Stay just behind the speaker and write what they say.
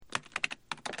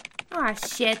Aw,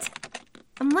 shit.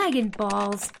 I'm lagging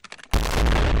balls.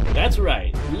 That's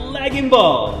right, Lagging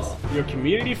Balls, your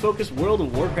community-focused World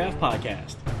of Warcraft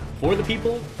podcast. For the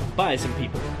people, by some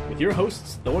people, with your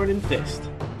hosts, Thorn and Fist.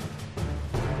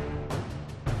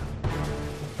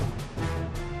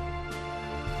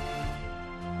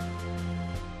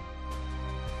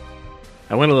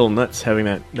 I went a little nuts having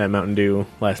that Mountain Dew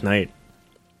last night.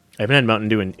 I haven't had Mountain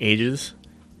Dew in ages.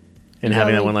 And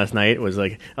having that one last night was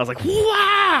like, I was like,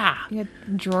 wow! You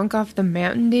got drunk off the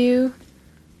Mountain Dew?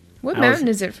 What mountain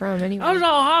is it from, anyway? I was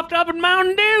all hopped up in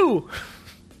Mountain Dew!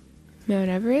 Mount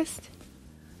Everest?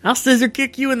 I'll scissor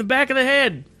kick you in the back of the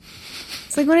head.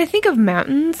 It's like when I think of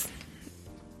mountains...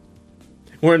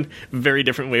 We're in very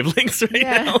different wavelengths right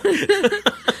now.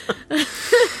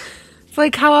 It's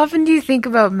like, how often do you think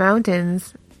about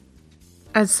mountains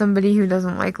as somebody who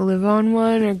doesn't, like, live on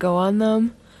one or go on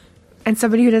them? And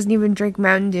somebody who doesn't even drink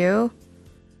Mountain Dew?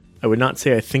 I would not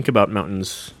say I think about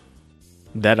mountains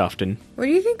that often. What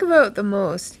do you think about the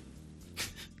most?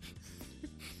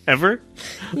 Ever?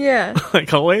 Yeah.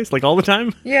 Like always? Like all the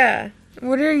time? Yeah.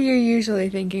 What are you usually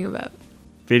thinking about?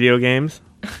 Video games.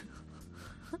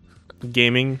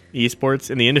 Gaming, esports,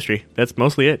 in the industry. That's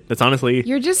mostly it. That's honestly...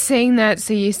 You're just saying that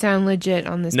so you sound legit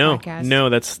on this podcast. No,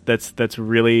 that's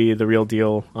really the real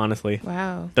deal, honestly.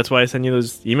 Wow. That's why I send you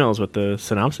those emails with the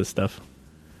synopsis stuff.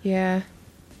 Yeah.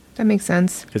 That makes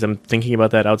sense. Because I'm thinking about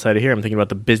that outside of here. I'm thinking about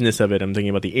the business of it. I'm thinking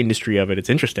about the industry of it. It's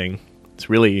interesting. It's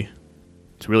really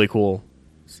cool.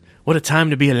 What a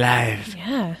time to be alive.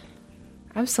 Yeah.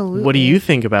 Absolutely. What do you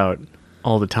think about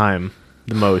all the time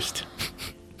the most?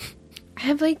 I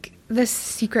have, like, this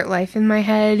secret life in my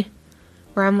head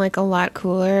where I'm, like, a lot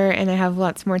cooler and I have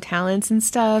lots more talents and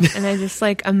stuff. And I just,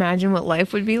 like, imagine what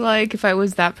life would be like if I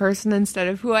was that person instead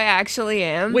of who I actually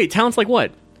am. Wait, talents like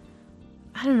what?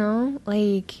 I don't know.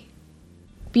 Like,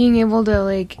 being able to,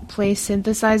 like, play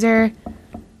synthesizer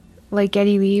like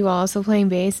Geddy Lee while also playing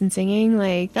bass and singing.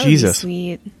 Like, that would be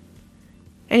sweet.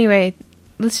 Anyway,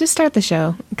 let's just start the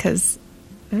show because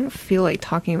I don't feel like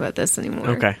talking about this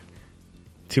anymore. Okay.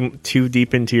 Too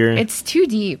deep into your... It's too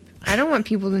deep. I don't want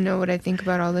people to know what I think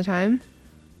about all the time.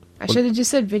 I should have just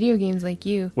said video games like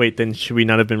you. Wait, then should we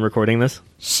not have been recording this?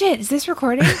 Shit, is this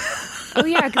recording? Oh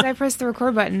yeah, because I pressed the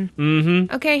record button.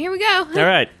 Mm-hmm. Okay, here we go. All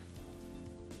right.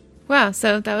 Wow,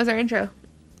 so that was our intro.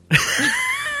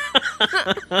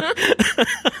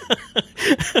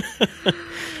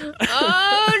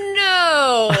 Oh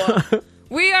no!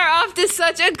 We are off to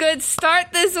such a good start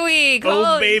this week. Oh,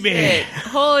 Holy baby. Shit.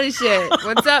 Holy shit.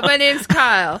 What's up? My name's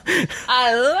Kyle.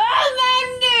 I love that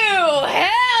new.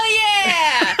 Hell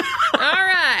yeah. All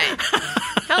right.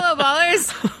 Hello,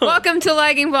 ballers. Welcome to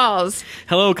Lagging Balls.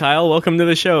 Hello, Kyle. Welcome to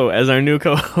the show as our new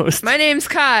co-host. My name's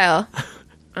Kyle.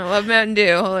 I love Mountain Dew.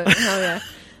 Hell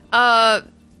yeah.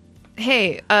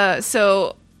 Hey,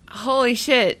 so, holy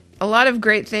shit. A lot of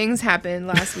great things happened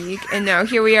last week, and now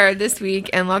here we are this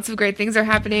week, and lots of great things are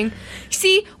happening.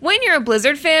 See, when you're a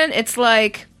Blizzard fan, it's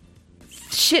like,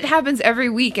 shit happens every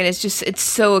week, and it's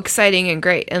so exciting and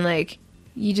great, and, like,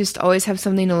 you just always have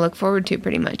something to look forward to,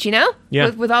 pretty much, you know?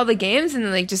 Yeah. With all the games, and,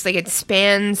 like, just, like, it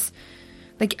spans,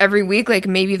 like, every week, like,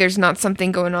 maybe there's not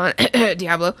something going on,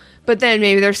 Diablo, but then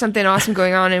maybe there's something awesome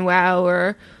going on in WoW,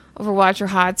 or Overwatch, or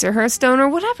HOTS, or Hearthstone, or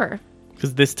whatever.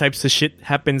 Because this types of shit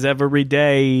happens every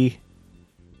day.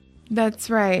 That's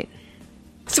right.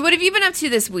 So what have you been up to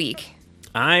this week?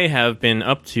 I have been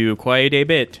up to quite a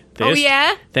bit. Oh,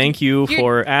 yeah? Thank you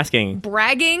for asking.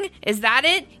 Bragging? Is that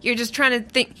it? You're just trying to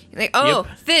think, like, oh,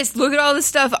 Yep. this, look at all the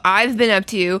stuff I've been up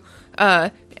to,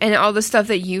 and all the stuff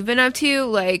that you've been up to.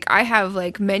 Like, I have,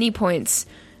 like, many points,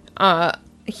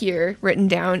 here written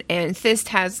down, and Fist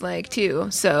has, like, two.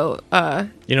 So,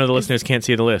 You know the listeners can't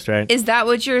see the list, right? is that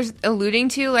what you're alluding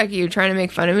to? Like, you're trying to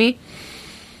make fun of me?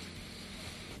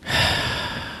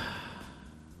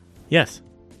 Yes.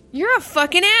 You're a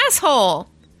fucking asshole.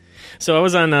 So I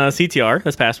was on CTR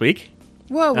this past week.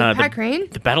 Whoa, with Pat Crane?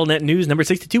 The BattleNet News number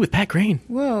 62 with Pat Crane.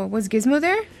 Whoa, was Gizmo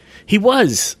there? He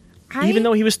was. Even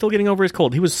though he was still getting over his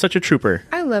cold. He was such a trooper.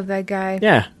 I love that guy.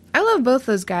 Yeah. I love both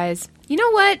those guys. You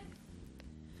know what?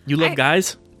 You love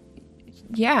guys?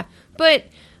 Yeah, but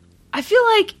I feel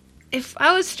like if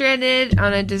I was stranded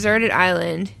on a deserted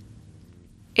island,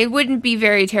 it wouldn't be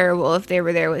very terrible if they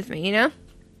were there with me, you know?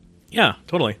 Yeah,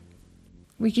 totally.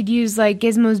 We could use, like,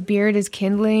 Gizmo's beard as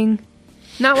kindling.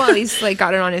 Not while he's, like,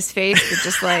 got it on his face, but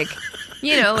just, like,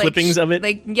 you know, like... Clippings of it?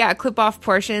 Like, yeah, clip off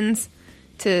portions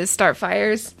to start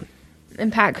fires.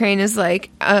 And Pat Crane is,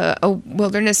 like, a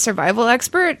wilderness survival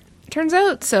expert, turns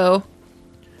out, so...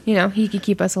 You know, he could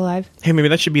keep us alive. Hey, maybe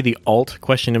that should be the alt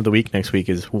question of the week next week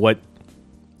is what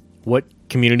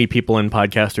community people and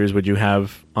podcasters would you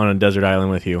have on a desert island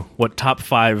with you? What top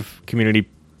 5 community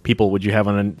people would you have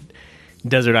on a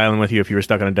desert island with you if you were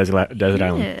stuck on a desert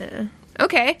island? Yeah.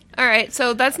 Okay. All right.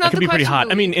 So that's not That could the be question. pretty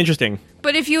hot. I mean, interesting.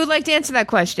 But if you would like to answer that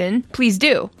question, please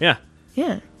do. Yeah.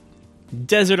 Yeah.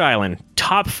 Desert island,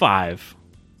 top 5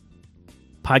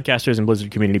 podcasters and Blizzard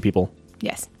community people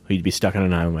Yes. who you'd be stuck on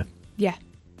an island with. Yeah.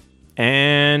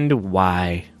 And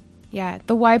why? Yeah.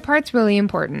 The why part's really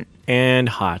important. And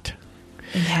hot.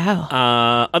 And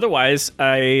how? Otherwise,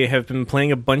 I have been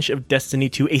playing a bunch of Destiny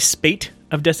 2, a spate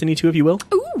of Destiny 2, if you will.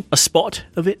 Ooh. A spot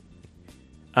of it.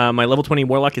 My level 20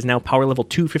 Warlock is now power level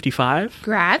 255.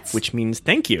 Grats. Which means,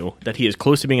 thank you, that he is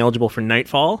close to being eligible for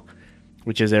Nightfall,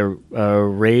 which is a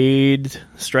raid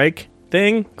strike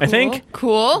thing, I think.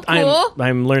 Cool.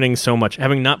 I'm learning so much.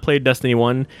 Having not played Destiny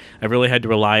 1, I've really had to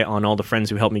rely on all the friends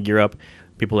who helped me gear up.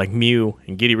 People like Mew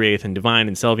and Giddy Wraith and Divine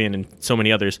and Selvian and so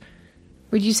many others.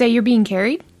 Would you say you're being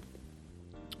carried?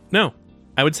 No.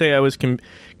 I would say I was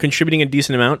contributing a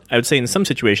decent amount. I would say in some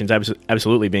situations I was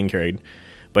absolutely being carried.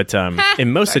 But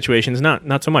in most situations,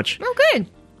 not so much. Oh, good.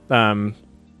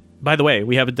 By the way,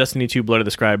 we have a Destiny 2 Blood of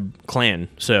the Scribe clan,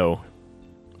 so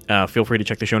feel free to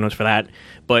check the show notes for that.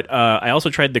 But I also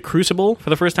tried the Crucible for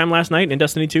the first time last night in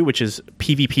Destiny 2, which is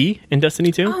PvP in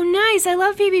Destiny 2. Oh, nice. I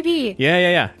love PvP.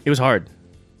 Yeah. It was hard.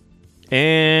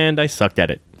 And I sucked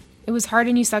at it. It was hard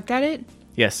and you sucked at it?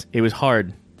 Yes, it was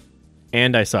hard.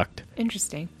 And I sucked.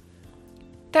 Interesting.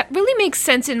 That really makes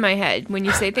sense in my head when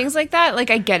you say things like that. Like,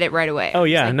 I get it right away. Oh,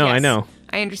 yeah. It's like, No, I yes, know.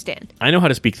 I understand. I know how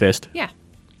to speak fist. Yeah.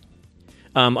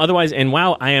 Otherwise, in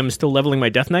WoW, I am still leveling my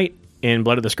Death Knight in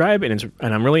Blood of the Scribe, and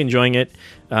I'm really enjoying it.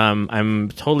 I'm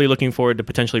totally looking forward to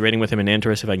potentially raiding with him in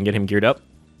Antares if I can get him geared up.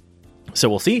 So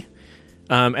we'll see.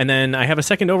 And then I have a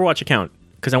second Overwatch account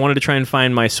because I wanted to try and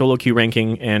find my solo queue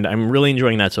ranking, and I'm really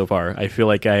enjoying that so far. I feel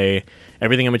like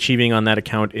everything I'm achieving on that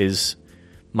account is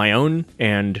my own,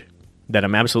 and that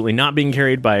I'm absolutely not being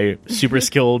carried by super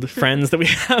skilled friends that we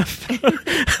have.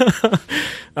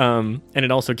 And it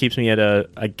also keeps me at a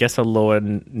low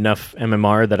enough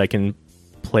MMR that I can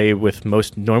play with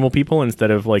most normal people instead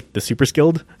of like the super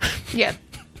skilled. Yeah.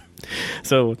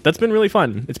 So that's been really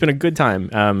fun. It's been a good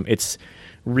time. It's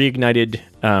reignited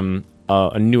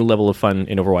a new level of fun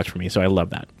in Overwatch for me, so I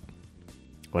love that.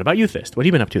 What about you, Thist? What have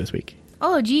you been up to this week?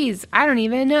 Oh, geez. I don't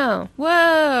even know.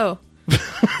 Whoa.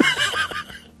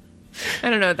 I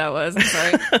don't know what that was. I'm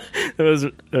sorry. That was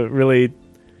a really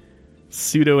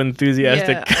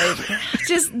pseudo-enthusiastic... Yeah,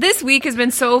 just this week has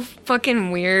been so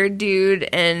fucking weird, dude,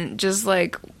 and just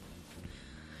like...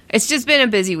 It's just been a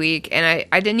busy week, and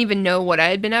I didn't even know what I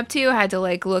had been up to. I had to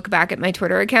like look back at my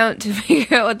Twitter account to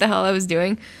figure out what the hell I was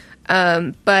doing.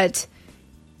 But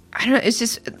I don't know, it's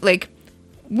just like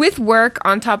with work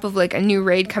on top of like a new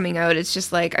raid coming out, it's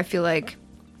just like I feel like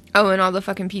and all the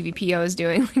fucking PvP I was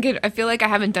doing. Like I feel like I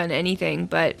haven't done anything,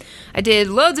 but I did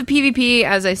loads of PvP,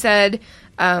 as I said.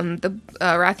 The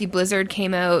Wrathy Blizzard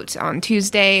came out on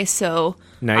Tuesday, so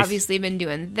nice. Obviously been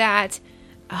doing that.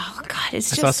 Oh god, I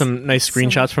saw some nice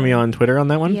screenshots from you on Twitter on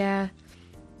that one. Yeah.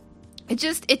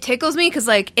 It tickles me because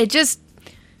like it just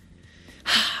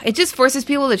forces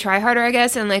people to try harder, I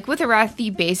guess. And like with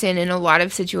Arathi Basin, in a lot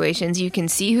of situations, you can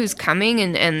see who's coming,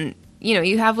 and you know,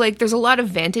 you have like there's a lot of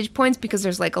vantage points because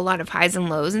there's like a lot of highs and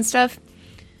lows and stuff.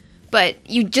 But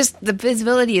the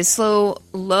visibility is so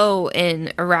low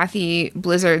in Arathi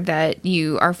Blizzard that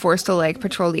you are forced to like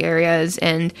patrol the areas.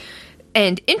 And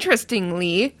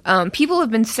interestingly, people have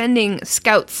been sending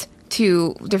scouts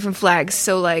to different flags.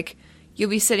 So like you'll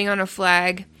be sitting on a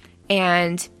flag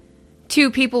and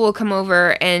 2 people will come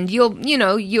over and you'll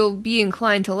be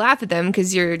inclined to laugh at them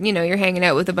because you're hanging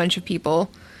out with a bunch of people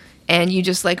and you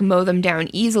just like mow them down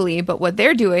easily. But what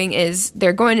they're doing is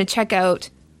they're going to check out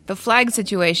the flag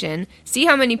situation, see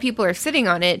how many people are sitting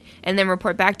on it, and then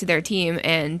report back to their team.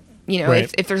 And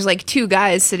right. if there's like 2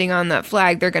 guys sitting on that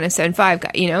flag, they're going to send 5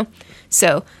 guys,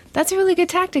 So that's a really good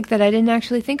tactic that I didn't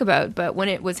actually think about. But when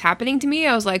it was happening to me,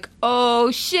 I was like,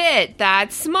 oh shit,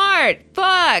 that's smart.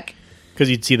 Fuck. Because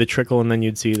you'd see the trickle and then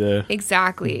you'd see the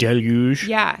deluge.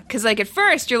 Yeah, because like at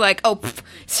first you're like,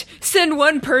 send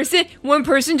one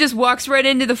person just walks right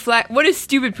into the flag. What a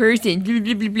stupid person. Blah,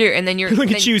 blah, blah, blah. And then you're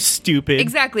look at you, stupid.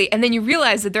 Exactly. And then you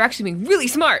realize that they're actually being really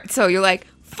smart. So you're like,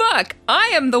 fuck,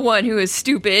 I am the one who is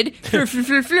stupid.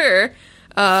 Uninstall.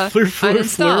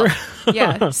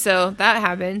 Yeah, so that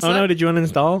happened. So no, did you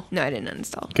uninstall? No, I didn't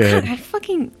uninstall. Good. God, I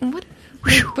fucking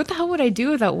what the hell would I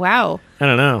do without WoW? I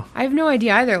don't know. I have no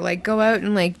idea either. Like go out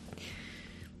and like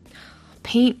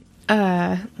paint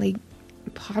like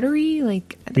pottery,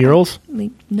 like murals? Like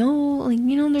no, like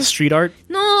there's street art?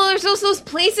 No, there's those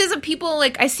places of people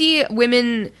like I see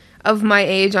women of my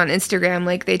age on Instagram,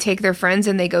 like they take their friends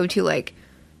and they go to like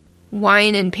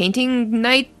wine and painting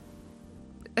night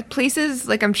places.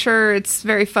 Like I'm sure it's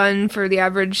very fun for the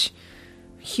average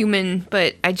human,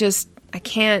 but I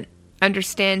can't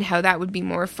understand how that would be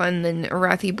more fun than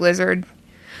Arathi Blizzard.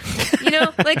 You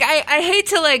know, like I hate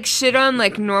to like shit on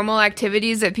like normal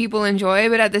activities that people enjoy,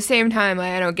 but at the same time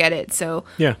I don't get it. So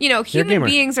Yeah, you know, you're a human gamer.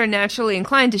 beings are naturally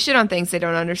inclined to shit on things they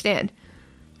don't understand.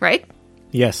 Right?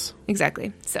 Yes,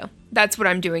 Exactly. So that's what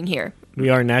I'm doing here. we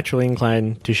are naturally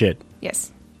inclined to shit.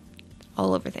 Yes.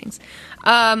 All over things.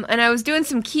 And I was doing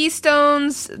some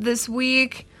keystones this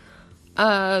week.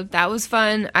 That was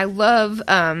fun. I love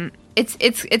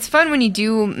it's fun when you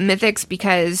do mythics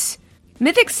because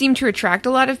mythics seem to attract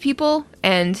a lot of people,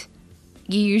 and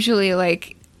you usually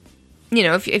like, you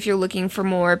know, if you're looking for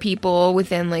more people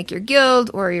within like your guild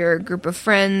or your group of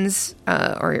friends,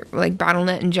 or like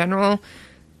BattleNet in general,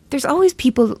 there's always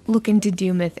people looking to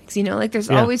do mythics, you know, like there's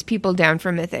Yeah. always people down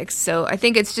for mythics. So I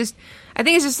think it's just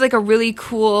like a really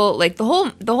cool, like the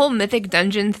whole mythic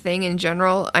dungeon thing in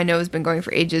general, I know has been going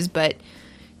for ages, but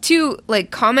to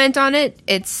like comment on it,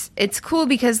 it's cool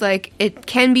because like it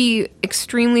can be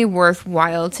extremely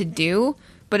worthwhile to do,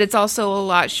 but it's also a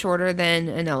lot shorter than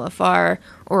an LFR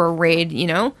or a raid, you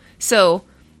know? So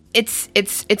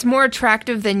it's more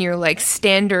attractive than your like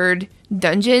standard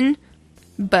dungeon,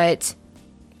 but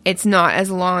it's not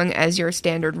as long as your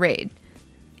standard raid.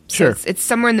 Sure. So it's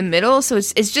somewhere in the middle. So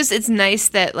it's nice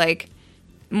that like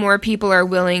more people are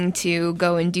willing to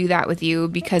go and do that with you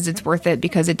because it's worth it,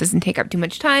 because it doesn't take up too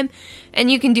much time, and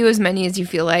you can do as many as you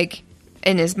feel like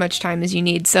in as much time as you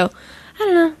need. So I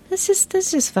don't know. That's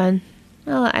just fun.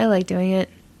 I like doing it.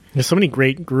 There's so many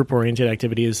great group-oriented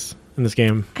activities in this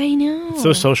game. I know.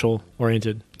 So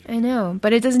social-oriented. I know,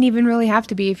 but it doesn't even really have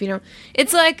to be if you don't.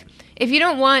 It's like if you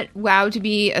don't want WoW to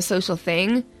be a social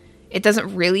thing, it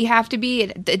doesn't really have to be.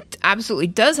 It absolutely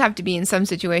does have to be in some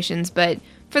situations, but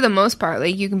for the most part,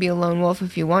 like you can be a lone wolf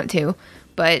if you want to,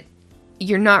 but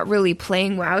you're not really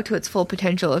playing WoW to its full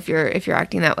potential if you're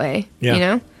acting that way. Yeah. You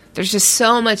know, there's just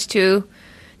so much to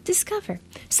discover.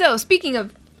 So speaking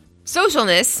of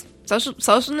socializing.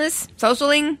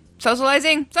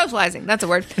 That's a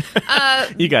word.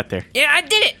 You got there. Yeah, I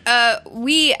did it.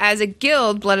 We, as a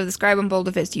guild, Blood of the Scribe and Bold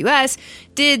of Fist US,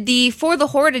 did the For the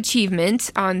Horde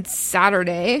achievement on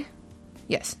Saturday.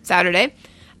 Yes, Saturday.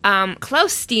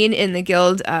 Klaus Steen in the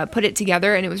guild put it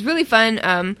together, and it was really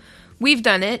fun. We've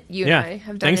done it. You and I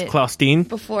have done Thanks, it Klaus Steen.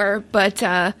 before, but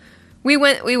we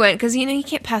went because you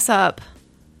can't pass up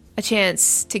a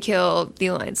chance to kill the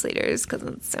alliance leaders because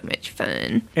it's so much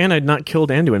fun. And I'd not killed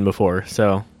Anduin before,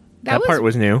 so that part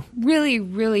was new. Really,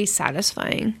 really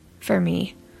satisfying for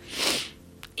me.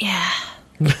 Yeah.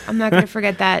 I'm not going to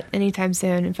forget that anytime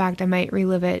soon. In fact, I might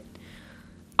relive it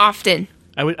often.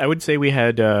 I would say we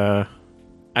had an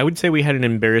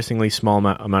embarrassingly small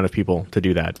amount of people to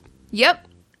do that. Yep.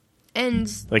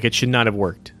 And Like it should not have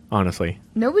worked, honestly.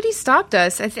 nobody stopped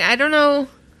us. I don't know.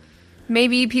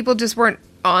 Maybe people just weren't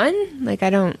on. Like,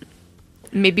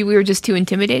 maybe we were just too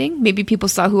intimidating. Maybe people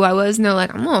saw who I was and they're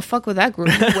like, I'm going to fuck with that group.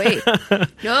 No way.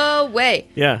 No way.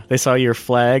 Yeah, they saw your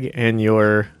flag and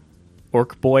your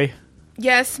orc boy,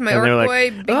 Yes, my and they're orc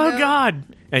like, boy. Bingo. "Oh God!"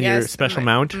 And your Yes, special my,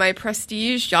 mount. My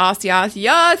prestige. Yes, yes,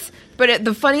 yes. But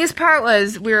the funniest part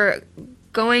was we were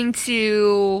going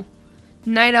to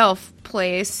Night Elf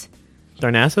Place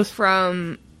Darnassus,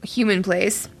 from Human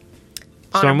Place.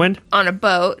 Stormwind. On a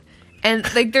boat. And,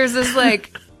 like, there's this,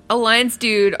 like, alliance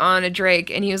dude on a drake,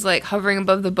 and he was, like, hovering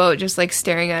above the boat, just, like,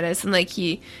 staring at us. And, like,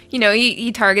 he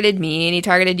targeted me, and he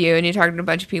targeted you, and he targeted a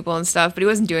bunch of people and stuff, but he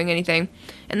wasn't doing anything.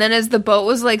 And then as the boat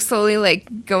was, like, slowly,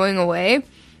 like, going away,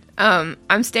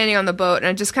 I'm standing on the boat, and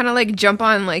I just kind of, like, jump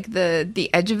on, like, the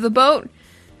edge of the boat,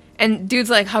 and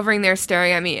dude's, like, hovering there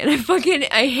staring at me, and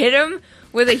I hit him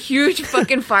with a huge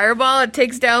fucking fireball. It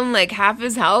takes down, like, half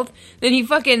his health. Then he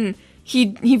fucking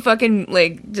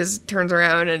like just turns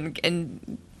around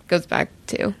and goes back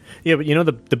to. Yeah, but you know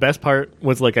the best part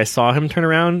was like I saw him turn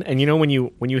around, and you know when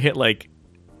you hit like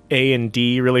A and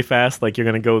D really fast, like you're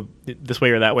gonna go this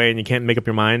way or that way, and you can't make up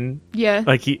your mind. Yeah,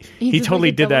 Like he just totally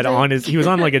like a did that double on take. his. He was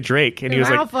on like a drake, and he was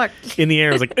Wow, like fuck. in the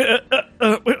air. Was like,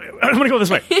 I'm gonna go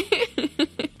this way.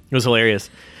 It was hilarious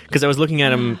because I was looking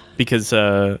at him because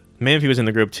Manfi was in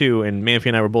the group too, and Manfi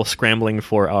and I were both scrambling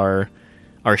for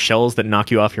our shells that knock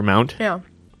you off your mount. Yeah.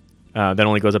 That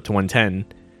only goes up to 110,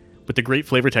 with the great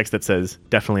flavor text that says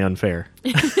 "definitely unfair."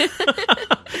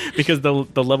 Because the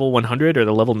level 100 or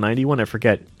the level 91, I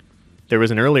forget. There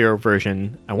was an earlier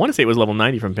version. I want to say it was level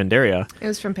 90 from Pandaria, It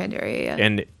was from Pandaria, yeah.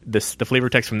 and the flavor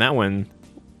text from that one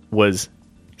was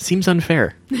seems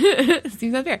unfair.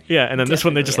 Seems unfair. Yeah, and then this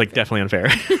one they're just Definitely like definitely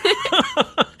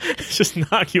unfair. Just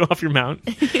knock you off your mount.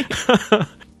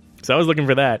 So I was looking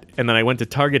for that, and then I went to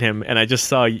target him, and I just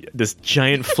saw this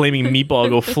giant flaming meatball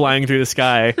go flying through the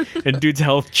sky, and dude's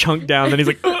health chunked down. Then he's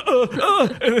like, and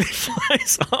then he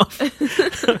flies off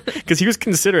because he was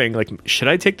considering, like, should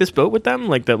I take this boat with them?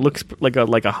 Like, that looks like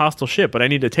a hostile ship, but I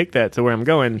need to take that to where I'm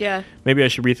going. Yeah. Maybe I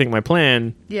should rethink my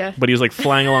plan. Yeah. But he was like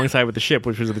flying alongside with the ship,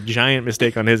 which was a giant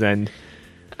mistake on his end.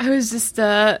 I was just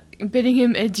bidding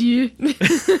him adieu.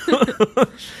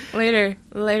 Later,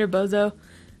 bozo.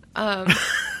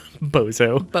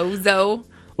 Bozo.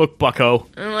 Look, bucko.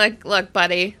 I'm like, look,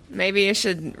 buddy, maybe you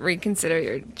should reconsider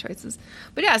your choices.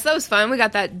 But yeah, so that was fun. We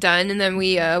got that done, and then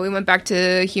we went back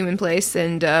to Human Place,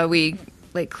 and we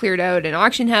like cleared out an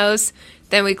auction house.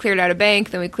 Then we cleared out a bank.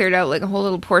 Then we cleared out like a whole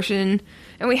little portion,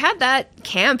 and we had that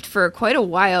camped for quite a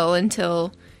while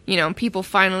until people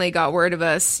finally got word of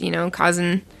us,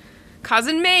 causing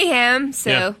mayhem.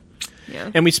 So.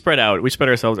 Yeah. And we spread out. We spread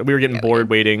ourselves. We were getting bored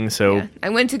waiting, so I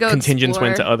went to go contingents explore.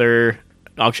 went to other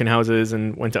auction houses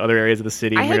and went to other areas of the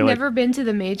city. I and had we were never been to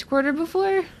the mage quarter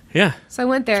before. Yeah. So I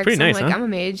went there pretty because nice, I'm like, huh? I'm a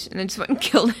mage, and I just went and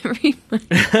killed everyone.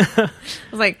 I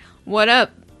was like, what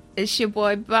up? It's your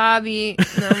boy Bobby,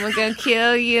 and I'm gonna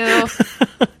kill you.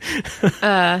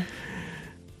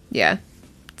 Yeah.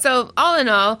 So all in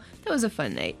all, that was a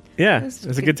fun night. Yeah, it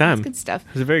was a good time. It was good stuff.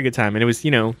 It was a very good time. And it was,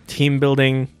 team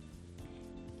building.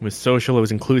 It was social. It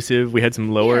was inclusive. We had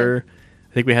some lower... Yeah.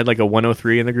 I think we had like a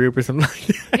 103 in the group or something like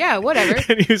that. Yeah, whatever.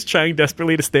 And he was trying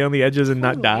desperately to stay on the edges and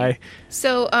not die.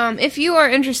 So if you are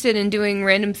interested in doing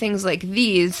random things like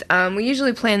these, we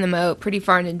usually plan them out pretty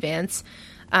far in advance.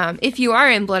 If you are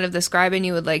in Blood of the Scribe and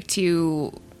you would like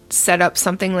to set up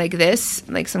something like this,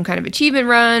 like some kind of achievement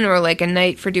run or like a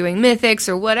night for doing mythics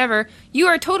or whatever, you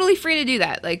are totally free to do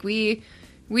that. Like we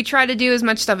try to do as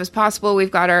much stuff as possible. We've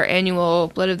got our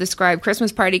annual Blood of the Scribe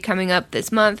Christmas party coming up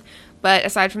this month. But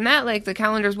aside from that, like, the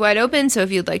calendar's wide open, so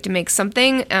if you'd like to make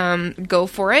something, go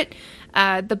for it.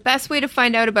 The best way to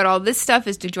find out about all this stuff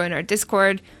is to join our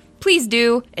Discord. Please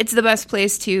do. It's the best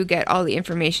place to get all the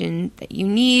information that you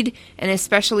need, and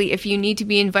especially if you need to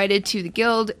be invited to the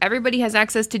guild. Everybody has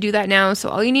access to do that now, so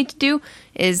all you need to do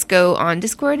is go on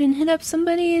Discord and hit up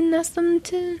somebody and ask them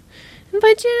to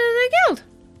invite you to the guild.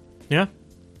 Yeah.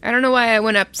 I don't know why I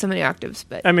went up so many octaves,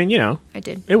 but I mean, I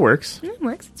did. it works. It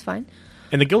works. It's fine.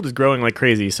 And the guild is growing like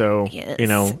crazy, so Yes.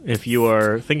 If you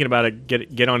are thinking about it,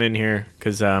 get on in here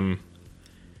because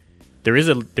there is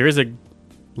a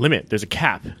limit. There's a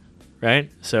cap,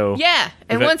 right? So Yeah,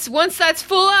 and once that's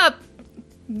full up,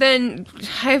 then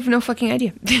I have no fucking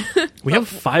idea. we have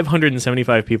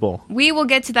 575 people. We will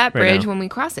get to that Right bridge now. when we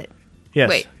cross it. Yes.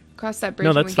 Wait, cross that bridge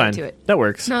No, when that's we fine. get to it. That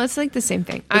works. No, it's like the same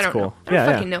thing. I That's don't cool. know. I don't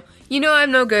Yeah, fucking know.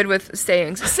 I'm no good with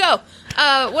sayings. So,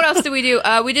 what else did we do?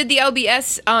 We did the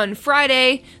LBS on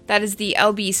Friday. That is the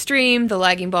LB stream, the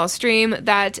Lagging Ball stream.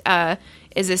 That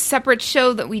is a separate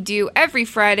show that we do every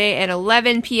Friday at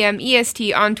 11 p.m.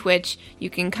 EST on Twitch. You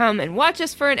can come and watch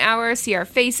us for an hour, see our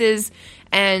faces,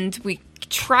 and we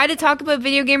try to talk about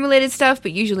video game related stuff,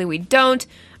 but usually we don't.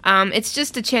 It's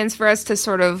just a chance for us to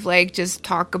sort of like just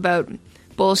talk about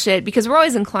bullshit because we're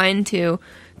always inclined to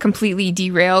completely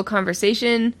derail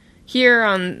conversation here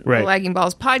on Right. the Lagging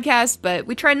Balls podcast, but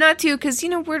we try not to because,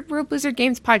 we're a Blizzard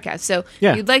Games podcast. So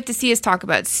Yeah. if you'd like to see us talk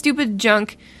about stupid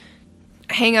junk,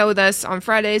 hang out with us on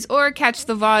Fridays or catch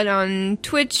the VOD on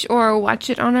Twitch or watch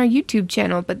it on our YouTube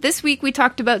channel. But this week we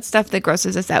talked about stuff that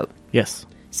grosses us out. Yes.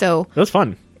 So That was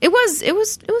fun. it was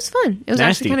fun. It was Nasty.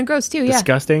 actually kind of gross too. Yeah.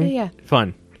 Disgusting. Yeah.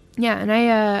 Fun. Yeah, and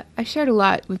I shared a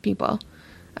lot with people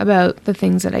about the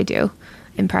things that I do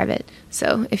in private.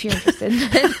 So if you're interested,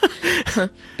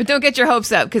 but don't get your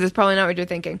hopes up because it's probably not what you're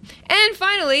thinking. And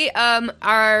finally,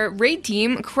 our raid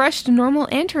team crushed normal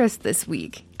Antares this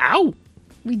week. Ow!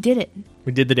 We did it.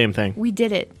 We did the damn thing. We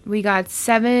did it. We got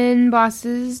 7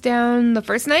 bosses down the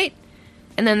first night,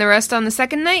 and then the rest on the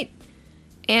second night,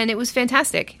 and it was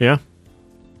fantastic. Yeah.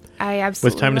 I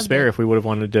absolutely With time to loved spare it. if we would have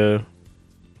wanted to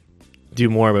do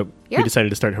more, but Yeah. we decided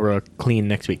to start Heroic clean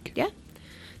next week. Yeah.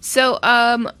 So,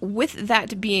 with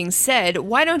that being said,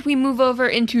 why don't we move over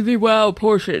into the WoW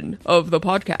portion of the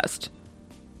podcast?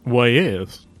 Why,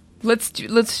 yes. Let's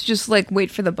just like wait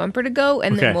for the bumper to go,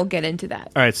 and then Okay. we'll get into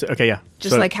that. All right. So, okay. Yeah.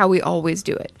 Just so, like how we always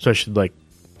do it. So I should like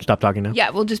stop talking now. Yeah,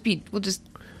 we'll just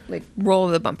like roll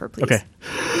the bumper, please.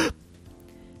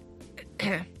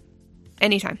 Okay.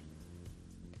 Anytime.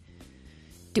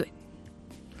 Do it.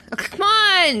 Okay, come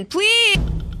on, please.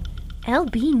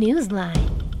 LB Newsline.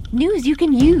 News you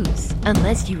can use,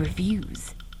 unless you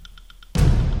refuse.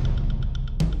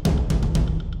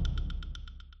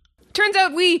 turns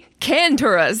out we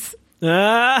Cantorus.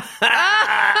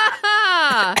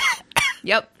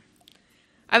 Yep.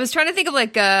 I was trying to think of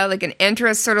like an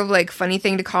Antorus sort of like funny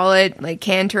thing to call it, like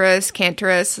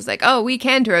Cantorus. It's like, oh, we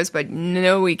Cantorus, but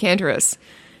no, we Cantorus.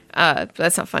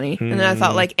 That's not funny. And then I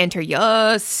thought like enter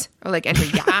yas or like enter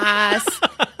yas.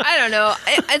 I don't know.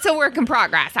 It's a work in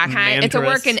progress. Okay, Mantorus. It's a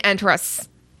work in Antorus.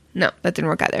 No, that didn't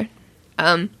work either.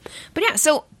 But yeah.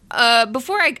 So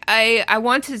before I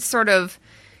want to sort of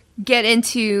get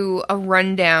into a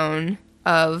rundown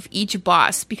of each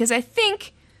boss because I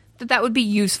think that would be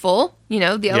useful. You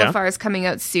know, the Yeah. LFR is coming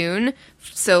out soon.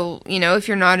 So, you know, if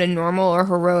you're not a normal or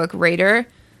heroic raider,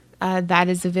 that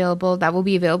is available. That will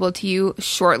be available to you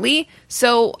shortly.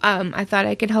 So I thought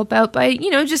I could help out by, you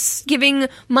know, just giving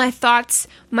my thoughts,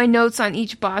 my notes on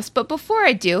each boss. But before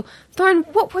I do, Thorn,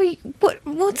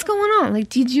 what's going on? Like,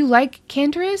 did you like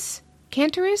Cantorus?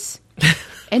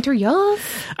 Enter y'all?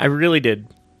 I really did.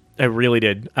 We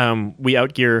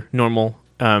outgear normal,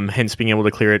 hence being able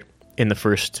to clear it in the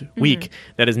first week.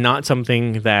 That is not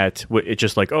something that it's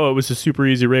just like, oh, it was a super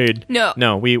easy raid.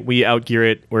 No, we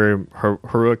outgear it. We're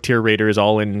heroic tier raiders,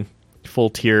 all in full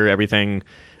tier everything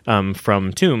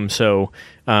from Tomb. So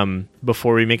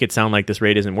before we make it sound like this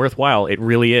raid isn't worthwhile, it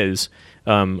really is.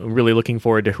 Really looking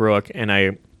forward to heroic, and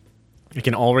I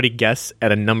can already guess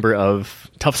at a number of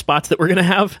tough spots that we're going to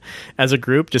have as a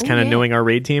group, just kind of knowing our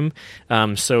raid team.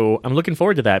 So I'm looking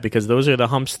forward to that because those are the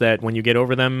humps that when you get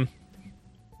over them.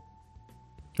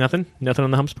 Nothing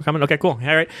on the humps per comment. Okay, cool.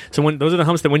 All right. So those are the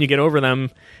humps that when you get over them,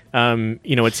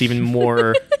 you know, it's even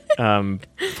more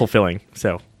fulfilling.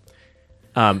 So,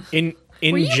 in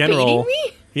Were you general, baiting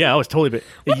me? yeah, I was totally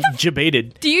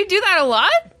baited. Do you do that a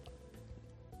lot?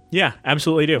 Yeah,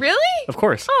 absolutely do. Really? Of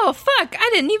course. Oh, fuck. I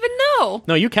didn't even know.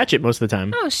 No, you catch it most of the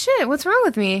time. Oh, shit. What's wrong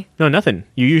with me? No, nothing.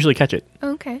 You usually catch it.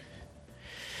 Okay.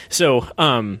 So,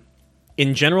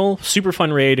 in general, super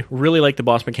fun raid. Really like the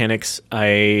boss mechanics.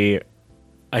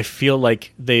 I feel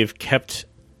like they've kept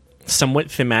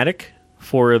somewhat thematic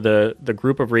for the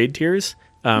group of raid tiers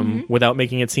without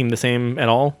making it seem the same at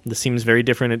all. This seems very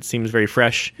different. It seems very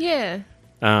fresh. Yeah.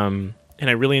 And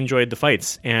I really enjoyed the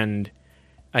fights. And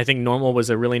I think normal was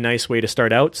a really nice way to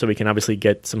start out, so we can obviously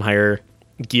get some higher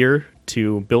gear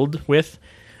to build with.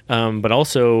 But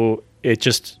also, it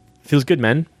just feels good,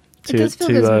 man, to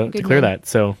clear that.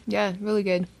 So Yeah, really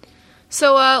good.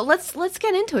 So let's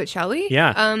get into it, shall we?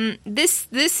 Yeah. This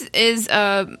is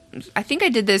I think I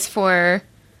did this for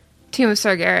Tomb of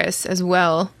Sargeras as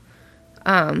well.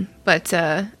 But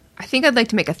I think I'd like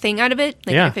to make a thing out of it,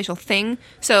 like Yeah. an official thing.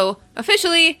 So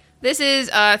officially, this is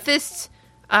Fist's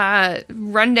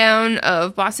rundown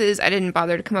of bosses. I didn't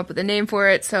bother to come up with a name for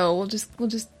it, so we'll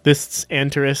just this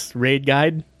Antorus raid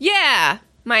guide. yeah,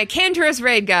 my Cantorus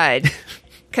raid guide,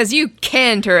 because you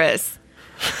Cantorus.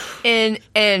 In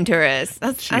Antorus.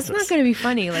 That's not going to be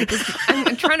funny. Like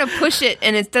I'm trying to push it,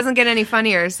 and it doesn't get any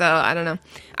funnier. So I don't know.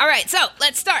 All right, so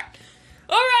let's start.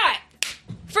 All right.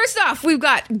 First off, we've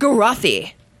got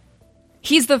Garathi.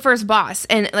 He's the first boss,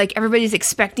 and like everybody's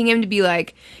expecting him to be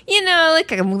like, you know,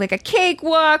 like a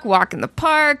cakewalk, walk in the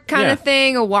park kind of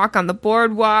thing, a walk on the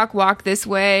boardwalk, walk this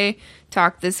way,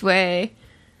 talk this way.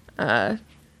 No.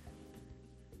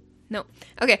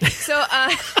 Okay. So,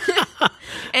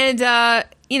 and,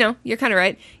 you know, you're kind of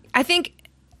right. I think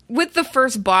with the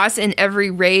first boss in every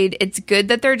raid, it's good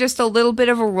that they're just a little bit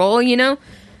of a role, you know?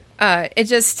 It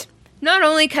just, not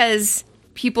only because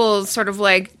people sort of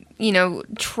like, you know,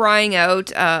 trying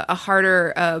out a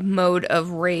harder mode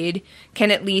of raid can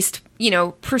at least, you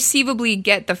know, perceivably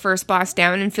get the first boss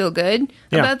down and feel good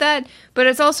about that. But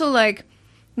it's also like,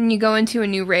 when you go into a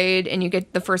new raid and you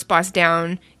get the first boss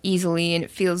down easily and it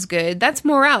feels good, that's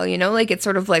morale, you know? Like, it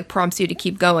sort of, like, prompts you to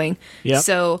keep going. Yep.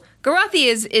 So,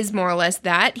 Garathi is more or less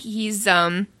that. He's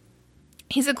a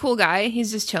cool guy.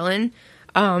 He's just chilling.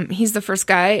 He's the first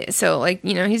guy, so, like,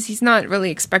 you know, he's not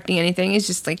really expecting anything. He's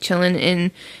just, like, chilling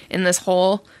in this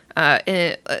hole.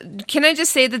 Can I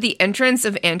just say that the entrance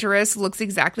of Antorus looks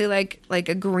exactly like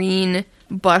a green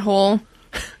butthole?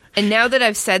 And now that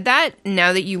I've said that,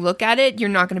 now that you look at it, you're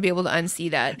not going to be able to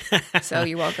unsee that. So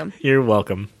you're welcome. You're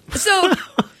welcome. So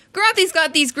Garathi's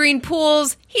got these green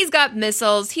pools. He's got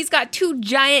missiles. He's got 2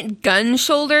 giant gun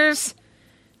shoulders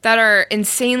that are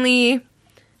insanely,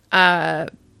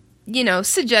 you know,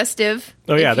 suggestive.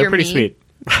 Oh yeah, if they're you're pretty me. sweet.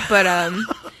 But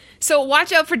so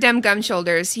watch out for dem gun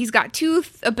shoulders. He's got 2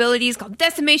 abilities called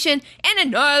Decimation and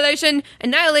Annihilation.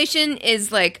 Annihilation is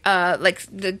like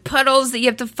the puddles that you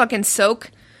have to fucking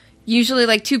soak. Usually,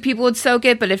 like, 2 people would soak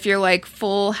it, but if you're, like,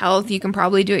 full health, you can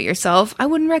probably do it yourself. I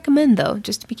wouldn't recommend, though,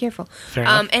 just to be careful. Fair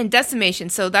enough. And Decimation,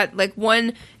 so that, like,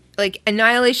 one, like,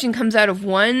 Annihilation comes out of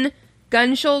one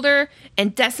gun shoulder,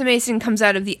 and Decimation comes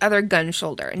out of the other gun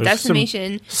shoulder. And Those are some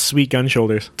Decimation, sweet gun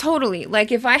shoulders. totally.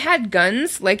 Like, if I had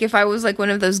guns, like if I was like one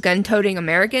of those gun-toting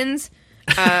Americans,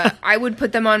 I would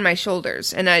put them on my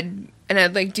shoulders, and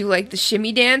I'd like do like the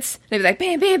shimmy dance. And I'd be like,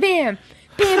 bam, bam, bam.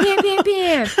 Bam, bam, bam,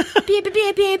 bam. Bam, bam,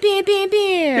 bam, bam, bam, bam,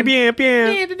 bam. Yeah, yeah.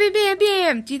 Bam, bam, bam, bam,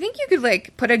 bam. Do you think you could,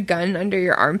 like, put a gun under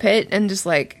your armpit and just,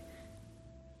 like,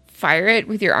 fire it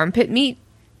with your armpit meat?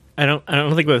 I don't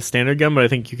think with a standard gun, but I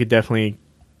think you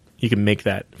can make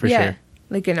that for sure.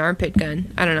 Like an armpit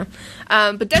gun. I don't know.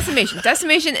 But Decimation.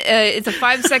 Decimation is a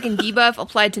 5-second debuff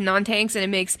applied to non-tanks, and it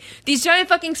makes these giant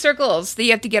fucking circles that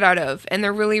you have to get out of, and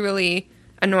they're really, really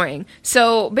annoying.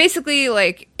 So basically,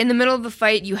 like, in the middle of the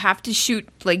fight, you have to shoot,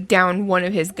 like, down one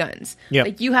of his guns. Yep.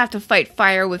 Like, you have to fight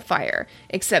fire with fire,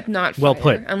 except not fire, Well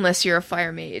put. unless you're a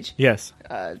fire mage. Yes.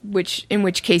 In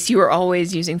which case you are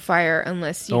always using fire,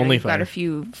 unless Only you've got fire. a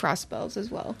few frost spells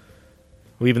as well.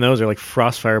 Well, even those are like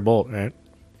Frostfire Bolt, right?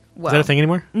 Well, Is that a thing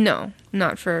anymore? No,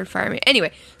 not for fire mage.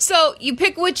 Anyway, so you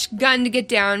pick which gun to get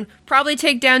down. Probably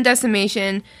take down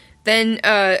Decimation. Then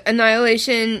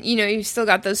Annihilation, you've still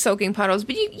got those soaking puddles,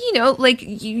 but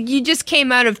you just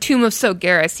came out of Tomb of Soak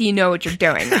Garrus, so you know what you're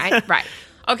doing, right? Right.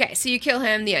 Okay, so you kill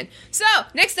him, the end. So,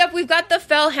 next up, we've got the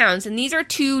Fellhounds, and these are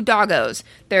 2 doggos.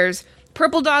 There's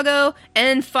Purple Doggo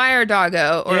and Fire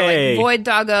Doggo, or Yay. like Void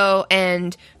Doggo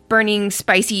and Burning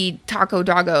Spicy Taco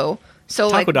Doggo. So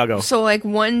Taco Doggo. So like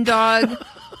one dog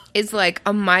is like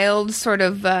a mild sort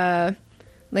of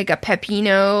like a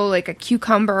pepino, like a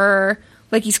cucumber.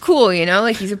 Like, he's cool,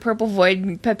 like he's a purple void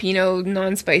pepino,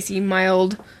 non-spicy,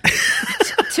 mild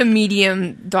to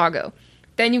medium doggo.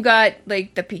 Then you got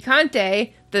like the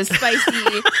picante, the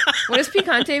spicy. What does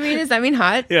picante mean? Does that mean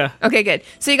hot? Yeah. Okay, good.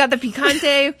 So you got the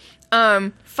picante,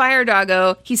 fire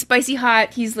doggo. He's spicy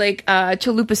hot. He's like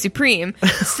chalupa supreme.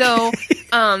 So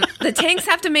the tanks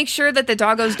have to make sure that the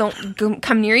doggos don't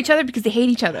come near each other because they hate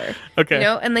each other. Okay.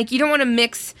 And like you don't want to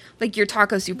mix like your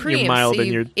taco supreme. Your mild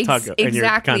and your taco and your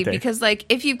exactly, picante. because like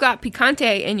if you've got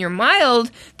picante and you're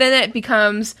mild, then it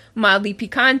becomes mildly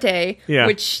picante, Yeah.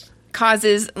 which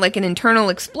causes like an internal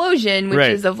explosion, which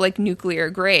Right. is of like nuclear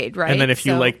grade, right? And then if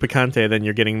you So- like picante, then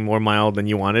you're getting more mild than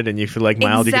you wanted, and if you like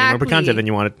mild, you're getting more Exactly. picante than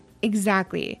you wanted.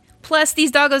 Exactly. Plus,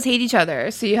 these doggos hate each other,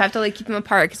 so you have to like keep them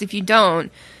apart. Because if you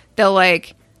don't, they'll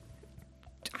like,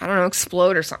 I don't know,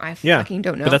 explode or something. I Yeah, fucking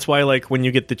don't know. But that's why, like, when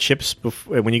you get the chips,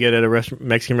 when you get at a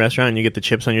Mexican restaurant, and you get the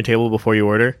chips on your table before you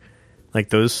order, like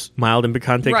those mild and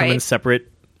picante come in Right. separate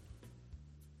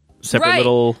Right.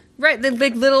 little. right,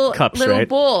 like little Cups, little right?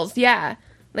 bowls, yeah.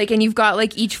 Like, and you've got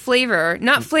like each flavor,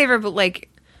 not flavor, but like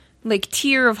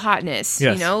tier of hotness.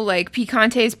 Yes. Like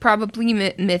picante is probably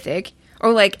mythic.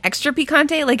 Or like extra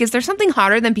picante. Like, is there something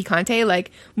hotter than picante?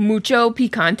 Like mucho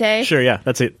picante. Sure, yeah,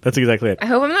 that's it. That's exactly it. I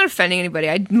hope I'm not offending anybody.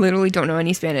 I literally don't know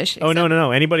any Spanish. Oh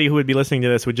no! Anybody who would be listening to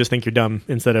this would just think you're dumb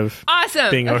instead of Awesome.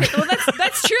 being Okay, well,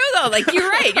 that's true though. Like, you're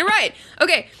right. You're right.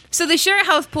 Okay, so they share a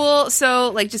health pool.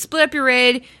 So like, just split up your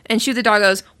raid and shoot the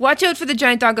doggos. Watch out for the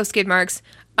giant doggo skid marks.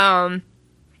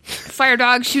 Fire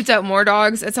dog shoots out more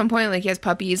dogs at some point. Like, he has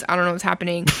puppies. I don't know what's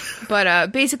happening,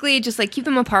 but basically, just like keep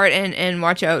them apart and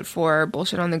watch out for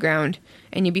bullshit on the ground,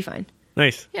 and you'll be fine.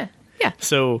 nice. Yeah. Yeah.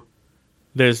 So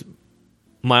there's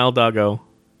mild doggo,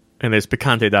 and there's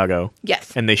picante doggo,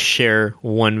 Yes. and they share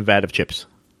one vat of chips.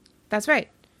 That's right.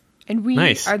 And we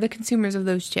Nice. are the consumers of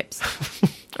those chips,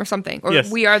 or something, or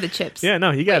Yes. we are the chips. Yeah, no,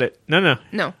 you got it. No,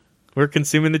 No. we're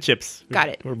consuming the chips. Got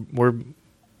it. We're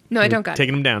No, I don't got it.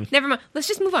 taking them down. Never mind. Let's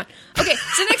just move on. Okay,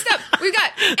 so next up, we've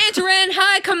got Antaran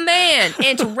High Command.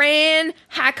 Antaran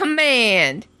High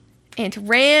Command.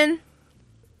 Antaran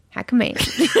High Command.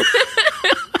 So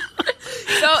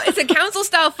it's a council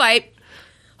style fight.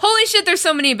 Holy shit, there's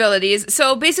so many abilities.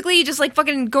 So basically, you just like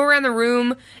fucking go around the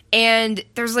room, and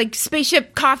there's like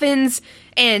spaceship coffins,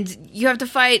 and you have to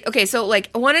fight. Okay, so like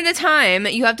one at a time,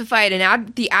 you have to fight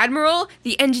the admiral,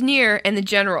 the engineer, and the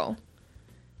general.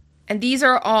 And these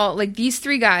are all, like, these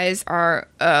 3 guys are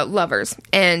lovers.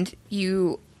 And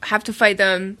you have to fight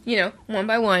them, one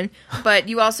by one. But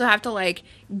you also have to, like,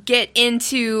 get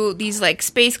into these, like,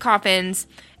 space coffins.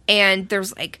 And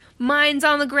there's, like, mines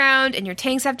on the ground. And your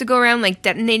tanks have to go around, like,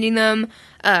 detonating them,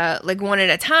 like, one at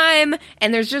a time.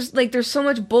 And there's just, like, there's so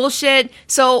much bullshit.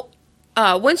 So,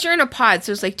 once you're in a pod, so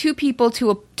there's, like, 2 people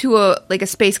to a like, a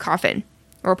space coffin.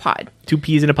 Or a pod. 2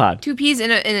 peas in a pod. 2 peas in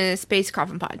a space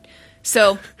coffin pod.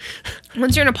 So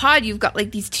once you're in a pod, you've got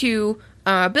like these 2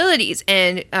 abilities,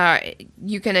 and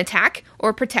you can attack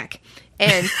or protect.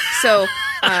 And so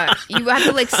you have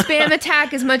to like spam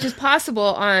attack as much as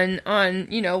possible on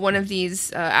one of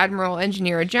these admiral,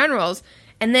 engineer, or generals,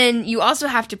 and then you also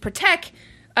have to protect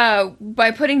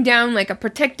by putting down like a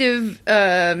protective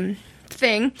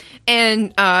thing,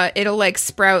 and it'll like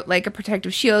sprout like a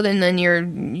protective shield, and then your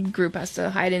group has to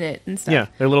hide in it and stuff. Yeah,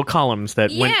 they're little columns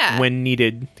that, Yeah. when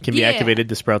needed, can be Yeah. activated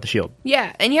to sprout the shield.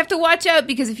 Yeah, and you have to watch out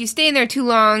because if you stay in there too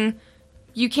long,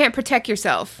 you can't protect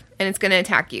yourself, and it's going to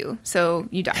attack you, so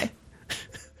you die.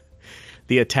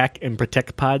 The attack and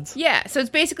protect pods. Yeah, so it's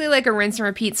basically like a rinse and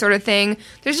repeat sort of thing.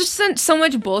 There's just so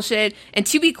much bullshit, and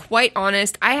to be quite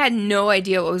honest, I had no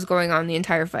idea what was going on the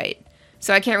entire fight,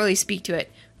 so I can't really speak to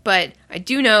it. But I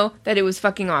do know that it was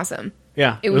fucking awesome.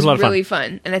 Yeah, It was a lot of really fun.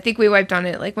 fun, and I think we wiped on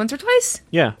it like once or twice.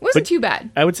 Yeah, It wasn't but too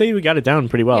bad. I would say we got it down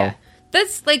pretty well. Yeah.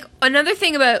 That's like another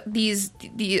thing about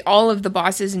all of the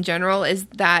bosses in general is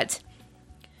that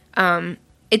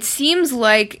it seems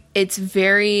like it's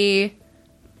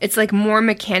like more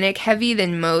mechanic heavy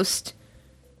than most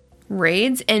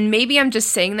raids, and maybe I'm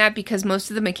just saying that because most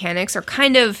of the mechanics are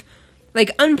kind of like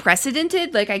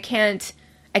unprecedented. Like I can't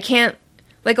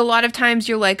like a lot of times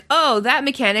you're like, oh, that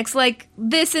mechanic's like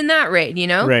this in that raid, you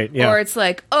know? Right, yeah. Or it's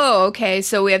like, oh, okay,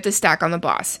 so we have to stack on the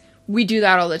boss. We do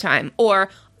that all the time. Or,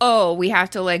 oh, we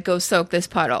have to like go soak this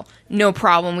puddle. No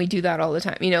problem, we do that all the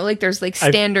time. You know, like there's like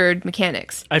standard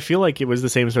mechanics. I feel like it was the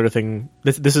same sort of thing.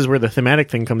 This is where the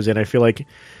thematic thing comes in. I feel like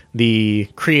the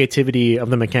creativity of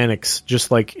the mechanics,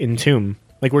 just like in Tomb,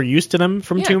 like we're used to them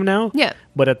from Yeah. Tomb now. Yeah.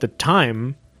 But at the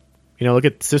time, you know, look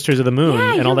at Sisters of the Moon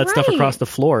Yeah, and all you're that stuff right. across the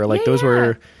floor. Like Yeah, those yeah.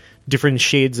 were different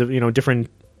shades of, you know, different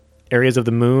areas of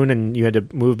the moon, and you had to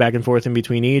move back and forth in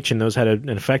between each, and those had an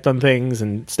effect on things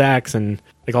and stacks and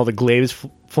like all the glaives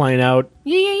flying out.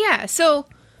 Yeah. So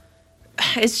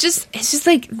it's just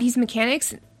like these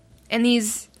mechanics and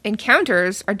these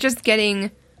encounters are just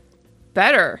getting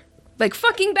better. Like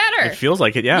fucking better. It feels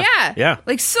like it, yeah. Yeah.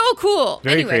 Like so cool.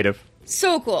 Very Anyway, creative.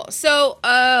 So cool. So,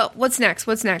 what's next?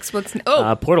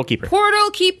 Portal Keeper.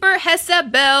 Portal Keeper, Hessa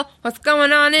Bell. What's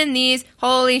going on in these?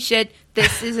 Holy shit.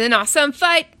 This is an awesome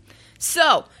fight.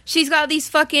 So, she's got these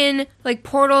fucking, like,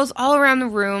 portals all around the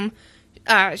room.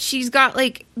 She's got,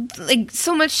 like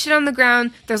so much shit on the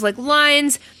ground. There's, like,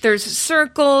 lines. There's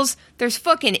circles. There's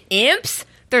fucking imps.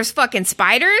 There's fucking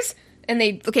spiders.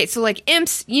 And so like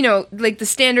imps, you know, like the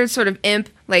standard sort of imp,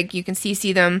 like you can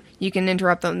CC them, you can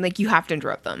interrupt them, like you have to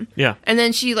interrupt them. Yeah. And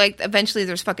then eventually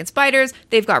there's fucking spiders.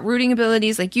 They've got rooting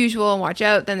abilities like usual, watch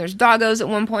out. Then there's doggos at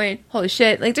one point. Holy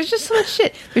shit. Like there's just so much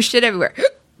shit. There's shit everywhere.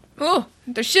 Oh,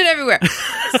 there's shit everywhere.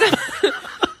 So,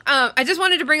 I just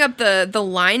wanted to bring up the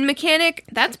line mechanic.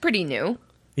 That's pretty new.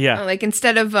 Yeah. Like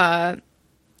instead of,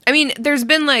 there's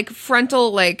been like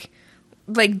frontal, like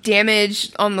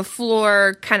damage on the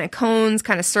floor, kind of cones,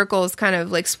 kind of circles, kind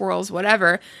of like swirls,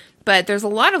 whatever. But there's a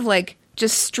lot of like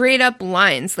just straight up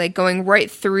lines, like going right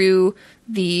through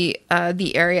the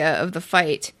area of the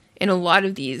fight in a lot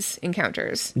of these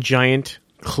encounters. Giant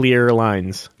clear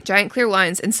lines. Giant clear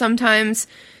lines, and sometimes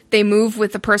they move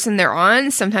with the person they're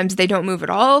on. Sometimes they don't move at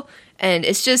all, and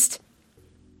it's just,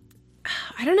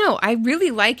 I don't know. I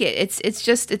really like it.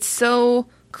 It's so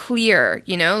clear,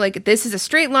 you know, like this is a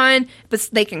straight line, but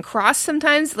they can cross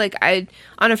sometimes. Like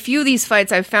on a few of these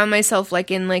fights, I've found myself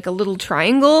like in like a little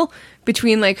triangle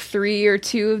between like 3 or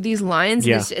 2 of these lines.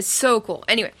 Yeah. It's so cool.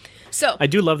 Anyway, so I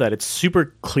do love that. It's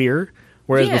super clear,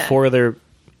 whereas Yeah. before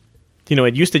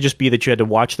it used to just be that you had to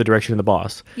watch the direction of the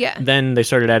boss. Yeah. Then they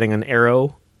started adding an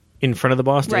arrow in front of the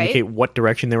boss to Right. indicate what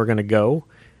direction they were going to go.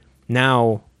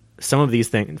 Now, some of these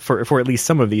things, for at least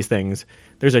some of these things,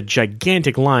 there's a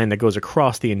gigantic line that goes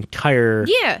across the entire,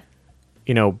 yeah,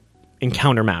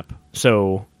 encounter map.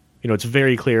 So, it's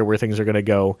very clear where things are going to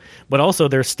go. But also,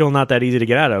 they're still not that easy to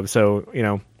get out of. So,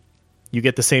 you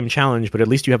get the same challenge, but at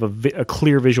least you have a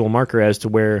clear visual marker as to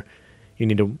where you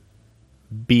need to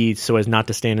be so as not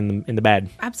to stand in the bad.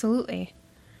 absolutely.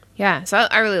 Yeah, so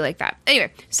I really like that.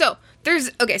 Anyway, so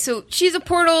so she's a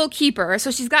portal keeper,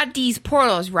 so she's got these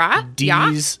portals, right?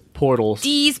 These portals.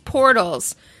 These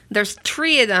portals. There's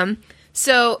 3 of them.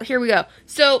 So here we go.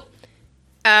 So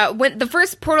when the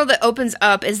first portal that opens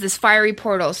up is this fiery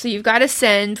portal. So you've got to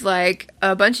send like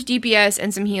a bunch of DPS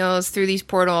and some heals through these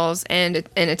portals and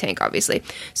a tank, obviously.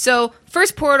 So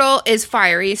first portal is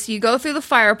fiery. So you go through the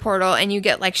fire portal and you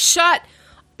get like shot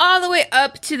all the way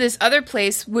up to this other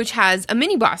place, which has a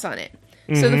mini boss on it.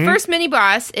 So the first mini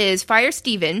boss is Fire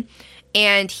Steven,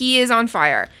 and he is on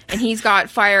fire, and he's got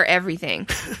fire everything.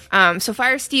 So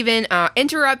Fire Steven,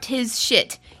 interrupt his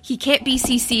shit. He can't be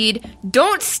CC'd.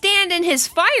 Don't stand in his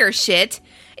fire shit.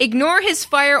 Ignore his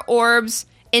fire orbs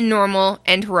in normal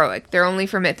and heroic. They're only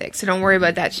for mythic, so don't worry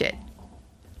about that shit.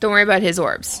 Don't worry about his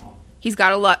orbs. He's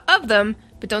got a lot of them,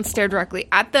 but don't stare directly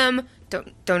at them.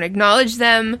 Don't acknowledge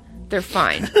them. They're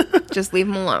fine. Just leave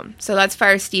them alone. So that's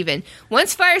Fire Steven.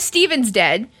 Once Fire Steven's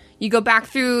dead, you go back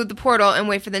through the portal and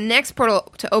wait for the next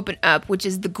portal to open up, which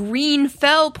is the Green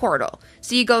Fell portal.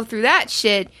 So you go through that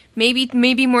shit.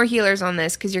 Maybe more healers on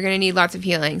this because you're going to need lots of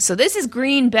healing. So this is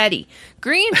Green Betty.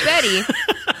 Green Betty,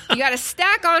 you got to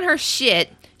stack on her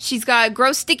shit. She's got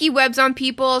gross sticky webs on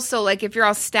people. So like if you're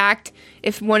all stacked,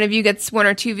 if one or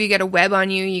two of you get a web on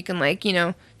you, you can like,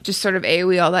 just sort of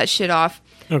AoE all that shit off.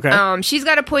 Okay. She's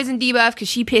got a poison debuff because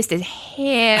she pissed as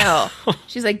hell.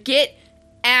 She's like, get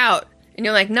out. And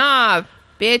you're like, nah,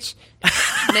 bitch.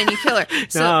 And then you kill her.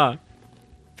 So, nah,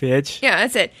 bitch. Yeah,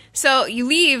 that's it. So you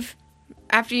leave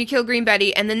after you kill Green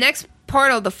Betty, and the next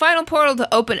portal, the final portal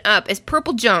to open up is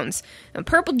Purple Jones. And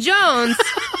Purple Jones,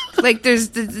 like,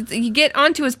 you get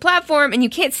onto his platform, and you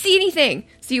can't see anything.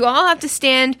 So you all have to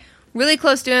stand really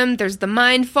close to him. There's the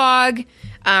mind fog.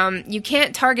 You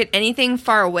can't target anything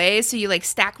far away, so you, like,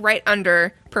 stack right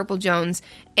under Purple Jones.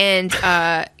 And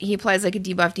he applies like a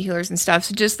debuff to healers and stuff.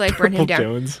 So just like burn him down.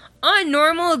 Jones. On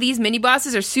normal, these mini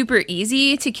bosses are super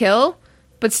easy to kill,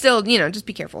 but still, just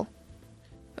be careful.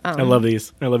 I love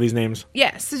these. I love these names.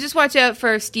 Yeah, so just watch out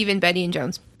for Steven, Betty, and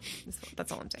Jones.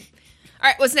 That's all I'm saying. All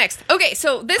right, what's next? Okay,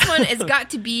 so this one has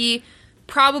got to be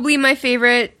probably my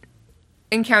favorite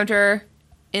encounter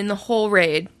in the whole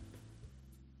raid.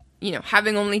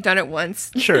 Having only done it once.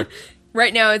 Sure.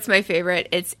 Right now, it's my favorite.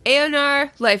 It's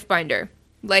Aeonar Lifebinder.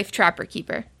 Life Trapper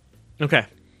Keeper. Okay.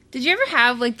 Did you ever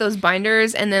have, like, those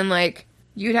binders and then, like,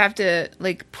 you'd have to,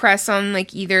 like, press on,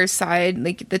 like, either side,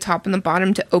 like, the top and the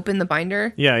bottom to open the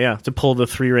binder? Yeah. To pull the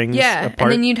 3 rings apart.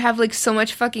 And then you'd have, like, so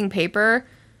much fucking paper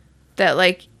that,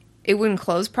 like, it wouldn't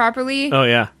close properly. Oh,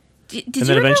 yeah. Did and you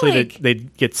then ever, eventually like... they'd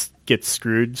get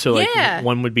screwed, so, like,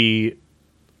 one would be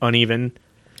uneven.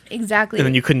 Exactly. And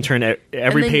then you couldn't turn...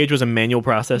 Every page was a manual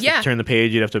process. Yeah. To turn the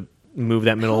page, you'd have to move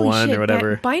that middle one shit, or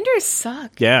whatever. Binders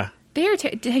suck. Yeah. They are.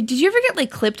 Did you ever get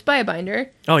like clipped by a binder?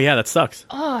 Oh yeah, that sucks.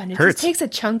 Oh, and it Hurts. just takes a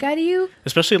chunk out of you.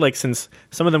 Especially like since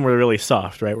some of them were really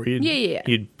soft, right? Where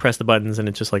you'd press the buttons and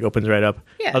it just like opens right up.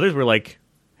 Yeah. Others were like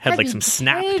had like some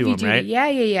snap to them, right?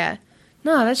 Yeah.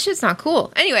 No, that shit's not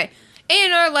cool. Anyway,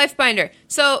 A&R Life Binder.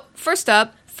 So first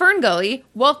up, Fern Gully.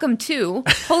 Welcome to.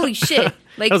 Holy shit!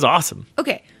 Like that was awesome.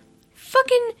 Okay,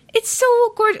 fucking, it's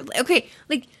so gorgeous. Okay,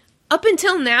 like. Up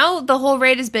until now, the whole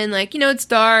raid has been like, it's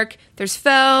dark, there's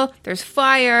fel, there's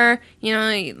fire, you're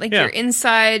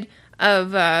inside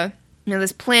of,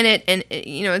 this planet and,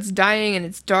 it's dying and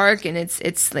it's dark and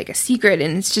it's like a secret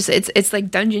and it's just, it's like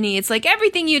dungeony. It's like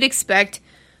everything you'd expect,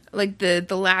 like the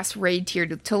last raid tier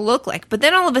to look like. But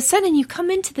then all of a sudden you come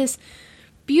into this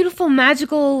beautiful,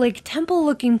 magical, like temple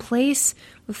looking place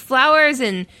with flowers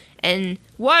and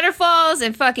waterfalls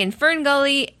and fucking Fern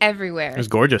Gully everywhere. It was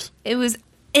gorgeous.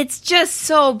 It's just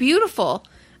so beautiful.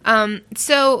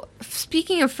 So,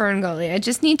 speaking of Fern Gully, I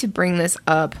just need to bring this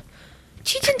up.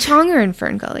 Cheech and Chong are in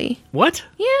Fern Gully. What?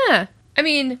 Yeah. I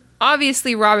mean,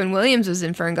 obviously Robin Williams was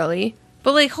in Fern Gully,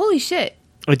 but, like, holy shit.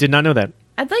 I did not know that.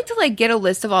 I'd like to, like, get a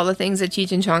list of all the things that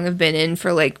Cheech and Chong have been in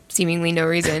for, like, seemingly no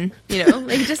reason, Like,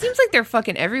 it just seems like they're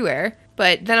fucking everywhere.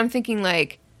 But then I'm thinking,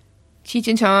 like, Cheech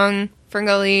and Chong, Fern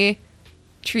Gully,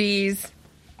 trees,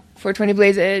 420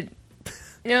 Blaze It,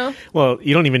 Well,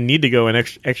 you don't even need to go in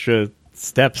extra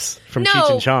steps from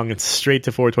Cheech and Chong. It's straight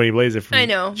to 420 Blaze It from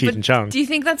Cheech and Chong. Do you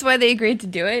think that's why they agreed to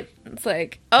do it? It's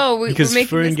like, we're making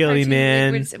Fern Gully,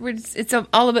 man. It's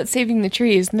all about saving the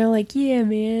trees. And they're like, yeah,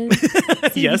 man.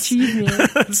 Yes. Trees,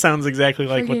 man. Sounds exactly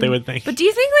like what they would think. But do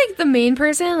you think, like, the main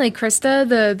person, like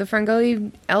Krista, the Fern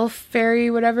Gully elf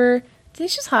fairy, whatever, do you think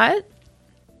she's hot?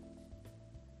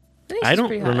 I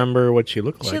don't remember what she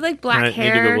looked like. She had, like, black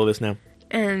hair. I need to Google this now.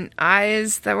 And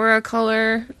eyes that were a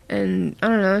color, and I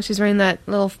don't know, she's wearing that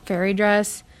little fairy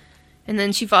dress, and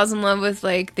then she falls in love with,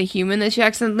 like, the human that she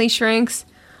accidentally shrinks.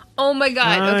 Oh my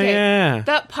god, okay. Yeah.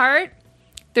 That part,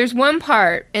 there's one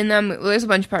part, and there's a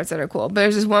bunch of parts that are cool, but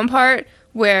there's this one part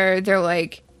where they're,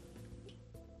 like,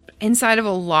 inside of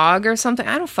a log or something.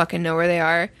 I don't fucking know where they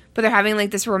are, but they're having,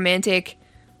 like, this romantic,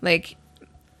 like,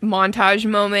 montage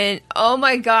moment. Oh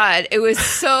my god, it was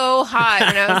so hot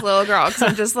when I was a little girl, because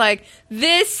I'm just like,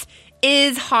 this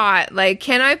is hot. Like,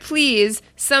 can I please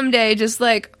someday just,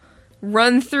 like,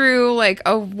 run through, like,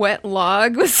 a wet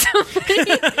log with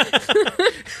somebody?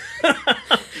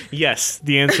 Yes,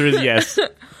 the answer is yes.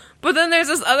 But then there's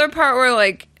this other part where,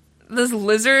 like, this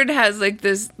lizard has, like,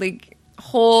 this, like,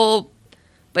 whole,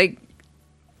 like,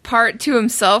 part to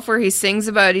himself where he sings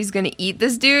about he's gonna eat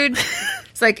this dude.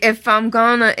 It's like, if I'm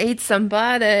gonna eat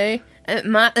somebody, it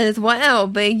might as well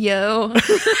be you.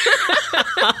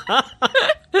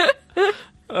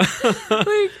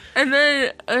 Like, and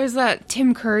then there's that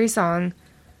Tim Curry song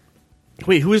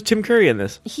Wait, who is Tim Curry in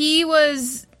this? He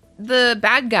was the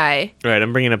bad guy. All right,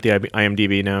 I'm bringing up the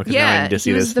IMDb now because now I need to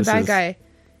see he was this. the bad guy.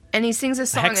 And he sings a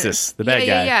song. Hexus, the bad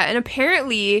guy. Yeah. And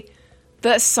apparently,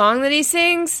 the song that he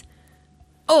sings...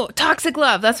 Oh, Toxic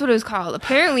Love. That's what it was called.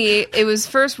 Apparently, it was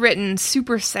first written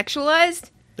super sexualized.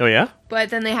 Oh, yeah? But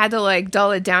then they had to, like,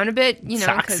 dull it down a bit, you know.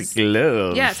 Toxic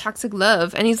Love. Yeah, Toxic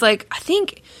Love. And he's like, I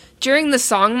think during the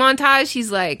song montage,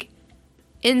 he's like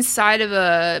inside of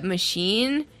a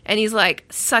machine and he's like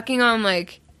sucking on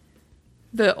like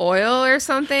the oil or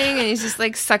something. And he's just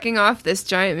like sucking off this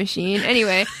giant machine.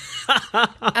 Anyway,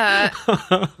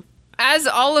 as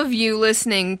all of you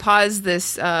listening, pause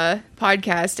this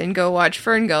podcast and go watch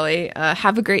Fern Gully.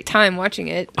 Have a great time watching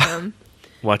it.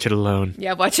 Watch it alone.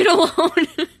 Yeah, watch it alone.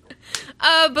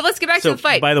 But let's get back to the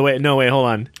fight. By the way, no, wait, hold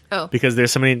on. Oh. Because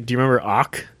there's somebody, do you remember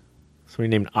Ock? Somebody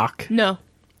named Ock? No.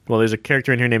 Well, there's a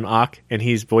character in here named Ock, and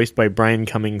he's voiced by Brian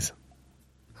Cummings.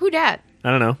 Who dat?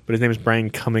 I don't know, but his name is Brian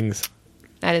Cummings.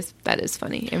 That is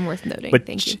funny and worth noting. But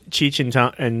Thank you. Cheech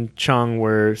and Chong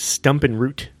were Stump and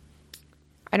Root.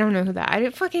 I don't know who that. I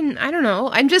don't know.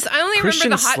 I only Christian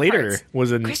remember the hot Slater parts.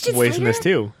 was a Christian voice in this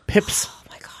Slater? too. Pips. Oh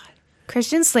my god.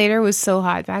 Christian Slater was so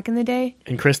hot back in the day.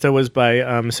 And Krista was by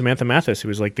Samantha Mathis, who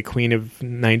was like the queen of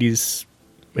 90s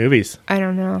movies. I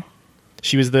don't know.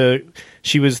 She was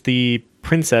the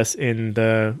princess in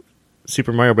the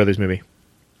Super Mario Brothers movie.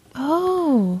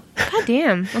 Oh, god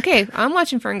damn. Okay, I'm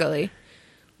watching Fern Gully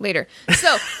later.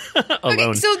 So,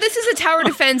 Alone. so this is a tower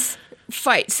defense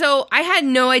fight. So I had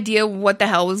no idea what the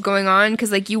hell was going on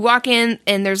because like you walk in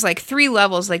and there's like 3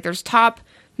 levels. Like there's top,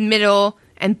 middle,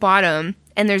 and bottom.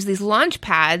 And there's these launch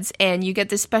pads and you get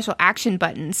this special action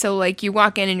button. So like you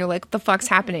walk in and you're like, what the fuck's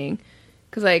happening?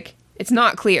 Because like it's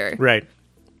not clear. Right.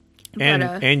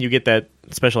 And you get that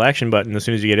special action button as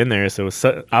soon as you get in there. So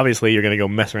obviously you're going to go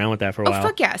mess around with that for a while. Oh,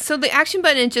 fuck yeah. So the action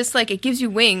button, just like it gives you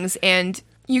wings and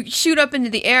you shoot up into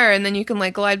the air and then you can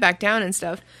like glide back down and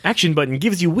stuff. Action button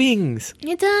gives you wings.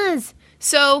 It does.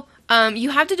 So you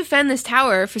have to defend this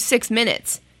tower for 6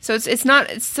 minutes. So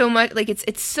it's so much like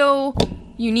it's so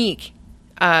unique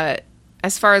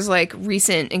as far as like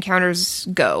recent encounters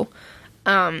go.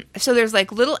 So there's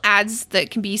like little ads that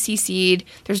can be CC'd.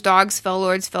 There's dogs, fell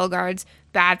lords, fell guards,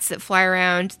 bats that fly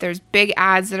around. There's big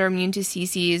ads that are immune to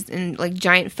CCs and like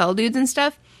giant fell dudes and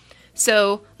stuff.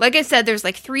 So like I said, there's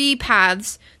like 3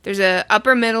 paths. There's a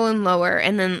upper, middle, and lower,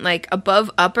 and then like above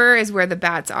upper is where the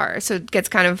bats are. So it gets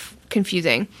kind of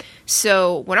confusing.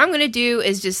 So what I'm gonna do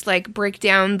is just like break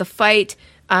down the fight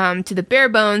to the bare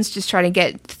bones. Just try to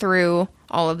get through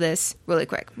all of this really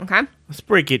quick. Okay. Let's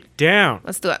break it down.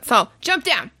 Let's do it. So, jump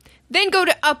down, then go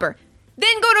to upper,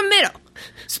 then go to middle.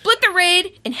 Split the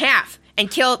raid in half and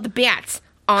kill the bats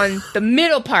on the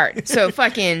middle part. So,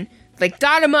 fucking, like,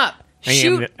 dot them up. I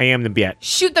am the bat.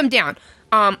 Shoot them down.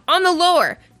 On the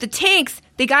lower, the tanks,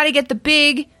 they gotta get the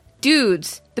big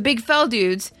dudes, the big fell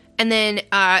dudes, and then 2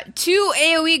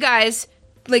 AoE guys,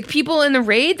 like people in the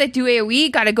raid that do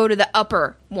AoE, gotta go to the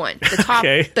upper one, the top,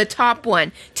 the top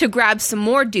one, to grab some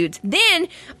more dudes. Then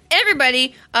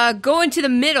everybody go into the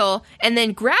middle and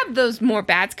then grab those more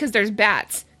bats because there's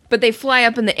bats, but they fly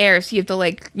up in the air, so you have to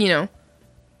like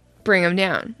bring them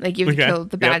down. Like you have to kill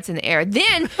the bats in the air.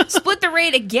 Then split the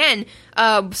raid again.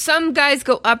 Some guys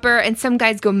go upper and some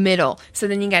guys go middle. So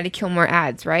then you got to kill more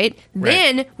ads, right?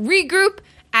 Then regroup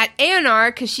at ANR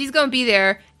because she's gonna be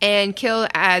there and kill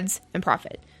ads and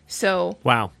profit. So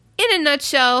wow. In a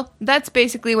nutshell, that's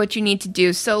basically what you need to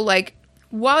do. So like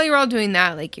while you're all doing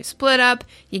that, like you split up,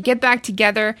 you get back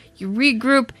together, you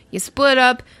regroup, you split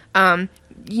up.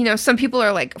 Some people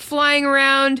are like flying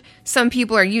around. Some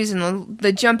people are using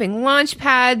the jumping launch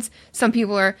pads. Some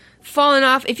people are falling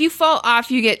off. If you fall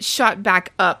off, you get shot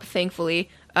back up, thankfully,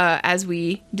 as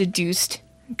we deduced.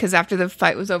 Because after the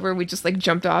fight was over, we just like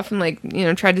jumped off and like,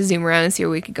 tried to zoom around and see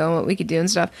where we could go and what we could do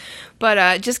and stuff.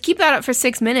 But just keep that up for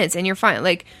 6 minutes and you're fine.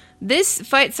 Like this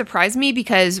fight surprised me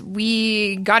because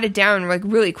we got it down like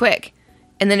really quick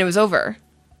and then it was over.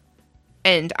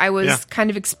 And I was kind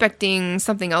of expecting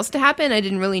something else to happen. I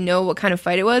didn't really know what kind of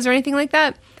fight it was or anything like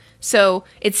that. So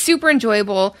it's super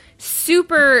enjoyable,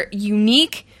 super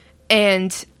unique,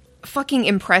 and fucking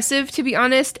impressive, to be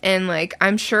honest. And like,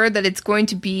 I'm sure that it's going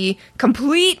to be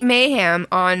complete mayhem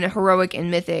on Heroic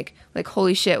and Mythic. Like,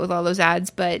 holy shit with all those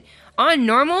ads. But on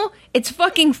normal, it's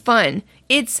fucking fun.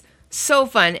 It's so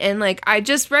fun. And like, I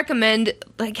just recommend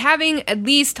like having at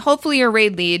least, hopefully your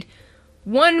raid lead,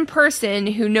 one person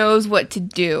who knows what to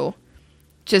do,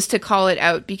 just to call it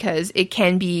out, because it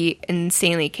can be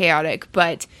insanely chaotic,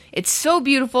 but it's so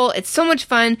beautiful. It's so much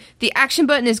fun. The action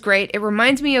button is great. It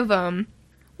reminds me of,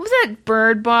 what what was that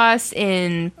bird boss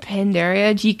in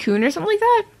Pandaria? G-Kun or something like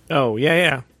that? Oh,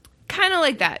 yeah. Kind of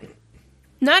like that.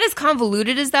 Not as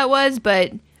convoluted as that was,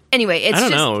 but anyway, it's I don't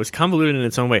just... know. It was convoluted in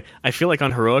its own way. I feel like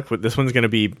on Heroic, this one's going to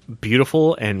be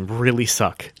beautiful and really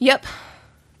suck. Yep.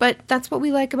 But that's what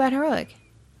we like about Heroic.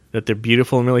 That they're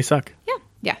beautiful and really suck.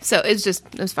 Yeah. So it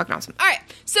was fucking awesome. All right.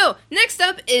 So next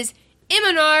up is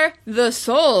Iminar the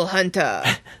Soul Hunter.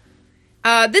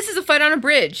 This is a fight on a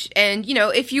bridge, and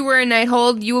if you were a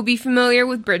Nighthold, you will be familiar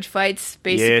with bridge fights.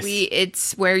 Basically,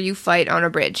 It's where you fight on a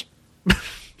bridge.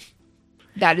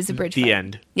 That is a bridge fight. The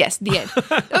end. Yes, the end.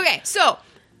 Okay, so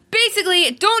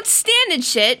basically, don't stand in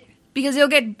shit because you'll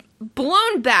get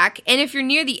blown back, and if you're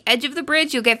near the edge of the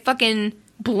bridge, you'll get fucking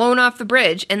blown off the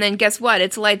bridge, and then guess what?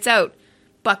 It's lights out,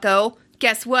 bucko.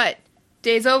 Guess what?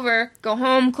 Day's over. Go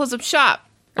home, close up shop.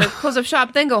 Or close up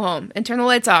shop, then go home, and turn the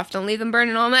lights off. Don't leave them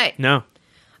burning all night. No.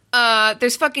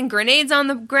 There's fucking grenades on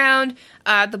the ground.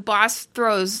 The boss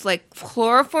throws, like,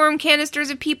 chloroform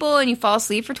canisters at people, and you fall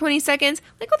asleep for 20 seconds.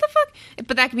 Like, what the fuck?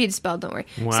 But that can be dispelled, don't worry.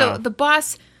 Wow. So the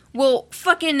boss will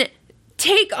fucking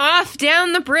take off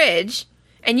down the bridge,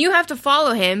 and you have to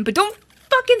follow him, but don't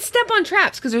fucking step on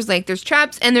traps, because there's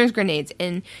traps and there's grenades,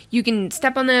 and you can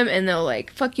step on them, and they'll,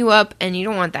 like, fuck you up, and you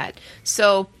don't want that.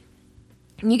 So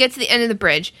you get to the end of the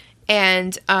bridge,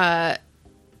 and,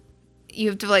 you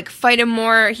have to, like, fight him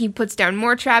more. He puts down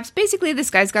more traps. Basically, this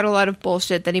guy's got a lot of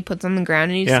bullshit that he puts on the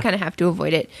ground, and you just kind of have to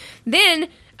avoid it. Then,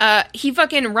 he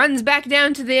fucking runs back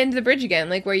down to the end of the bridge again,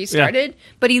 like where you started,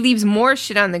 but he leaves more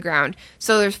shit on the ground.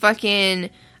 So there's fucking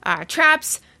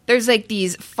traps. There's, like,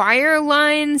 these fire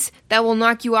lines that will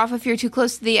knock you off if you're too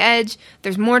close to the edge.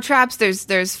 There's more traps.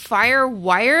 There's fire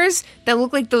wires that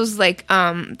look like those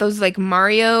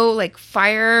Mario, like,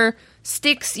 fire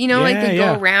sticks, like they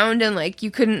go around, and, like,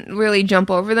 you couldn't really jump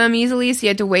over them easily, so you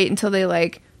had to wait until they,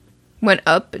 like, went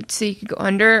up so you could go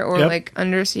under, or like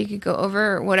under so you could go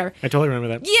over, or whatever. I totally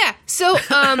remember that. Yeah. So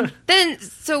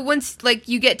so once, like,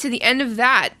 you get to the end of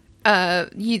that,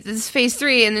 this is phase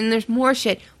 3, and then there's more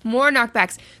shit, more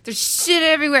knockbacks. There's shit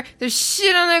everywhere. There's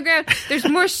shit on the ground. There's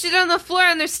more shit on the floor,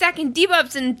 and they're stacking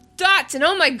debuffs and dots, and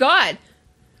oh my god.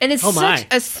 And it's such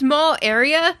a small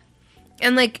area,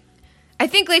 and, like, I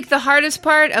think, like, the hardest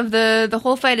part of the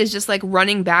whole fight is just, like,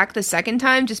 running back the second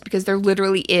time, just because there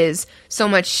literally is so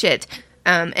much shit.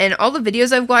 And all the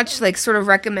videos I've watched, like, sort of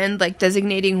recommend, like,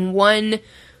 designating one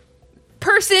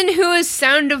person who is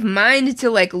sound of mind to,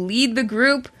 like, lead the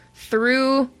group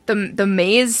through the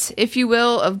maze, if you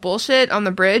will, of bullshit on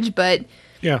the bridge. But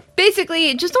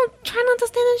basically, just try not to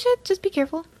stand in shit. Just be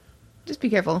careful. Just be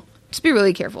careful. Just be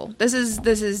really careful. This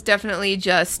is definitely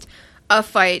just a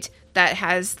fight that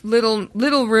has little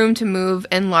room to move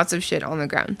and lots of shit on the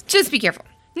ground. Just be careful.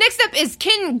 Next up is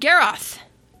Kin Garoth.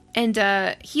 And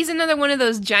he's another one of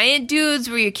those giant dudes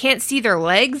where you can't see their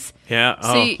legs. Yeah,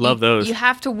 love those. You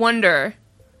have to wonder,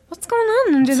 what's going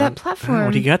on under that platform?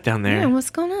 What do you got down there? Yeah, what's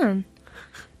going on?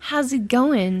 How's it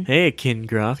going? Hey, Kin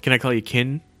Garoth. Can I call you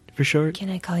Kin for short? Can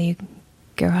I call you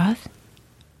Garoth?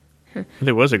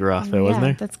 There was a Garoth, though, wasn't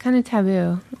there? That's kind of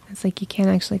taboo. It's like you can't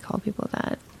actually call people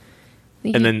that.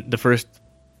 And then the first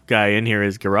guy in here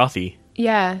is Garothi.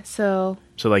 Yeah, so,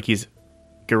 like, he's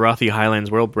Garothi Highlands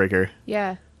Worldbreaker.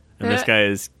 Yeah. And this guy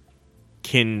is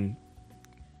Kin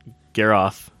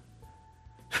Garoth.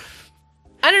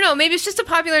 I don't know. Maybe it's just a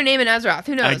popular name in Azeroth.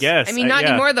 Who knows? I guess. I mean, not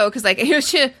anymore, though, because, like, it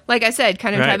was, like I said,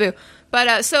 kind of taboo.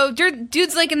 But, so,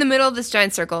 dude's, like, in the middle of this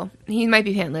giant circle. He might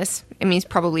be pantless. I mean, he's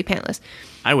probably pantless.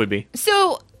 I would be.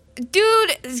 So,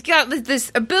 dude has got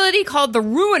this ability called the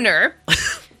Ruiner.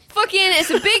 Fucking, it's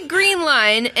a big green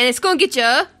line, and it's gonna get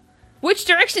you. Which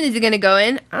direction is it gonna go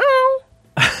in?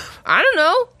 I don't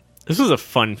know. This was a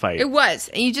fun fight. It was.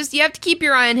 And you have to keep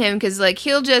your eye on him, because, like,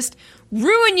 he'll just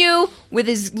ruin you with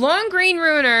his long green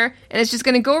ruiner, and it's just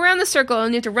gonna go around the circle,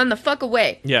 and you have to run the fuck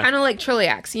away. Yeah. Kind of like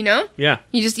Trilliax, you know? Yeah.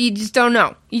 You just don't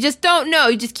know. You just don't know.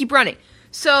 You just keep running.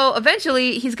 So,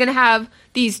 eventually, he's gonna have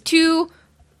these 2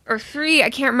 or 3,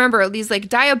 I can't remember, these, like,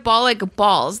 diabolic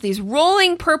balls, these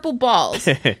rolling purple balls.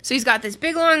 So he's got this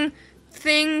big long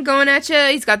thing going at you.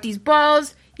 He's got these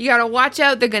balls. You gotta watch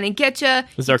out. They're gonna get you.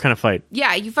 This is our kind of fight.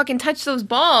 Yeah, you fucking touch those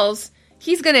balls,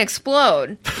 he's gonna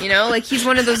explode. You know, like, he's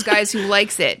one of those guys who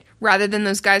likes it, rather than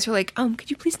those guys who are like, could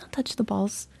you please not touch the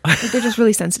balls? Like, they're just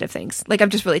really sensitive things. Like, I'm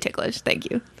just really ticklish. Thank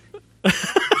you.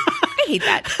 I hate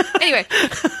that. Anyway,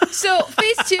 so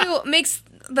phase 2 makes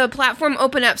the platform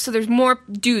open up, so there's more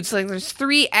dudes. So, like, there's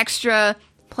 3 extra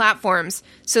platforms,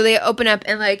 so they open up,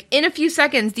 and, like, in a few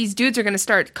seconds, these dudes are gonna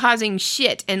start causing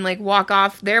shit and, like, walk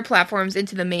off their platforms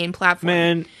into the main platform.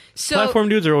 Man, So Platform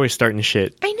dudes are always starting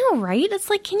shit. I know, right? It's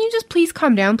like, can you just please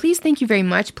calm down? Please, thank you very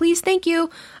much. Please, thank you.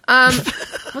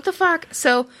 What the fuck?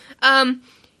 So,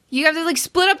 you have to like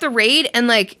split up the raid and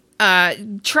like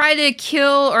try to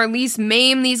kill or at least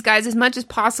maim these guys as much as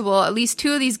possible. At least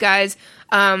 2 of these guys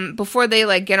before they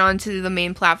like get onto the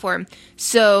main platform.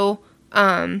 So,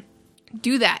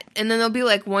 do that, and then there'll be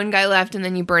like 1 guy left, and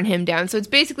then you burn him down. So it's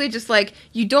basically just like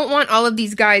you don't want all of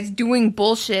these guys doing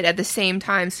bullshit at the same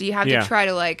time. So you have to try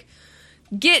to like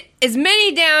get as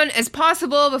many down as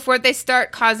possible before they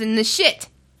start causing the shit.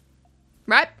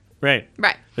 Right? Right.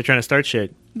 Right. They're trying to start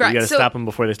shit. But Right, you gotta so- stop them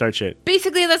before they start shit.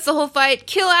 Basically, that's the whole fight.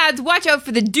 Kill ads, watch out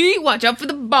for the D, watch out for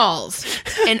the balls.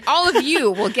 And all of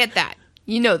you will get that.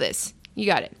 You know this. You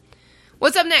got it.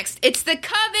 What's up next? It's the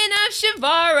Coven of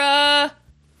Shivara.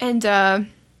 And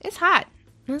it's hot.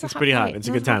 It's pretty hot. It's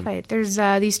a good time. Fight. There's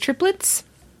these triplets,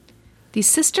 these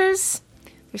sisters.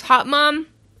 There's Hot Mom,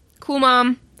 Cool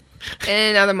Mom,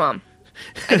 and another mom.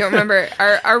 I don't remember.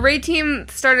 Our raid team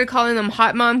started calling them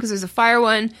Hot Mom because there's a fire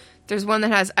one. There's one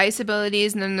that has ice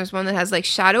abilities, and then there's one that has like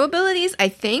shadow abilities. I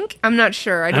think. I'm not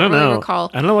sure. I don't really know.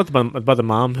 recall. I don't know about the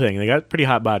mom thing. They got pretty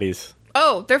hot bodies.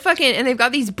 Oh, they're fucking, and they've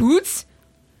got these boots,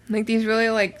 like these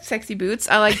really like sexy boots.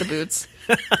 I like the boots.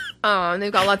 And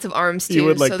they've got lots of arms too. You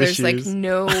would like so the there's like shoes.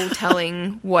 no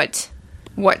telling what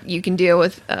you can deal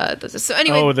with. Those. So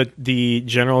anyway, Oh, the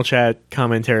general chat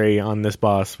commentary on this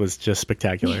boss was just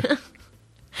spectacular.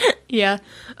 yeah.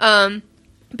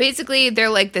 Basically, they're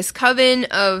like this coven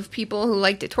of people who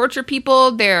like to torture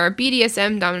people. They're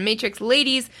BDSM, dominatrix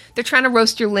ladies. They're trying to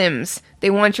roast your limbs. They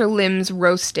want your limbs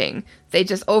roasting. They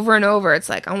just over and over. It's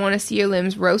like, I want to see your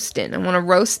limbs roasting. I want to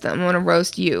roast them. I want to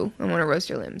roast you. I want to roast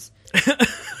your limbs.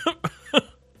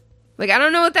 Like, I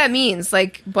don't know what that means.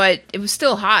 Like, but it was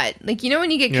still hot. Like, you know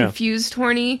when you get confused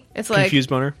horny? It's like Confused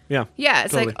boner? Yeah. yeah,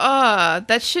 it's totally. like, oh,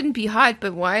 that shouldn't be hot,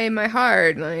 but why am I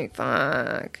hard? Like,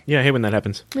 fuck. Yeah, I hate when that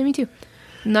happens. Yeah, me too.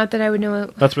 Not that I would know.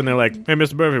 That's when they're like, hey,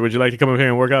 Mr. Burford, would you like to come up here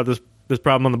and work out this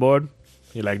problem on the board?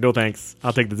 You're like, no thanks.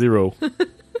 I'll take the 0.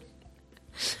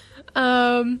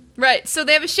 Right. So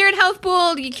they have a shared health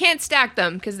pool. You can't stack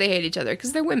them because they hate each other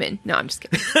because they're women. No, I'm just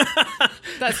kidding.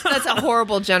 That's a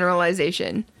horrible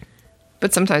generalization,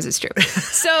 but sometimes it's true.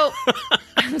 So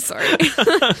I'm sorry.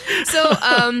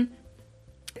 So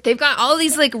they've got all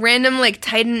these like random like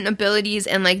Titan abilities,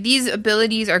 and like these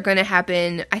abilities are going to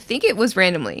happen. I think it was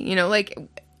randomly. You know, like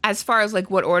as far as like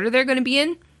what order they're going to be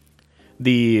in.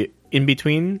 The in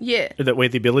between? Yeah. The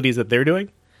abilities that they're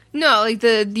doing? No, like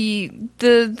the you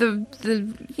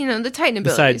know, the Titan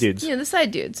abilities. side dudes. Yeah, the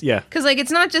side dudes. Yeah. Because like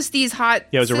it's not just these hot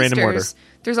Yeah, it was a random order. sisters.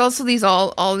 There's also these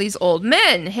all these old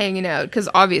men hanging out because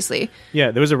obviously.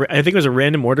 Yeah, there was I think it was a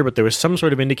random order, but there was some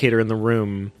sort of indicator in the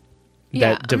room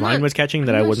Yeah, that Divine not- was catching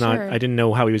that I'm I not was not. sure. I didn't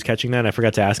know how he was catching that. I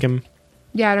forgot to ask him.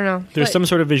 Yeah, I don't know. There's But- some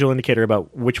sort of visual indicator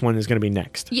about which one is going to be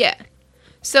next. Yeah.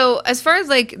 So as far as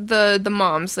like the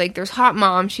moms, like there's Hot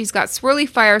Mom. She's got swirly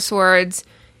fire swords.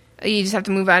 You just have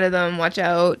to move out of them. Watch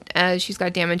out. She's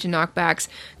got damage and knockbacks.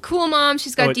 Cool Mom.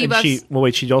 She's got and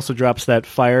debuffs. she also drops that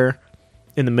fire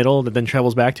in the middle that then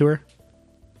travels back to her.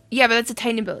 Yeah, but that's a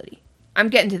Titan ability. I'm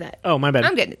getting to that. Oh, my bad.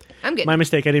 I'm getting. My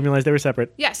mistake. I didn't realize they were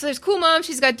separate. Yeah, so there's Cool Mom.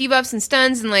 She's got debuffs and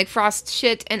stuns and like frost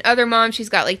shit. And Other Mom, she's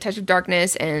got like Touch of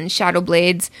Darkness and Shadow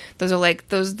Blades. Those are like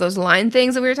those line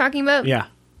things that we were talking about. Yeah.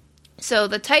 So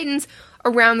the Titans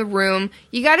around the room,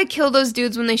 you got to kill those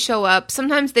dudes when they show up.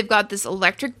 Sometimes they've got this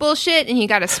electric bullshit, and you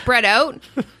got to spread out.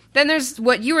 Then there's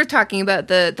what you were talking about,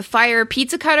 the fire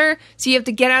pizza cutter. So you have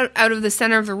to get out of the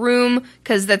center of the room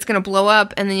because that's going to blow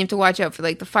up, and then you have to watch out for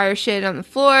like the fire shit on the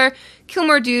floor. Kill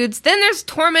more dudes. Then there's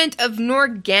Torment of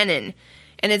Norgannon.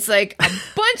 And it's like a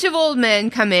bunch of old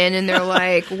men come in, and they're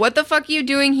like, what the fuck are you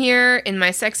doing here in my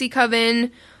sexy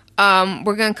coven?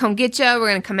 We're gonna come get you. We're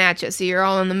gonna come at you. So you're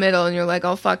all in the middle, and you're like,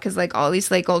 oh fuck, because like all these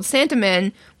like old Santa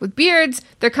men with beards,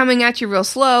 they're coming at you real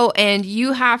slow, and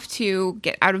you have to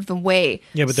get out of the way.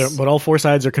 Yeah, but all 4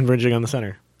 sides are converging on the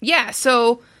center. Yeah.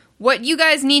 So what you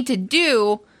guys need to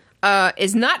do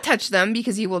is not touch them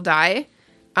because you will die.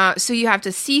 So you have to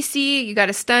CC, you got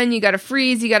to stun, you got to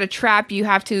freeze, you got to trap. You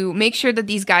have to make sure that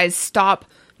these guys stop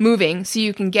moving so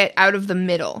you can get out of the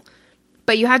middle.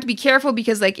 But you have to be careful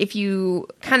because, like, if you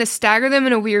kind of stagger them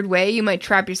in a weird way, you might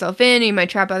trap yourself in, or you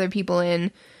might trap other people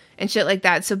in, and shit like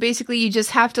that. So basically, you just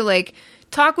have to, like,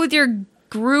 talk with your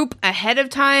group ahead of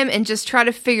time and just try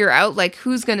to figure out, like,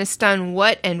 who's going to stun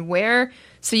what and where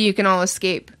so you can all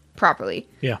escape properly.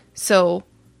 Yeah. So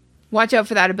watch out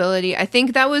for that ability. I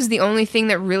think that was the only thing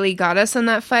that really got us on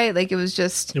that fight. Like, it was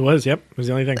just... It was, yep. It was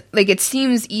the only thing. Like, it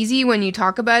seems easy when you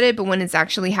talk about it, but when it's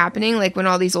actually happening, like, when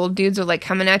all these old dudes are, like,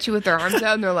 coming at you with their arms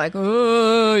out, and they're like,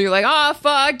 oh, you're like, oh,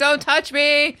 fuck, don't touch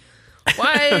me.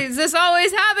 Why does this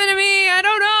always happen to me? I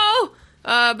don't know.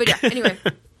 But yeah, anyway.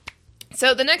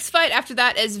 So the next fight after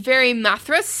that is very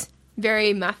Mathras.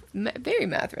 Very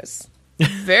Mathras.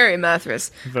 Very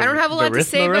Mathras. I don't have a lot to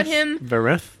say about him.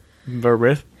 Very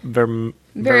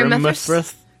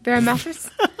Mathras.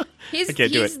 He's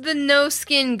the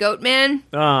no-skin goat man.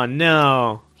 Oh,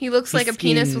 no. He looks like a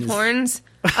penis with horns.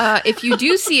 If you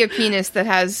do see a penis that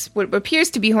has what appears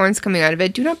to be horns coming out of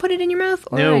it, do not put it in your mouth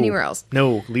or anywhere else.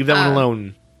 No, leave that one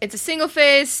alone. It's a single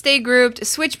phase, stay grouped,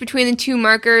 switch between the two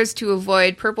markers to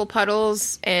avoid purple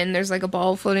puddles, and there's like a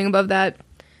ball floating above that.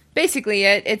 Basically,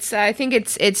 I think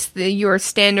it's your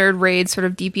standard raid sort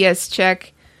of DPS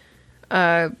check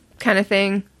kind of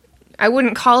thing. I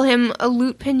wouldn't call him a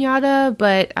loot pinata,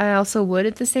 but I also would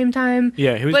at the same time.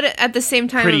 Yeah, he was but at the same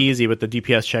time, pretty easy. But the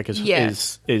DPS check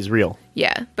is real.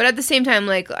 Yeah, but at the same time,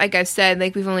 like I've said,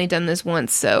 like we've only done this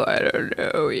once, so I don't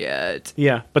know yet.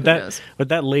 Yeah, but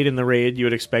that late in the raid, you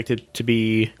would expect it to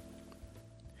be.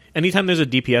 Anytime there's a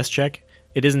DPS check,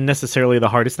 it isn't necessarily the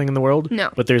hardest thing in the world. No,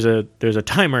 but there's a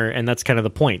timer, and that's kind of the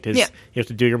point. You have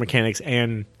to do your mechanics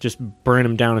and just burn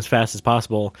them down as fast as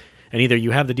possible. And either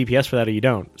you have the DPS for that or you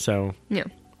don't. So yeah,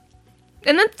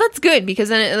 and that's good because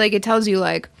then it tells you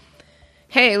like,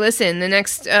 hey, listen, the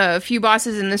next few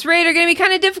bosses in this raid are going to be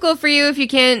kind of difficult for you if you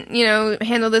can't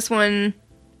handle this one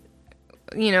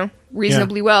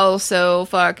reasonably well. So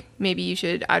maybe you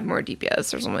should add more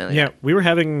DPS or something like that. Yeah, we were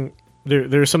having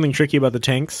there's something tricky about the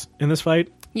tanks in this fight.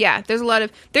 Yeah, there's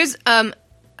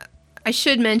I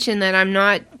should mention that I'm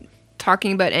not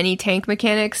talking about any tank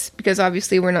mechanics because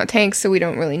obviously we're not tanks, so we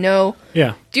don't really know.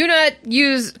 Yeah. Do not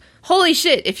use... Holy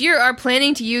shit, if you are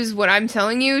planning to use what I'm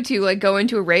telling you to like go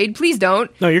into a raid, please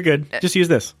don't. No, you're good. Just use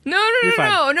this. No.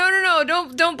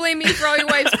 Don't blame me for all your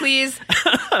wipes, please.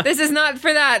 This is not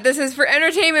for that. This is for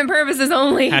entertainment purposes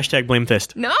only. # blame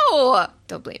fist. No!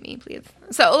 Don't blame me, please.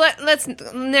 So let's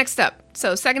next up.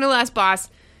 So second to last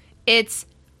boss, it's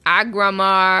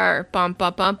Agramar. Bum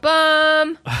bum bum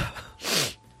bum.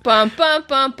 Bum bum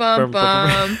bum bum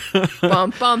bum.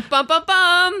 Bum bum bum bum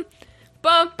bum.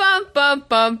 Bum bum bum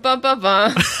bum bum bum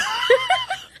bum.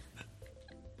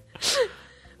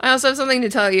 I also have something to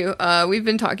tell you. We've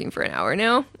been talking for an hour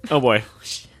now. Oh boy. Oh,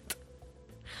 shit.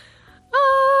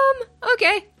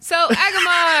 Okay. So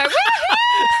Agramar.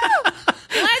 Woohoo!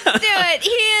 Let's do it. He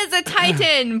is a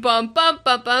titan. Bum bum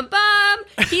bum bum bum.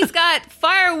 He's got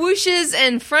fire whooshes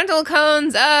and frontal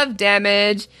cones of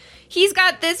damage. He's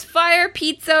got this fire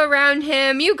pizza around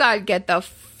him. You gotta get the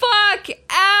fuck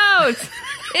out.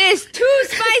 It's too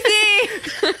spicy.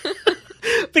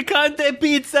 Picante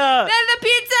pizza. Then the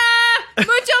pizza.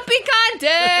 Mucho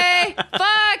picante.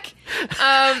 Fuck.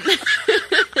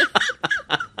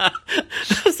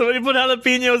 Somebody put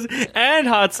jalapenos and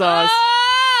hot sauce.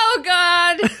 Oh,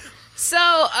 God.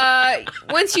 So,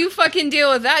 once you fucking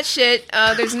deal with that shit,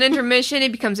 there's an intermission.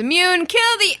 It becomes immune.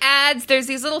 Kill the ads. There's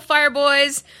these little fire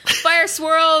boys, fire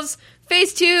swirls.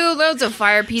 Phase 2, loads of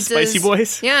fire pizzas. Spicy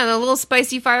boys? Yeah, the little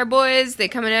spicy fire boys. They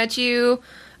coming at you.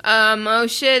 Oh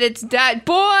shit, it's that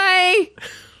boy!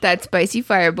 That spicy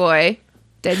fire boy.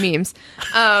 Dead memes.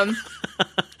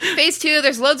 Phase 2,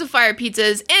 there's loads of fire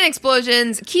pizzas and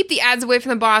explosions. Keep the ads away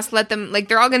from the boss. Let them,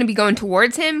 they're all going to be going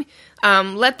towards him.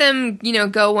 Let them,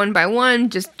 go one by one.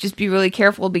 Just be really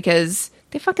careful because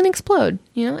they fucking explode.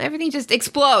 Everything just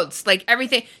explodes. Like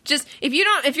everything. Just if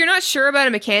you're not sure about a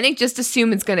mechanic, just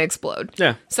assume it's gonna explode.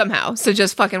 Yeah. Somehow. So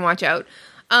just fucking watch out.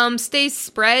 Stay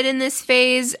spread in this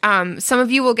phase. Some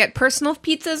of you will get personal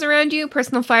pizzas around you.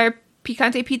 Personal fire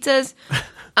picante pizzas.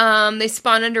 They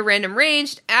spawn under random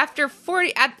range. After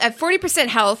 40%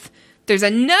 health, there's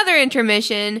another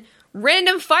intermission.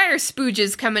 Random fire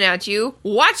spooges coming at you.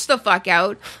 Watch the fuck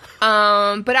out.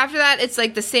 But after that, it's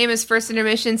like the same as first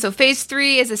intermission. So phase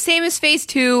 3 is the same as phase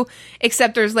 2,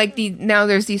 except there's like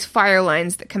there's these fire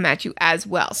lines that come at you as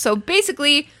well. So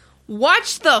basically,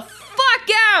 watch the fuck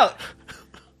out.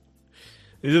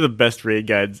 These are the best raid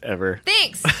guides ever.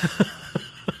 Thanks.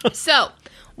 So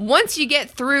once you get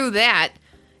through that,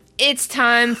 it's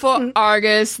time for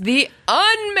Argus the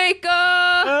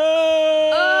Unmaker.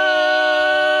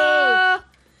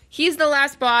 He's the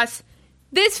last boss.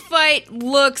 This fight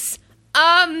looks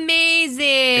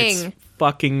amazing. It's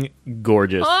fucking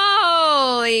gorgeous.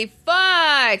 Holy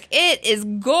fuck. It is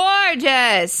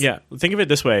gorgeous. Yeah, think of it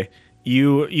this way.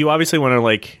 You obviously want to,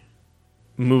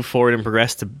 move forward and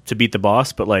progress to beat the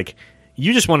boss, but,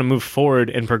 you just want to move forward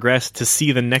and progress to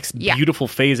see the next beautiful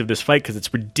phase of this fight because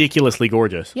it's ridiculously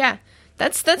gorgeous. Yeah,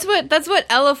 that's what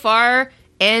LFR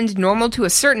and normal to a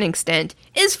certain extent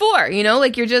is for. You know,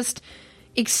 like you're just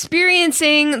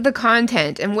experiencing the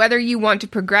content, and whether you want to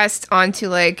progress onto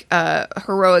like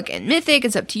heroic and mythic,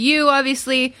 it's up to you,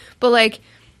 obviously. But like,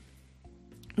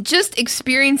 just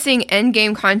experiencing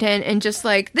endgame content, and just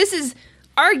like this is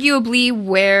arguably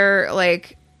where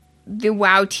like the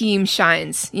WoW team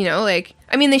shines, you know, like,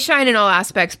 I mean, they shine in all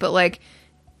aspects, but like,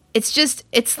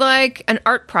 it's like an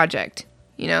art project,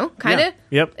 you know, kind of.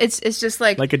 Yeah. Yep. It's just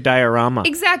like a diorama.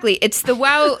 Exactly. It's the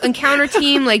WoW encounter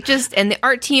team, like just, and the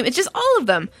art team. It's just all of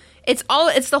them. It's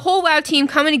the whole WoW team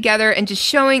coming together and just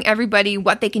showing everybody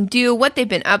what they can do, what they've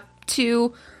been up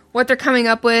to, what they're coming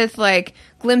up with, like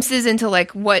glimpses into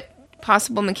like what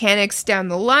possible mechanics down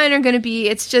the line are going to be.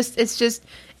 It's just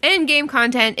end game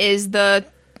content is the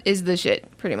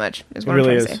shit, pretty much, is what I'm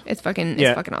trying to say. It's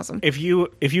fucking awesome. If you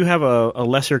have a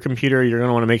lesser computer, you're going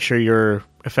to want to make sure your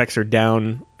effects are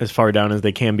down as far down as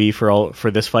they can be for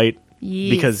this fight.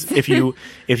 Yes. Because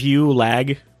if you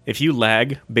lag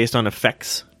based on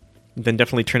effects, then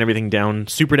definitely turn everything down,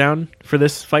 super down for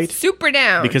this fight. Super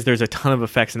down. Because there's a ton of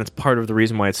effects, and that's part of the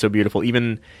reason why it's so beautiful.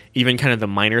 Even kind of the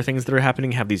minor things that are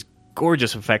happening have these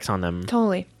gorgeous effects on them.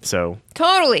 Totally. So.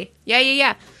 Totally.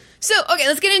 Yeah. So, okay,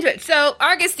 let's get into it. So,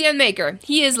 Argus the Endmaker.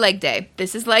 He is Leg Day.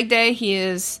 This is Leg Day. He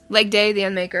is Leg Day the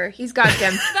Endmaker. He's got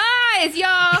them thighs,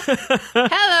 y'all.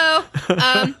 Hello.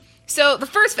 So, the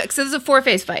first phase. So, this is a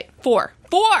 4-phase fight. Four.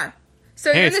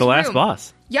 So, hey, it's the last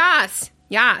boss. Yes.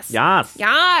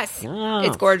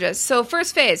 It's gorgeous. So,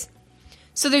 first phase.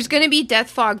 So, there's going to be Death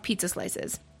Fog pizza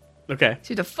slices. Okay.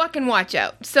 So, you have to fucking watch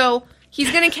out. So,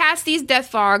 he's going to cast these Death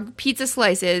Fog pizza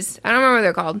slices. I don't remember what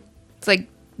they're called. It's like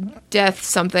death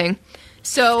something.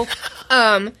 So,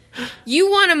 you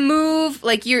want to move,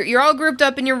 like, you're all grouped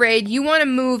up in your raid. You want to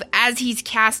move as he's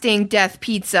casting Death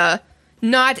Pizza,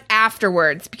 not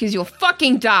afterwards, because you'll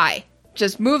fucking die.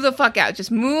 Just move the fuck out. Just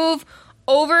move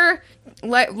over,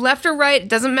 left or right, it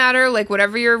doesn't matter, like,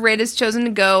 whatever your raid has chosen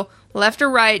to go, left or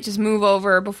right, just move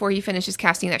over before he finishes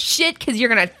casting that shit, because you're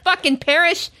gonna fucking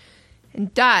perish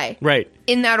and die. Right.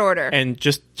 In that order. And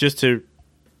just to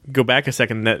go back a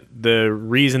second, that the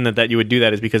reason that you would do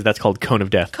that is because that's called Cone of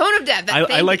Death. Cone of Death.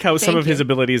 I like how some of his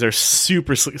abilities are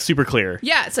super clear.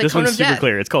 Yeah, it's like this Cone one's of Death. super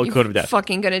clear. It's called Cone of Death.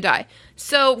 Fucking gonna die.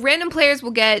 So random players will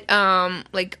get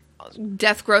like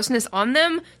death grossness on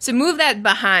them. So move that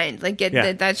behind, like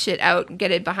get that shit out, get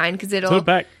it behind, because it'll put it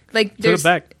back. Like there's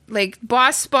like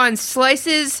boss spawn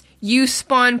slices, you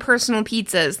spawn personal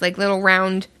pizzas, like little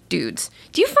round dudes.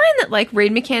 Do you find that like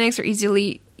raid mechanics are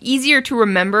easier to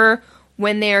remember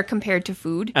when they are compared to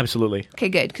food? Absolutely. Okay,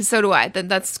 good, because so do I.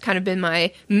 That's kind of been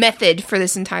my method for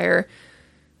this entire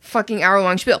fucking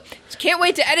hour-long spiel. Can't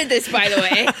wait to edit this, by the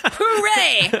way.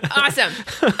 Hooray! Awesome.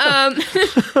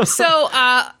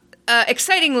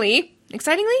 Excitingly, is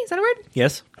that a word?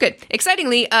 Yes. Good.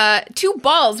 Excitingly, 2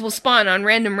 balls will spawn on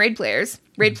random raid players.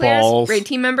 Raid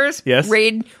team members. Yes.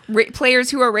 Raid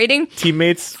players who are raiding.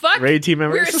 Teammates. Fuck. Raid team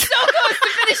members. We're so close to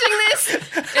finishing this,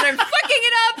 and I'm fucking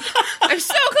it up. I'm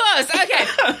so close. Okay.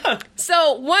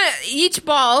 So each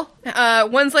ball,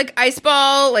 one's like ice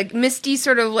ball, like misty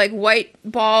sort of like white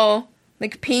ball,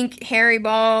 like pink hairy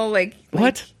ball, like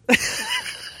what?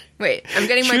 Wait, I'm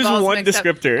getting my Choose balls one mixed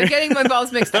descriptor. up. I'm getting my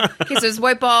balls mixed up. Okay, so there's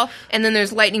white ball, and then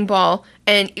there's lightning ball,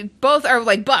 and both are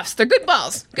like buffs. They're good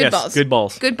balls. Good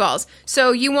balls.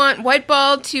 So you want white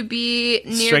ball to be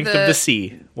near Strength of the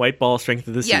sea. White ball, strength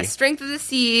of the sea. Yes, strength of the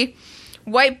sea.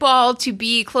 White ball to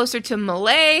be closer to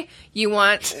melee. You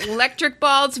want electric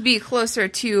ball to be closer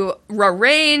to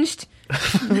ranged.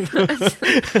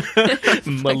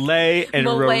 Melee and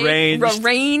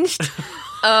ranged.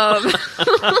 I'm losing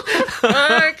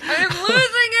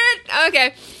it.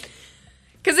 Okay.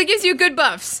 Because it gives you good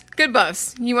buffs. Good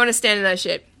buffs. You want to stand in that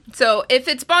shit. So if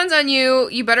it spawns on you,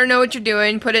 you better know what you're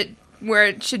doing. Put it where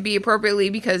it should be appropriately,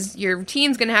 because your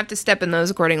team's going to have to step in those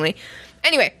accordingly.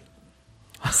 Anyway.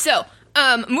 So,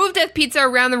 move Death Pizza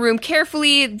around the room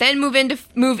carefully, then move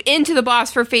into the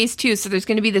boss for phase 2. So there's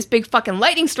going to be this big fucking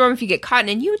lightning storm if you get caught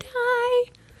in it, you die.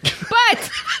 But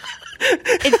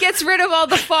it gets rid of all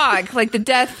the fog, like the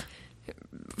death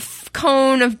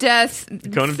cone of death,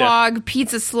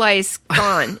 pizza slice,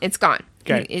 gone. It's gone.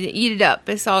 Okay. Eat it up.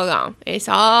 It's all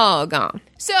gone.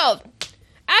 So,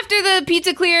 after the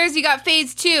pizza clears, you got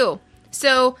phase 2.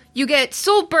 So, you get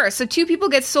soul burst. So, 2 people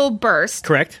get soul burst.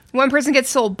 Correct. 1 person gets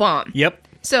soul bomb. Yep.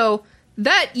 So,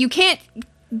 that you can't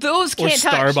those Or can't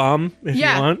Star touch. Bomb, if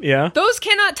Yeah. you want. Yeah. Those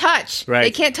cannot touch. Right.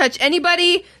 They can't touch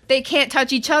anybody. They can't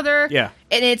touch each other. Yeah.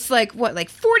 And it's like, what, like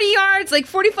 40 yards, like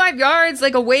 45 yards,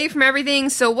 like away from everything.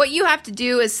 So what you have to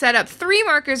do is set up 3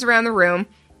 markers around the room,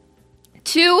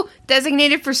 2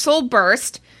 designated for Soul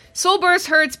Burst. Soul Burst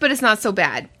hurts, but it's not so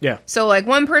bad. Yeah. So like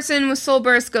one person with Soul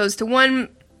Burst goes to one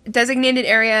designated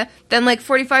area, then like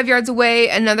 45 yards away,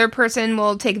 another person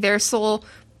will take their Soul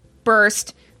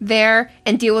Burst there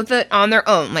and deal with it on their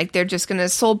own. Like they're just gonna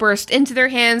Soul Burst into their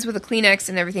hands with a Kleenex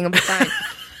and everything will be fine.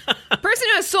 Person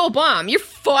who has Soul Bomb, you're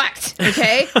fucked,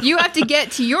 okay? You have to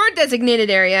get to your designated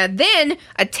area, then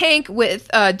a tank with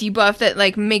debuff that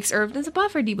like makes, or is it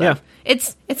buff or debuff? Yeah.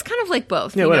 It's kind of like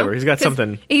both. Yeah, you whatever. know? He's got 'Cause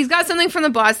something. He's got something from the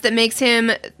boss that makes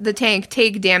him, the tank,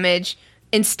 take damage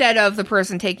instead of the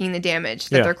person taking the damage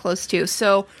that Yeah. they're close to.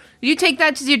 So you take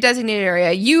that to your designated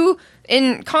area. You,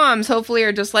 in comms, hopefully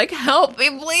are just like, help me,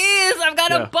 please! I've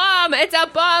got Yeah. a bomb! It's a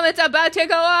bomb! It's about to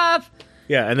go off!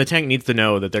 Yeah, and the tank needs to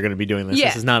know that they're going to be doing this. Yeah.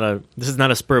 This is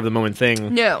not a spur of the moment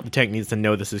thing. No. The tank needs to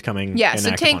know this is coming. Yeah, and so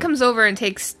act Tank upon it. comes over and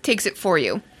takes it for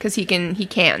you, because he can.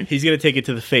 He's going to take it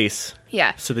to the face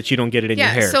Yeah. so that you don't get it in your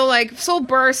Yeah, hair. so like Soul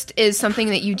Burst is something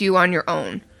that you do on your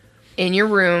own in your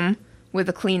room with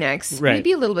a Kleenex, Right.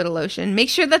 maybe a little bit of lotion. Make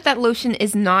sure that lotion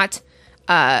is not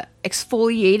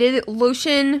exfoliated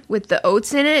lotion with the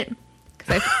oats in it,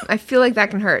 because I feel like that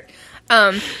can hurt.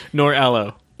 Nor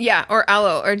aloe. Yeah, or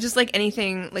aloe, or just like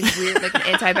anything like weird, like an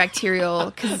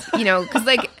antibacterial, because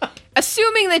like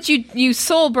assuming that you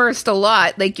Soul Burst a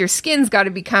lot, like your skin's got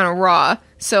to be kind of raw.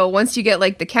 So once you get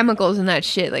like the chemicals and that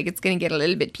shit, like it's gonna get a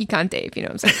little bit picante, if you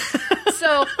know what I'm saying.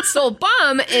 So Soul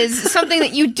Bomb is something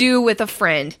that you do with a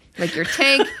friend. Like your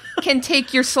tank can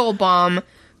take your Soul Bomb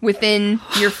within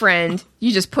your friend.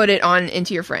 You just put it on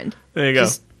into your friend. There you go.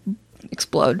 Just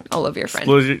explode all over your friend.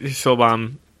 Blow your soul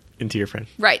bomb into your friend.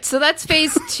 Right, so that's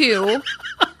phase 2.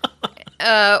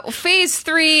 Phase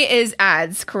 3 is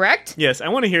ads, correct? Yes, I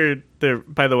want to hear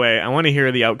by the way, I want to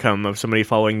hear the outcome of somebody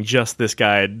following just this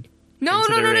guide. No, into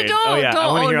no, the no, no, raid. don't. Oh, yeah, I Don't.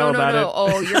 wanna Oh, hear no, all no, about no. it.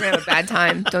 Oh, you're going to have a bad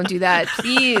time. Don't do that.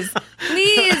 Please.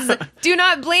 Please do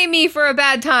not blame me for a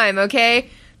bad time, okay?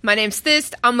 My name's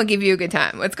Thist. I'm going to give you a good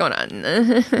time. What's going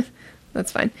on?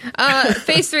 That's fine.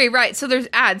 Phase 3, right. So there's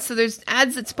ads. So there's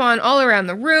ads that spawn all around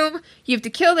the room. You have to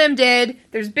kill them dead.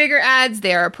 There's bigger ads.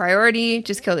 They are a priority.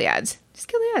 Just kill the ads. Just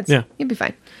kill the ads. Yeah. You'll be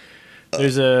fine.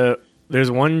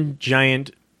 There's one giant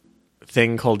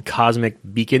thing called Cosmic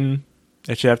Beacon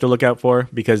that you have to look out for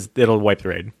because it'll wipe the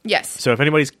raid. Yes. So if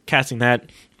anybody's casting that,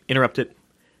 interrupt it.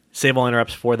 Save all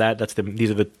interrupts for that.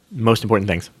 These are the most important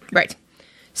things. Right.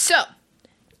 So,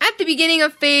 at the beginning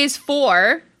of phase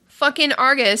 4, fucking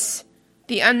Argus,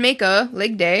 the Unmaka,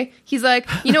 Leg Day, he's like,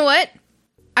 you know what?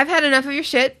 I've had enough of your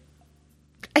shit.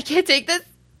 I can't take this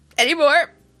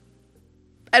anymore.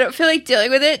 I don't feel like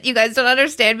dealing with it. You guys don't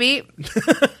understand me.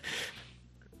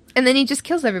 And then he just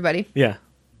kills everybody. Yeah.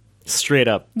 Straight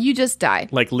up. You just die.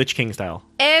 Like Lich King style.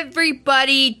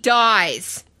 Everybody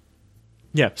dies.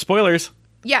 Yeah. Spoilers.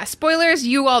 Yeah, spoilers,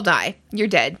 you all die. You're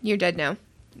dead. You're dead now.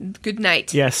 Good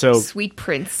night. Yeah, so Sweet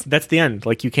prince. that's the end.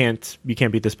 Like you can't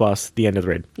beat this boss. The end of the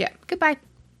raid. Yeah, goodbye.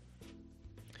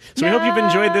 So we hope you've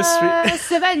enjoyed this.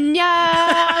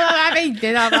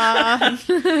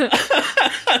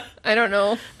 I don't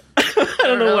know. I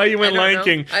don't know why you went Lion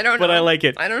King. I don't know. But I like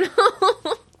it. I don't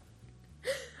know.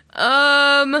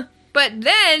 But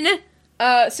then,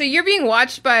 so you're being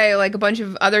watched by like a bunch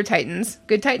of other Titans.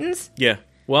 Good Titans? Yeah.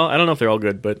 Well, I don't know if they're all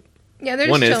good, but Yeah, they're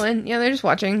One just is. chilling. Yeah, they're just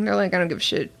watching. They're like, I don't give a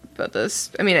shit about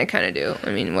this. I mean, I kind of do.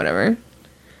 I mean, whatever.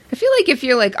 I feel like if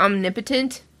you're like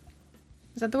omnipotent,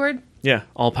 is that the word? yeah,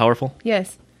 all powerful.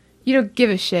 Yes. You don't give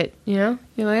a shit, you know?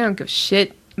 You're like, I don't give a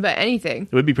shit about anything.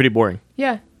 It would be pretty boring.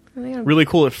 Yeah. I don't Really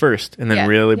cool at first, and then Yeah.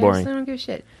 really Yeah, boring. so I don't give a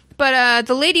shit. But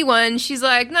the lady one, she's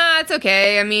like, nah, it's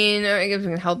okay. I mean, I guess we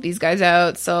can help these guys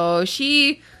out. So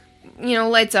she,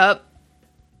 lights up.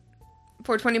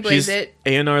 420 blaze She's it.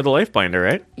 A&R the Lifebinder,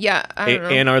 right? Yeah, I don't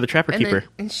know. A&R the Trapper And Keeper.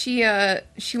 then she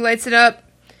lights it up.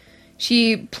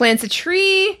 She plants a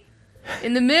tree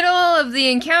in the middle of the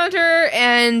encounter,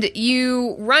 and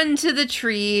you run to the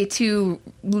tree to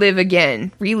live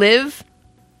again. Relive?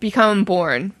 Become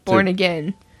born. Born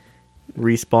again.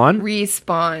 Respawn?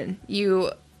 Respawn.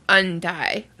 You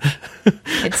undie.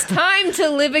 It's time to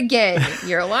live again.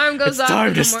 Your alarm goes It's off. time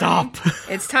in the to morning. stop.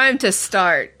 It's time to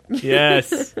start.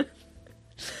 Yes.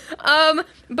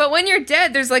 But when you're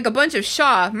dead, there's like a bunch of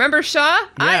Shaw. Remember Shaw?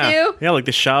 I do. Yeah, like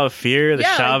the Shaw of Fear, the Shaw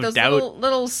like of those Doubt.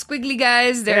 little squiggly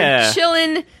guys. They're Yeah.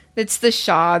 chilling. It's the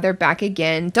Shaw. They're back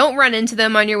again. Don't run into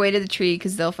them on your way to the tree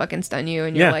because they'll fucking stun you.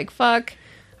 And you're Yeah. like, fuck.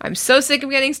 I'm so sick of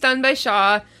getting stunned by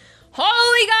Shaw.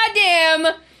 Holy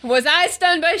goddamn! Was I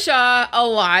stunned by Shaw a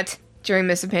lot during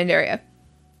Mists of Pandaria?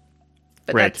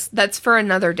 But Right. that's for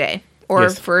another day. Or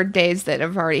Yes. for days that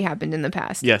have already happened in the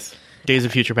past. Yes. Days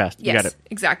of Future Past. You Yes, got it.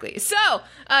 exactly. So,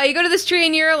 you go to this tree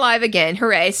and you're alive again.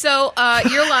 Hooray. So,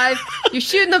 you're alive. You're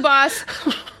shooting the boss.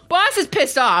 Boss is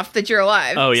pissed off that you're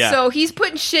alive. Oh, yeah. So, he's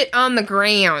putting shit on the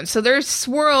ground. So, there's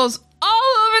swirls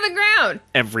all over the ground.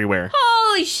 Everywhere.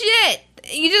 Holy shit.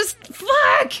 You just,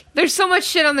 fuck. There's so much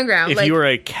shit on the ground. If you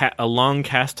were a long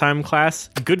cast time class,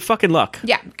 good fucking luck.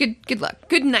 Yeah, good luck.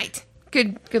 Good night.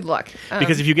 Good luck.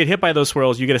 Because if you get hit by those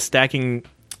swirls, you get a stacking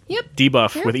Yep.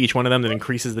 debuff Yeah. with each one of them that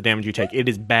increases the damage you take. It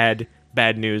is bad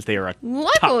news. They are a top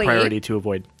Luckily- priority to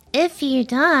avoid. If you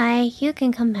die, you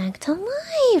can come back to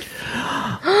life.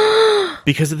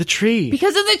 Because of the tree.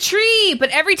 Because of the tree. But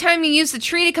every time you use the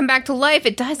tree to come back to life,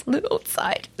 it dies on the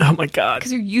outside. Oh my god.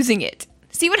 Because you're using it.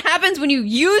 See what happens when you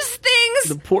use things?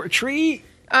 The poor tree.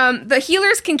 The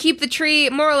healers can keep the tree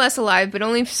more or less alive, but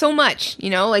only so much, you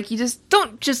know? Like, you just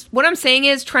don't what I'm saying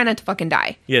is try not to fucking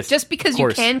die. Yes, Just because of you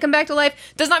course. can come back to life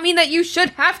does not mean that you should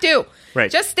have to.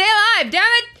 Right. Just stay alive, damn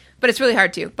it! But it's really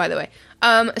hard to, by the way.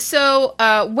 So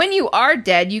when you are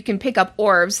dead, you can pick up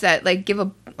orbs that, like, give a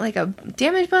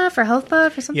damage buff or health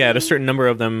buff or something. Yeah, at a certain number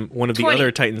of them, one of the 20.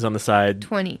 other titans on the side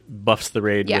 20. buffs the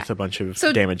raid Yeah. with a bunch of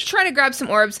So damage. try to grab some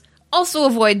orbs. Also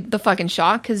avoid the fucking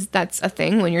shock, because that's a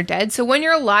thing when you're dead. So when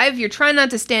you're alive, you're trying not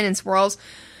to stand in swirls.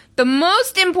 The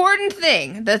most important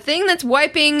thing, the thing that's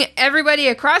wiping everybody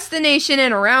across the nation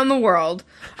and around the world,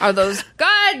 are those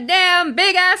goddamn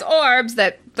big-ass orbs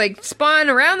that, like, spawn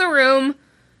around the room.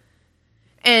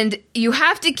 And you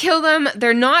have to kill them.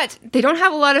 They don't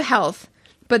have a lot of health,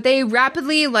 but they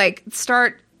rapidly, like,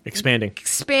 start Expanding.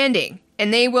 expanding.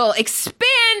 And they will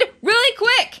expand really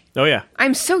quick. Oh yeah.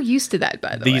 I'm so used to that,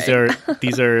 by the These way. are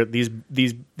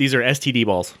STD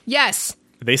balls. Yes.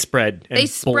 They spread. And They boy,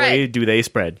 spread. do they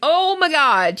spread. Oh my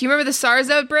god. Do you remember the SARS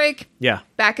outbreak Yeah.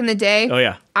 back in the day? Oh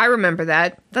yeah. I remember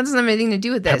that. That doesn't have anything to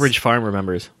do with this. Pepperidge Farm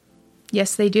remembers.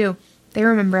 Yes, they do. They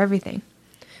remember everything.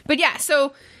 But yeah,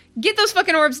 so get those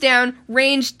fucking orbs down.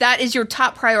 Ranged, that is your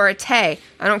top priority. I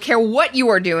don't care what you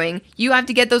are doing. You have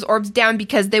to get those orbs down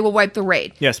because they will wipe the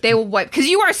raid. Yes. They will wipe. Because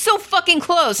you are so fucking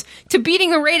close to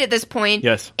beating a raid at this point.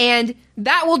 Yes. And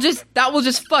that will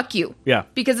just fuck you. Yeah.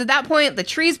 Because at that point, the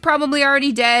tree's probably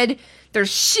already dead.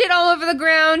 There's shit all over the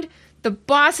ground. The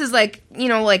boss is like, you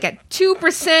know, like at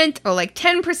 2% or like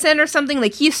 10% or something.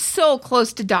 Like, he's so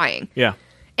close to dying. Yeah.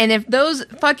 And if those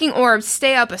fucking orbs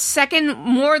stay up a second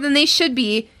more than they should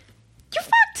be, you're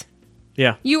fucked.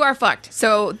 Yeah. You are fucked.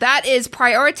 So that is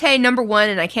priority number one,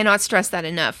 and I cannot stress that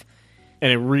enough.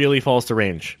 And it really falls to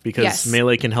range because Yes.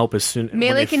 melee can help as soon. Melee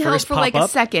when they can help first for, pop like, a up,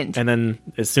 second. and then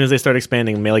as soon as they start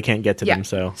expanding, melee can't get to them.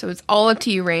 So it's all up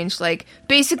to you, ranged. Like,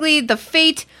 basically, the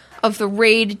fate of the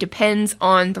raid depends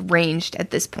on the ranged at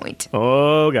this point.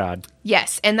 oh god.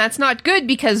 Yes, and that's not good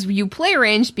because you play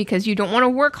ranged because you don't want to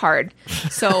work hard.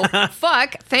 So,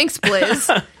 fuck. Thanks,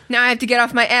 Blizz. Now I have to get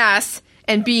off my ass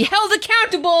and be held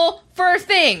accountable for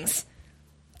things.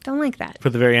 Don't like that. For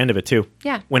the very end of it too.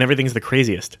 Yeah. When everything's the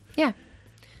craziest. Yeah.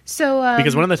 So,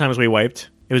 Because one of the times we wiped,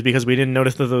 it was because we didn't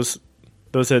notice that those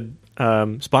had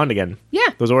spawned again. Yeah.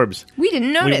 Those orbs. we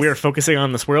didn't notice. We were focusing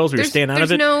on the swirls. We were There's- staying out of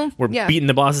there's it. no- We're yeah. beating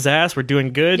the boss's ass. We're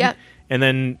doing good. Yep. And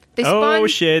then, They oh spawn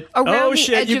shit! around Oh the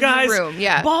shit! edge You of the guys, room,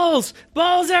 yeah. balls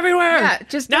everywhere. Yeah,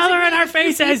 just now they're in our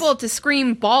designate a few faces. people to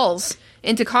scream balls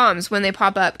into comms when they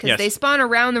pop up because Yes. they spawn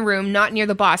around the room, not near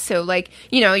the boss. So, like,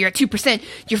 you know, you're at 2%,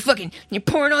 you're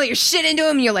pouring all your shit into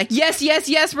them. You're like, yes,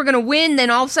 we're gonna win. Then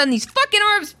all of a sudden, these fucking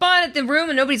orbs spawn at the room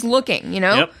and nobody's looking. You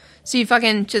know. Yep. So you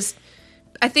fucking just.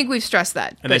 I think we've stressed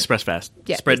that. And they spread fast.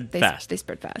 Yeah, spread they, fast. They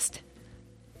spread fast.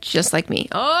 Just like me.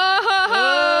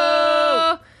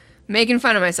 Oh! Making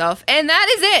fun of myself. And that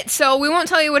is it. So we won't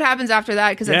tell you what happens after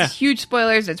that because that's Yeah. huge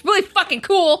spoilers. It's really fucking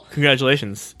cool.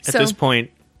 Congratulations! At So- this point,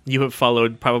 you have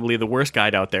followed probably the worst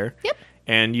guide out there. Yep.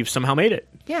 And you've somehow made it.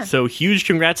 Yeah. So huge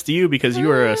congrats to you because you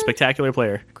are a spectacular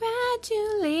player.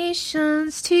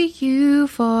 Congratulations to you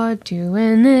for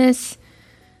doing this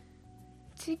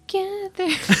together.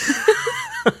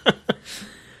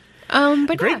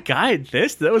 But Great yeah. guide.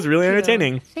 That was really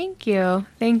entertaining. Thank you.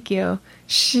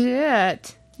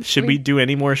 Shit. Should we do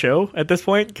any more show at this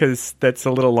point? Because that's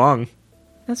a little long.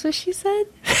 That's what she said.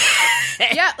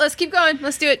 Yeah, let's keep going.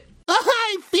 Let's do it.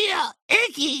 I feel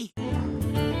icky.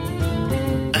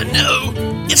 And now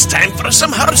it's time for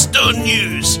some Hearthstone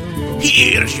news.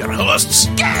 Here's your hosts,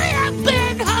 Gary and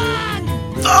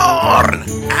Thorn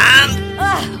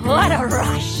and What a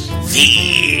rush.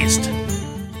 Feast.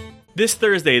 this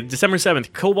Thursday, December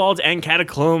 7th, Kobolds and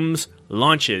Catacombs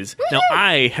launches. Woo-hoo! Now,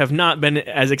 I have not been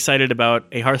as excited about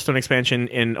a Hearthstone expansion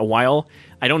in a while.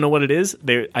 I don't know what it is.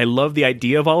 I love the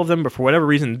idea of all of them, but for whatever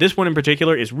reason, this one in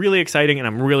particular is really exciting, and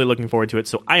I'm really looking forward to it.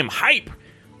 So I am hype.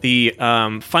 The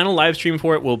final live stream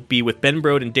for it will be with Ben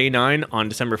Brode and Day 9 on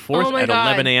December 4th at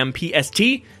 11 a.m. PST.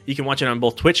 You can watch it on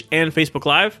both Twitch and Facebook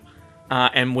Live,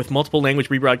 and with multiple language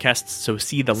rebroadcasts, so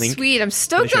see the link. Sweet, I'm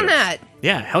stoked on that.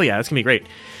 Yeah, hell yeah, that's going to be great.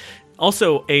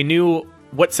 Also, a new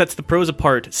What Sets the Pros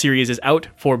Apart series is out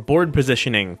for board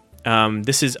positioning.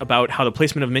 This is about how the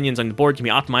placement of minions on the board can be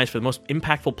optimized for the most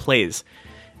impactful plays.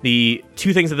 The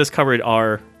two things that this covered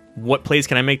are what plays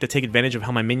can I make that take advantage of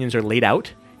how my minions are laid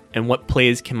out, and what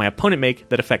plays can my opponent make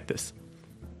that affect this.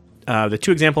 The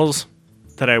two examples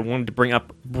that I wanted to bring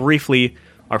up briefly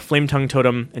are Flame Tongue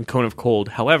Totem and Cone of Cold.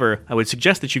 However, I would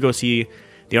suggest that you go see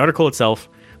the article itself,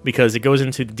 because it goes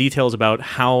into the details about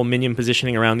how minion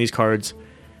positioning around these cards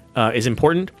is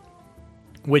important,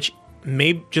 which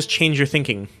may just change your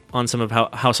thinking on some of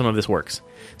how some of this works.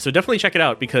 So definitely check it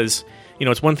out, because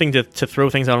it's one thing to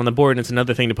throw things out on the board, and it's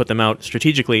another thing to put them out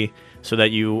strategically so that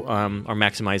you are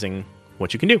maximizing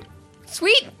what you can do.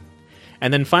 Sweet.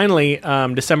 And then finally,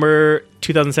 December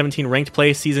 2017 Ranked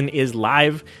Play season is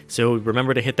live, so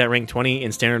remember to hit that rank 20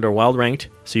 in Standard or Wild Ranked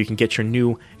so you can get your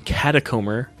new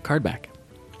Catacomber card back.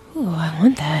 Ooh, I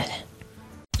want that.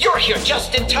 You're here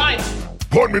just in time.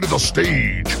 Point me to the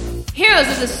stage. Heroes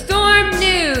of the Storm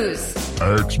news.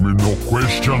 Ask me no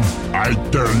question, I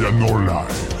tell you no lie.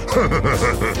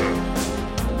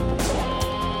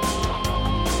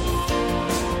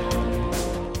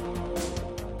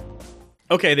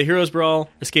 Okay, the Heroes Brawl,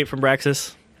 Escape from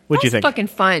Braxis. What'd you think? Fucking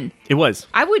fun. It was.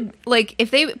 I would,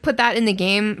 if they put that in the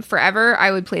game forever,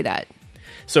 I would play that.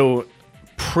 So,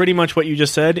 pretty much what you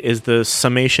just said is the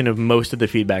summation of most of the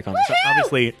feedback on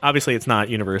this. Obviously, it's not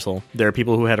universal. There are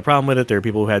people who had a problem with it. There are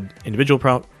people who had individual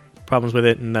problems with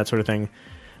it and that sort of thing.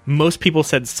 Most people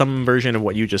said some version of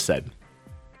what you just said.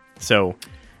 So,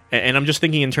 and I'm just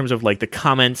thinking in terms of the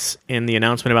comments in the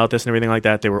announcement about this and everything like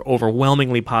that, they were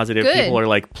overwhelmingly positive. Good. People are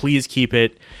like, please keep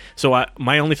it. So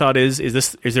my only thought is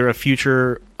there a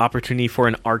future opportunity for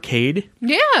an arcade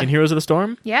in Heroes of the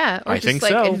Storm? Yeah, or I just think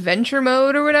so. adventure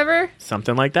mode or whatever.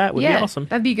 Something like that would be awesome.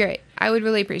 That'd be great. I would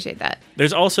really appreciate that.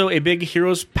 There's also a big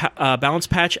Heroes balance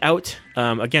patch out.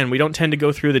 Again, we don't tend to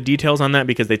go through the details on that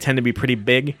because they tend to be pretty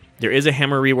big. There is a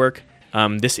hammer rework.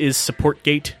 This is support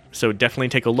gate, so definitely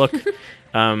take a look.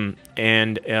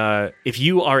 And if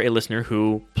you are a listener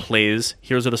who plays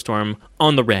Heroes of the Storm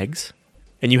on the regs,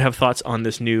 and you have thoughts on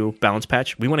this new balance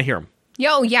patch, we want to hear them.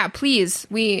 Yo, yeah, please.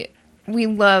 We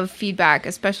love feedback,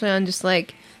 especially on just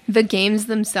the games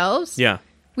themselves. Yeah.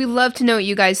 We love to know what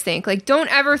you guys think. Don't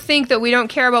ever think that we don't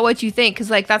care about what you think, because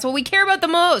that's what we care about the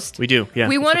most. We do, yeah.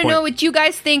 We want to know what you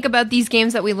guys think about these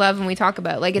games that we love and we talk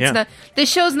about. It's not, this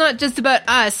show's not just about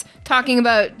us talking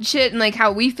about shit and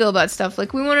how we feel about stuff. We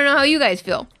want to know how you guys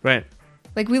feel. Right.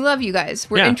 We love you guys.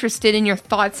 We're interested in your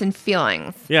thoughts and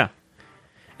feelings. Yeah.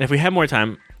 And if we had more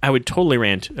time, I would totally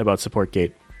rant about support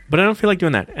gate. But I don't feel like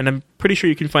doing that, and I'm pretty sure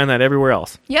you can find that everywhere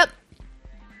else. Yep.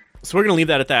 So we're going to leave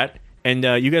that at that. And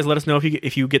you guys let us know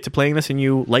if you get to playing this and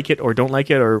you like it or don't like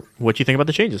it, or what you think about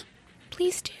the changes.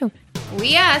 Please do.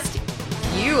 We asked,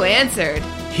 you answered.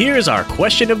 Here's our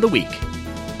question of the week.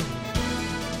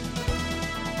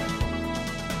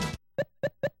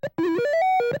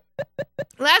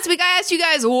 Last week I asked you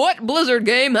guys, what Blizzard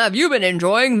game have you been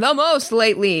enjoying the most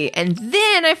lately? And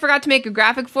then I forgot to make a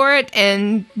graphic for it,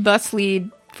 and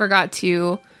thusly forgot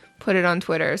to put it on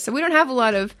Twitter. So we don't have a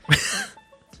lot of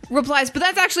replies, but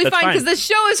that's actually fine because the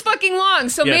show is fucking long.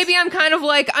 So maybe I'm kind of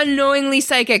unknowingly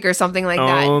psychic or something like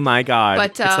that. Oh my god.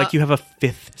 But, it's like you have a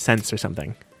fifth sense or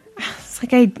something. It's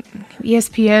like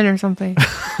ESPN or something.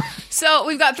 So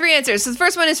we've got 3 answers. So the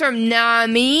first one is from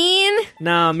Nameen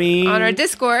on our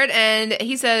Discord, and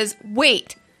he says,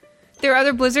 wait, there are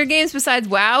other Blizzard games besides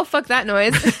WoW? Fuck that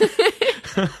noise.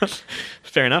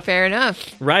 Fair enough. Fair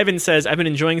enough. Riven says, I've been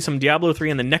enjoying some Diablo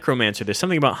 3 and the Necromancer. There's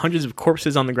something about hundreds of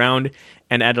corpses on the ground,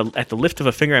 and at the lift of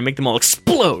a finger, I make them all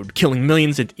explode, killing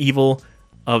millions of evil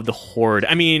of the Horde.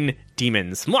 I mean,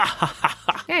 demons.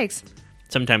 Thanks.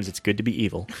 Sometimes it's good to be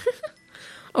evil.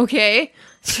 Okay.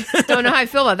 Don't know how I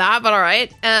feel about that, but all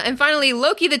right. And finally,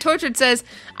 Loki the Tortured says,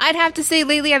 I'd have to say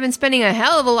lately I've been spending a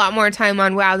hell of a lot more time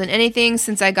on WoW than anything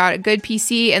since I got a good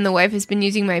PC and the wife has been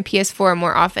using my PS4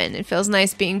 more often. It feels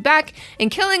nice being back and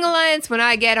killing Alliance when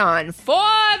I get on. For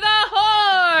the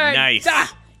Horde! Nice.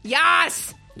 Yes!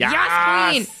 Yes!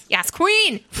 Yes, Queen! Yes,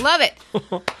 Queen! Love it.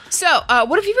 So,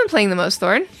 what have you been playing the most,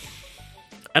 Thorn?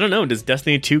 I don't know. Does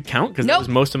Destiny 2 count? Because that was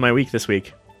most of my week this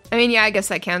week. I mean, yeah, I guess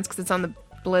that counts because it's on the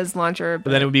Blizz launcher.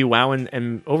 But then it would be WoW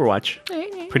and Overwatch.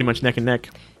 Right. Pretty much neck and neck.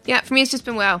 Yeah, for me, it's just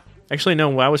been WoW. Actually, no,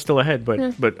 WoW is still ahead, but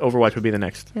Overwatch would be the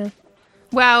next. Yeah.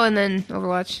 WoW and then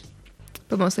Overwatch.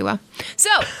 But mostly WoW. So,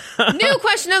 new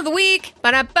question of the week.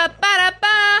 Ba-da-ba-ba-da-ba.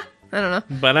 I don't know.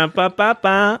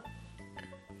 Ba-da-ba-ba-ba.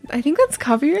 I think that's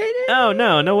copyrighted. Oh,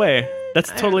 no way. That's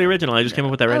totally original. I just came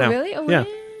up with that right now. Really? Oh, yeah.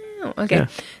 wow. Okay. Yeah.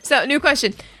 So, new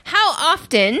question. How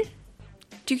often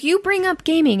do you bring up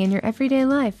gaming in your everyday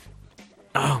life?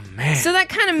 Oh, man. So that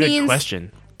kind of Good means,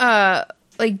 question.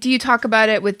 like, do you talk about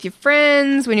it with your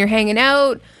friends when you're hanging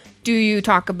out? Do you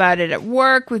talk about it at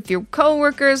work with your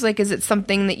coworkers? Like, is it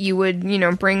something that you would,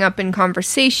 bring up in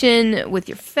conversation with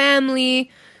your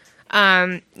family?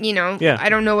 Yeah. I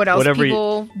don't know what else Whatever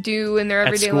people do in their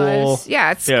everyday school. lives. Yeah,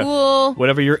 at school.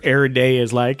 Whatever your air day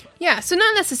is like. Yeah, so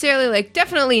not necessarily,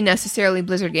 definitely necessarily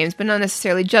Blizzard games, but not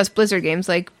necessarily just Blizzard games.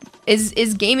 Like,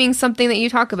 is gaming something that you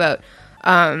talk about?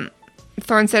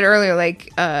 Thorn said earlier,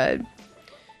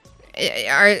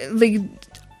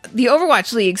 the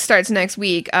Overwatch League starts next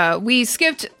week. We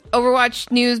skipped Overwatch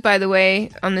news, by the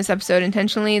way, on this episode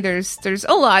intentionally. There's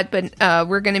a lot, but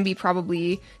we're going to be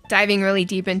probably diving really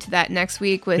deep into that next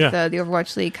week with the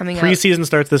Overwatch League coming out. Preseason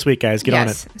starts this week, guys. Get on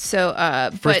it. So,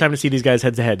 First time to see these guys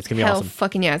head to head. It's going to be hell awesome.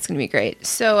 Fucking yeah, it's going to be great.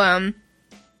 So,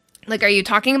 are you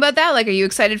talking about that? Like, are you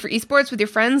excited for esports with your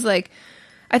friends? Like,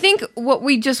 I think what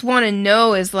we just want to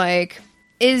know is,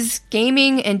 is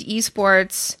gaming and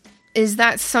esports, is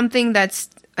that something that's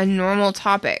a normal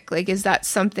topic? Like, is that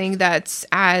something that's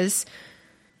as...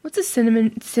 What's a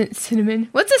cinnamon?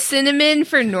 What's a cinnamon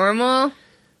for normal?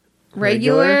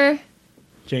 Regular?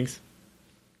 Jinx.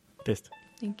 Dist.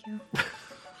 Thank you.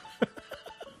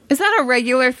 Is that a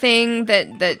regular thing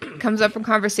that comes up in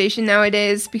conversation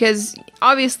nowadays? Because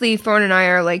obviously Thorn and I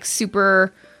are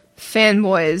super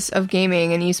fanboys of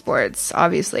gaming and esports,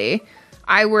 obviously.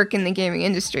 I work in the gaming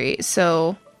industry,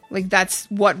 so that's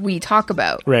what we talk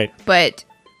about. Right. But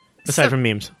Aside from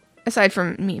memes,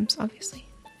 obviously,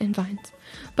 and Vines.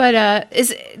 But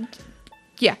is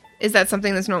that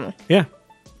something that's normal? Yeah.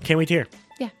 Can't wait to hear.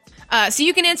 Yeah. So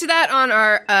you can answer that on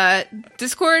our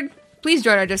Discord. Please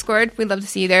join our Discord. We'd love to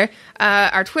see you there.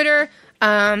 Our Twitter.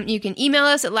 You can email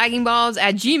us at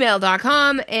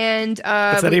laggingballs@gmail.com. And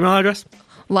what's that email address?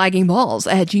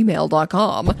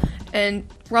 laggingballs@gmail.com. And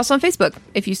we're also on Facebook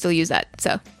if you still use that.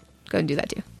 So go and do that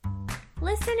too.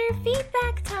 Listener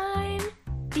feedback time.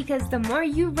 Because the more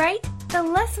you write, the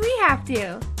less we have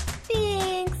to.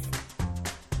 Thanks.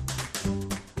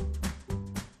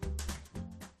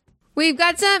 We've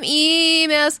got some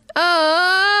emails.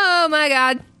 Oh my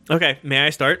god. Okay, may I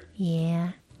start?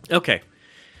 Yeah. Okay.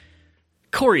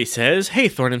 Corey says, "Hey,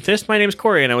 Thorn and Fist, my name's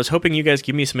Corey, and I was hoping you guys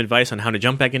give me some advice on how to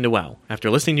jump back into WoW. After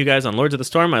listening to you guys on Lords of the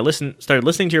Storm, I started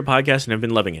listening to your podcast and have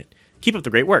been loving it. Keep up the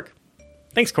great work."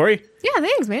 Thanks, Corey. Yeah,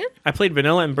 thanks, man. I played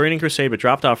Vanilla and Burning Crusade, but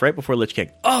dropped off right before Lich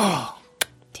King. Oh!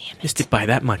 Damn it. Missed it by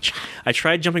that much. I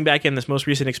tried jumping back in this most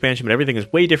recent expansion, but everything is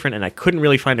way different, and I couldn't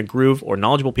really find a groove or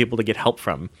knowledgeable people to get help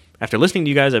from. After listening to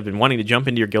you guys, I've been wanting to jump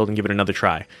into your guild and give it another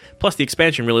try. Plus, the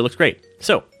expansion really looks great.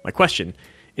 So, my question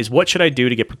is, what should I do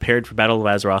to get prepared for Battle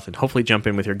of Azeroth and hopefully jump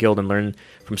in with your guild and learn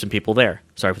from some people there?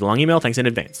 Sorry for the long email. Thanks in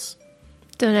advance.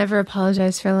 Don't ever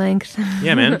apologize for length.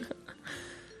 Yeah, man.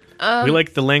 We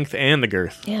like the length and the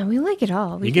girth. Yeah, we like it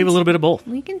all. You gave a little bit of both.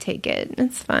 We can take it.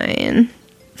 It's fine.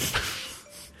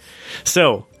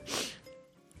 So,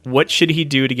 what should he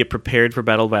do to get prepared for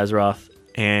Battle of Azeroth,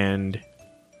 and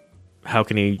how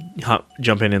can he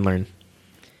jump in and learn?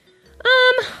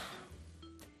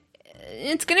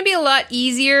 It's going to be a lot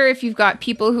easier if you've got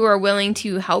people who are willing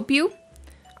to help you.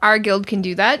 Our guild can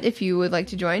do that if you would like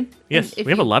to join. Yes,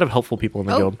 we have a lot of helpful people in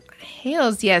the guild.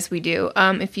 Hails, yes, we do.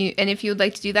 If you would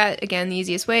like to do that, again, the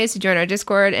easiest way is to join our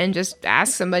Discord and just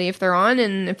ask somebody if they're on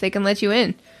and if they can let you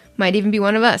in. Might even be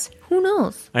one of us. Who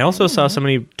knows? I also saw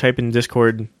somebody type in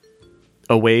Discord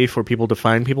a way for people to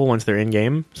find people once they're in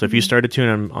game. So if you start a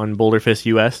tune on Boulderfist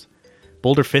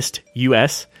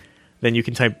US, then you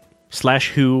can type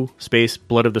 /who space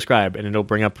Blood of the Scribe, and it'll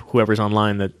bring up whoever's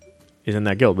online that is in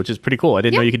that guild, which is pretty cool. I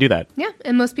didn't know you could do that. Yeah,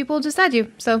 and most people just add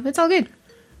you, so it's all good.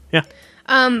 Yeah.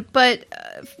 But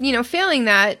failing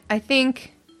that, I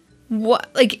think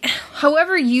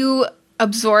however you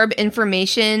absorb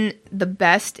information, the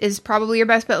best is probably your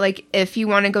best bet. Like, if you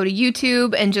want to go to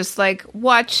YouTube and just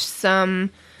watch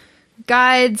some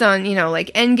guides on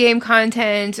end game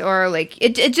content, or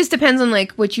it just depends on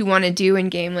what you want to do in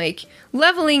game.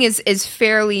 Leveling is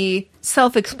fairly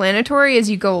self-explanatory as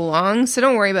you go along, so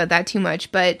don't worry about that too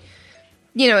much. But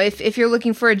if you're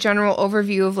looking for a general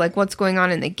overview of what's going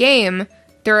on in the game,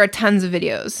 there are tons of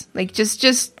videos. Like,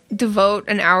 just devote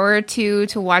an hour or two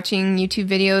to watching YouTube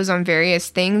videos on various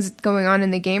things going on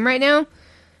in the game right now,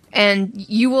 and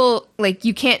you will, like,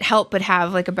 you can't help but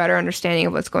have, like, a better understanding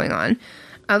of what's going on.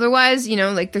 Otherwise, you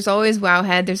know, like, there's always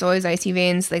Wowhead, there's always Icy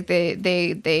Veins, like,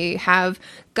 they have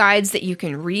guides that you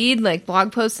can read, like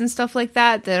blog posts and stuff like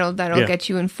that'll get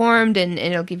you informed, and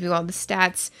it'll give you all the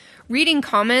stats. Reading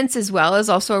comments as well is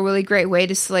also a really great way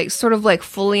to, like, sort of, like,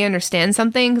 fully understand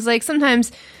something, because, like,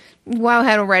 sometimes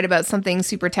Wowhead will write about something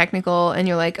super technical, and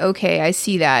you're like, okay, I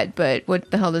see that, but what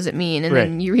the hell does it mean? And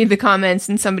then you read the comments,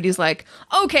 and somebody's like,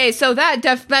 okay, so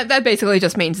that basically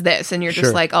just means this, and you're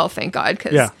just like, oh, thank God,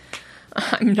 because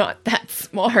I'm not that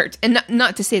smart. And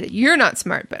not to say that you're not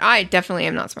smart, but I definitely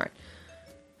am not smart.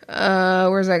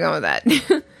 Where's I going with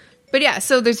that? But yeah,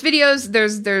 so there's videos,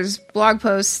 there's blog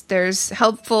posts, there's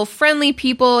helpful, friendly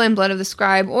people in Blood of the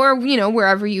Scribe, or, you know,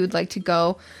 wherever you would like to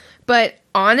go. But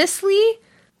honestly,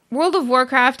 World of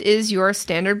Warcraft is your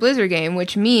standard Blizzard game,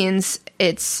 which means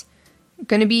it's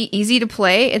going to be easy to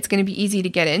play, it's going to be easy to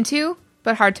get into,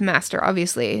 but hard to master,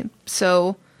 obviously.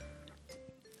 So,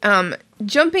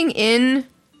 jumping in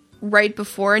right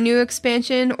before a new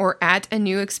expansion or at a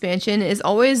new expansion is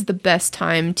always the best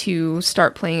time to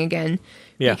start playing again.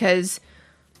 Yeah. Because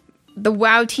the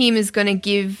WoW team is going to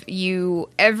give you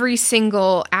every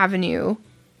single avenue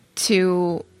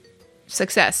to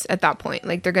success at that point.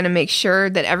 Like, they're going to make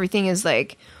sure that everything is,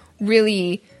 like,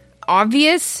 really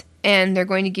obvious, and they're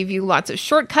going to give you lots of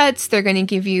shortcuts. They're going to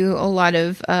give you a lot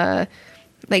of,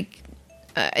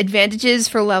 advantages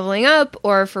for leveling up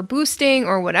or for boosting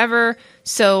or whatever.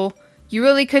 So you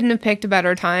really couldn't have picked a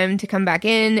better time to come back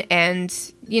in. And,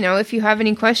 you know, if you have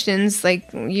any questions, like,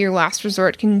 your last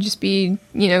resort can just be,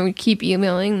 you know, keep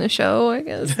emailing the show, I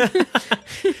guess.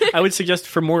 I would suggest,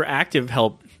 for more active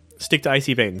help, stick to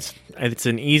Icy Veins. It's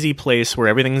an easy place where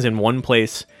everything's in one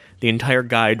place. The entire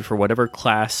guide for whatever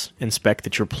class and spec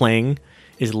that you're playing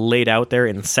is laid out there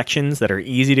in sections that are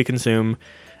easy to consume.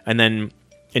 And then,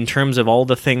 in terms of all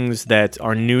the things that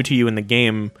are new to you in the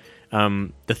game,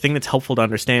 the thing that's helpful to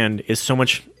understand is so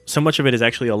much of it is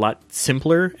actually a lot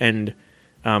simpler and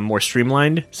more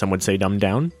streamlined, some would say dumbed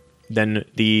down, than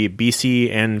the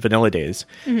BC and vanilla days.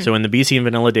 Mm-hmm. So in the BC and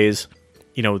vanilla days,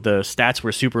 you know, the stats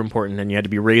were super important, and you had to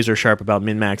be razor sharp about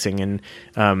min-maxing,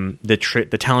 and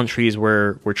the talent trees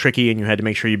were tricky, and you had to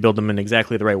make sure you build them in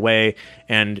exactly the right way.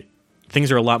 And things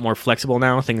are a lot more flexible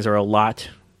now. Things are a lot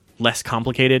less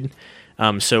complicated.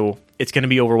 So it's going to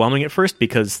be overwhelming at first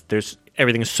because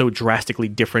everything is so drastically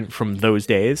different from those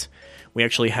days. We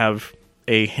actually have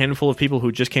a handful of people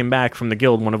who just came back from the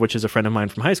guild, one of which is a friend of mine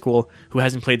from high school, who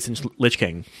hasn't played since Lich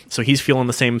King. So he's feeling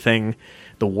the same thing.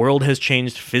 The world has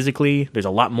changed physically. There's a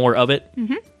lot more of it,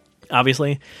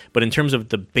 obviously. But in terms of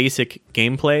the basic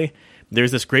gameplay,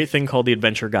 there's this great thing called the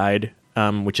Adventure Guide,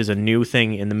 which is a new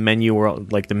thing in the menu, or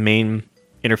like the main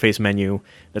interface menu,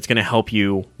 that's going to help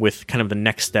you with kind of the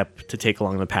next step to take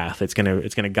along the path. It's going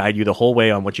to guide you the whole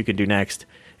way on what you can do next.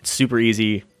 It's super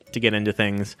easy to get into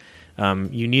things.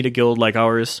 You need a guild like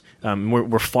ours.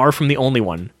 We're far from the only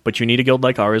one, but you need a guild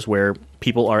like ours where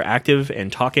people are active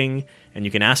and talking, and you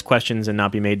can ask questions and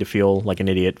not be made to feel like an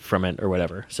idiot from it or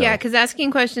whatever. So, yeah, because asking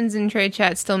questions in trade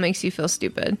chat still makes you feel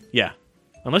stupid. Yeah.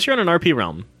 Unless you're on an RP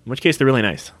realm, in which case they're really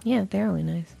nice. Yeah, they're really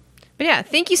nice. But yeah,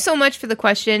 thank you so much for the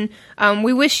question.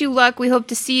 We wish you luck. We hope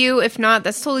to see you. If not,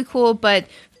 that's totally cool. But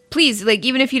please, like,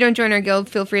 even if you don't join our guild,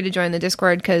 feel free to join the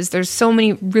Discord, because there's so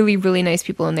many really, really nice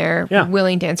people in there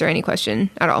willing to answer any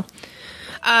question at all.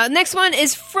 Next one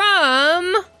is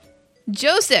from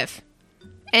Joseph.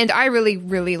 And I really,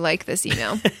 really like this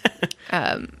email.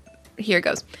 Here it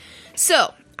goes.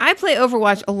 So, I play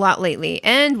Overwatch a lot lately,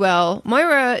 and, well,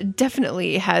 Moira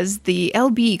definitely has the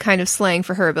LB kind of slang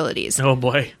for her abilities. Oh,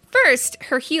 boy. First,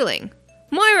 her healing.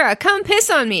 Moira, come piss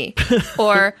on me.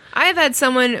 Or, I've had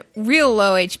someone real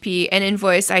low HP, and in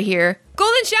voice I hear,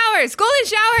 golden showers, golden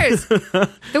showers.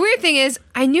 The weird thing is,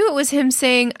 I knew it was him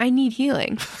saying, I need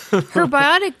healing. Her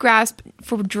biotic grasp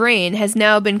for drain has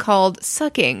now been called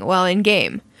sucking while in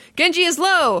game. Genji is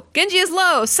low,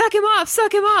 suck him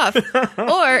off.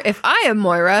 Or, if I am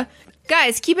Moira,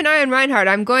 guys, keep an eye on Reinhardt.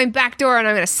 I'm going backdoor and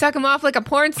I'm going to suck him off like a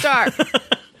porn star.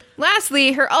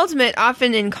 Lastly, her ultimate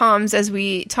often in comms as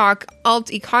we talk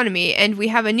alt economy, and we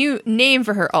have a new name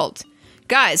for her ult.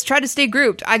 Guys, try to stay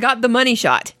grouped. I got the money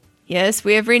shot. Yes,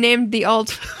 we have renamed the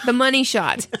ult the money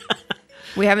shot.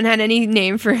 We haven't had any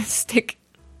name for stick.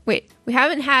 Wait, we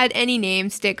haven't had any name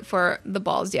stick for the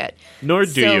balls yet. Nor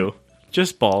do you.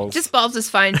 Just balls. Just balls is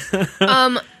fine.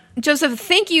 Joseph,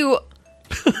 thank you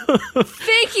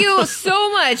Thank you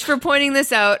so much for pointing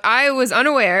this out. I was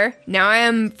unaware. Now I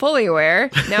am fully aware.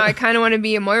 Now I kind of want to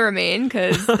be a Moira main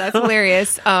because that's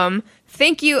hilarious.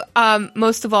 Thank you,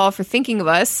 most of all, for thinking of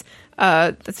us.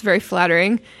 That's very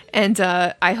flattering. And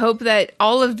I hope that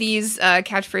all of these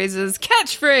catchphrases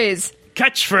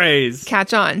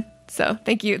catch on. So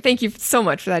thank you so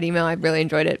much for that email. I really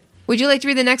enjoyed it. Would you like to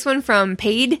read the next one from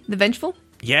Paid the Vengeful?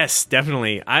 Yes,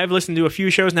 definitely. I've listened to a few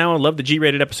shows now. I love the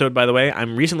G-rated episode, by the way.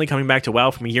 I'm recently coming back to WoW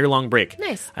from a year-long break.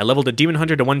 Nice. I leveled a Demon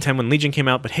Hunter to 110 when Legion came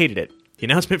out, but hated it. The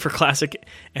announcement for Classic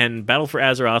and Battle for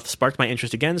Azeroth sparked my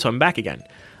interest again, so I'm back again.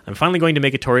 I'm finally going to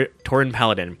make a Tauren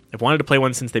Paladin. I've wanted to play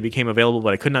one since they became available,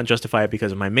 but I could not justify it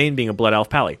because of my main being a Blood Elf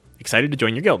Pally. Excited to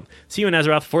join your guild. See you in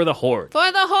Azeroth for the Horde.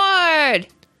 For the Horde!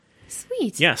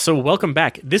 Sweet. Yeah, so welcome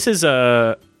back. This is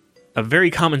a very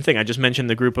common thing. I just mentioned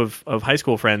the group of high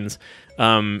school friends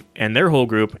and their whole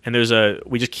group, and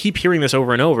we just keep hearing this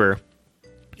over and over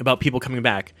about people coming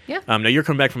back. Yeah. Now you're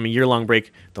coming back from a year-long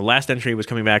break. The last entry was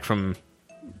coming back from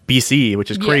BC,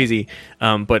 which is crazy,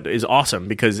 but is awesome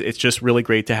because it's just really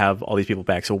great to have all these people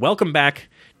back. So welcome back.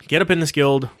 Get up in this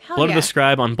guild. Blood of the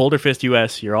Scribe on Boulder Fist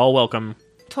US. You're all welcome.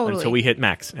 Totally. Until we hit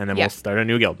max, and then we'll start a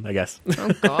new guild, I guess.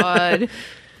 Oh, God.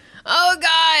 Oh,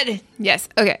 God. Yes.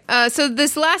 Okay. So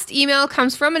this last email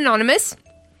comes from Anonymous.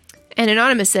 And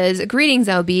Anonymous says, "Greetings,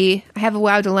 LB. I have a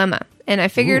WoW dilemma. And I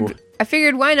figured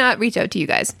why not reach out to you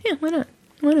guys? Yeah, why not?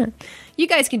 Why not? You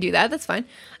guys can do that. That's fine.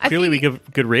 Clearly, we give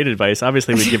good raid advice.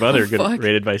 Obviously, we give other good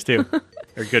raid advice, too.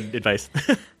 Or good advice.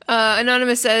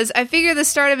 Anonymous says, "I figure the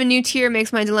start of a new tier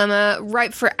makes my dilemma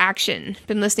ripe for action.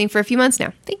 Been listening for a few months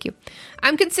now. Thank you.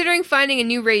 I'm considering finding a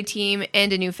new raid team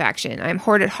and a new faction. I'm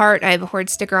Horde at heart. I have a Horde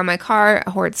sticker on my car,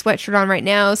 a Horde sweatshirt on right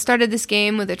now. Started this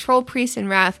game with a Troll Priest and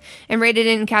Wrath, and raided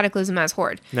in Cataclysm as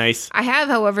Horde. Nice. I have,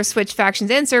 however, switched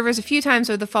factions and servers a few times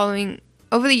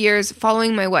over the years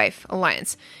following my wife,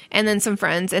 Alliance, and then some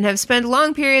friends, and have spent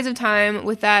long periods of time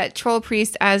with that Troll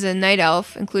Priest as a Night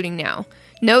Elf, including now.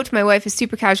 Note, my wife is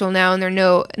super casual now, and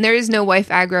there is no wife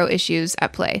aggro issues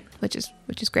at play, which is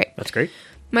great. That's great.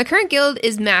 My current guild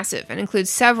is massive and includes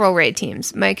several raid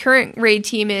teams. My current raid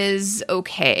team is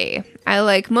okay. I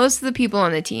like most of the people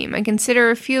on the team. I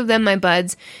consider a few of them my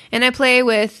buds, and I play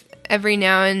with them every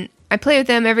now and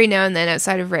then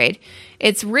outside of raid.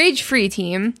 It's rage-free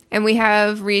team, and we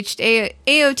have reached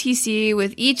AOTC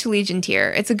with each Legion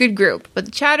tier. It's a good group, but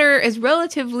the chatter is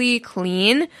relatively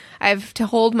clean. I have to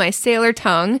hold my sailor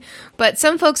tongue, but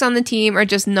some folks on the team are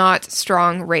just not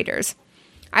strong raiders.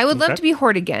 I would love to be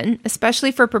Horde again,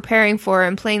 especially for preparing for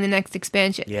and playing the next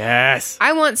expansion. Yes.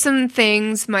 I want some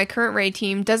things my current raid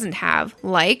team doesn't have,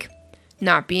 like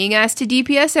not being asked to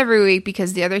DPS every week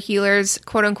because the other healers,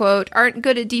 quote-unquote, aren't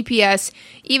good at DPS,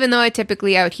 even though I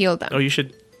typically out-heal them. Oh, you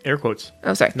should air quotes.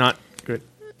 Oh, sorry. Not good.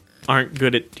 Aren't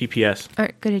good at DPS.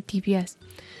 Aren't good at DPS.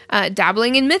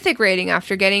 Dabbling in Mythic raiding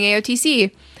after getting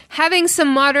AOTC. Having some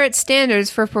moderate standards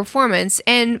for performance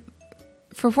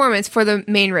for the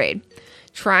main raid.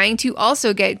 Trying to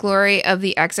also get glory of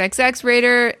the XXX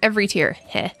raider every tier.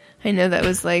 Heh. I know that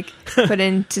was like put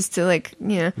in just to like,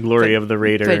 you know. Glory of the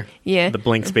raider. But, yeah. The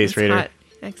blank space raider.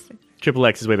 Triple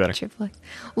X is way better. Triple X.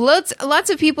 Lots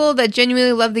of people that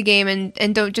genuinely love the game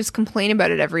and don't just complain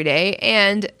about it every day,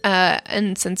 and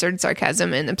uncensored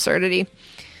sarcasm and absurdity.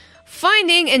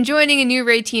 Finding and joining a new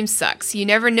raid team sucks. You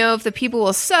never know if the people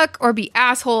will suck or be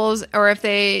assholes, or if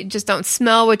they just don't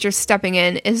smell what you're stepping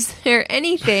in.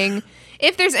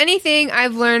 If there's anything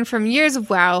I've learned from years of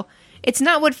WoW, it's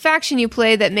not what faction you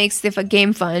play that makes the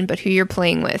game fun, but who you're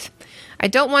playing with. I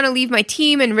don't want to leave my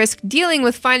team and risk dealing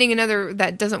with finding another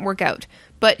that doesn't work out.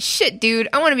 But shit, dude,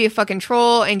 I want to be a fucking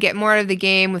troll and get more out of the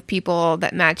game with people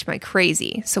that match my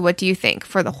crazy. So what do you think?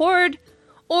 For the Horde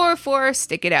or for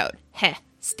stick it out? Heh,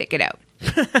 stick it out.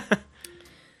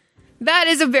 That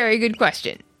is a very good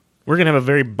question. We're going to have a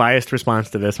very biased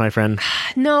response to this, my friend.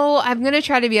 No, I'm going to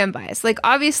try to be unbiased. Like,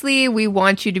 obviously, we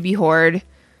want you to be Horde.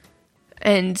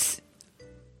 And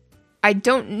I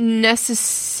don't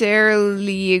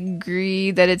necessarily agree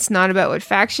that it's not about what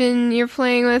faction you're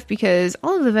playing with, because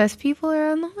all of the best people are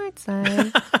on the Horde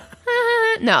side.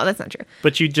 No, that's not true.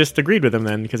 But you just agreed with him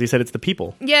then, because he said it's the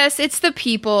people. Yes, it's the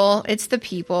people. It's the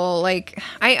people. Like,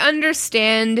 I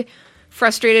understand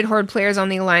frustrated Horde players on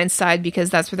the Alliance side because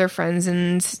that's where their friends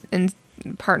and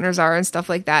partners are and stuff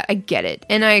like that. I get it.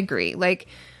 And I agree. Like,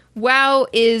 WoW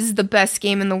is the best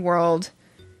game in the world,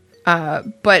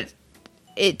 but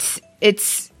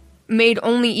it's made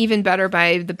only even better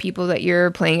by the people that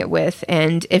you're playing it with.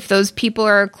 And if those people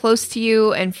are close to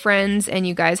you and friends, and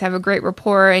you guys have a great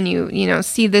rapport, and you know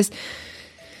see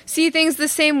things the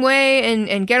same way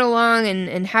and get along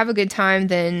and have a good time,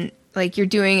 then like you're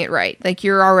doing it right. Like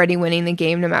you're already winning the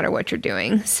game no matter what you're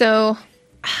doing. So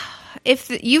if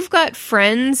you've got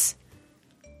friends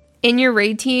in your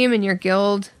raid team, in your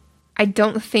guild, I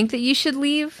don't think that you should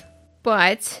leave.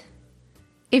 But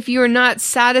if you're not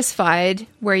satisfied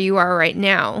where you are right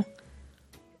now,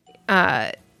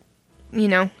 you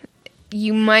know,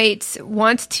 you might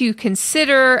want to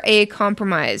consider a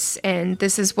compromise. And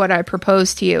this is what I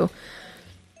propose to you.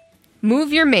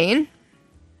 Move your main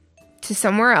to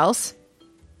somewhere else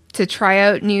to try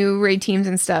out new raid teams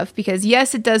and stuff. Because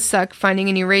yes, it does suck finding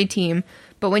a new raid team,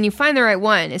 but when you find the right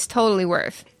one, it's totally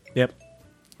worth. Yep.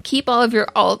 Keep all of your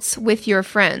alts with your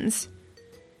friends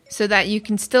so that you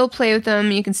can still play with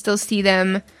them, you can still see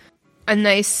them. A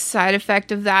nice side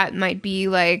effect of that might be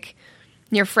like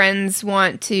your friends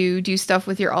want to do stuff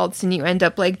with your alts and you end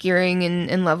up like gearing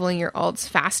and leveling your alts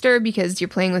faster because you're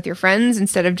playing with your friends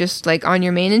instead of just like on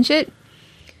your main and shit.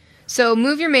 So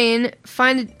move your main,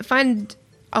 find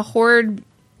a horde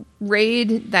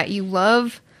raid that you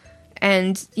love,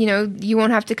 and you know, you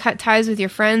won't have to cut ties with your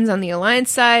friends on the alliance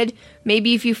side.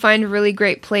 Maybe if you find a really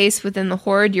great place within the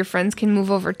horde, your friends can move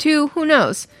over too, who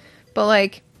knows. But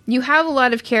like, you have a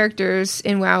lot of characters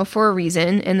in WoW for a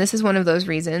reason, and this is one of those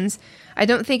reasons. I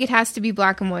don't think it has to be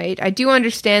black and white. I do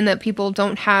understand that people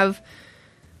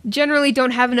generally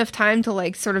don't have enough time to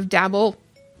like sort of dabble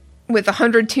with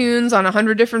 100 tunes on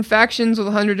 100 different factions with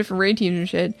 100 different raid teams and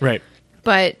shit. Right.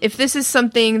 But if this is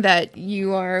something that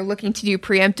you are looking to do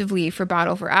preemptively for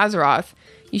Battle for Azeroth,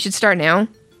 you should start now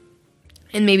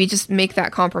and maybe just make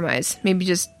that compromise. Maybe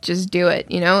just do it.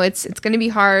 You know, it's going to be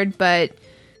hard, but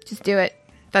just do it.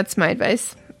 That's my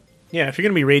advice. Yeah, if you're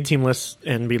going to be raid teamless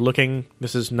and be looking,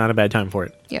 this is not a bad time for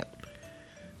it. Yep.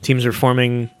 Teams are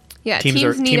forming. Yeah, teams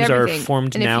are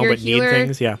formed and now, but healer, need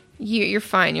things. Yeah, you're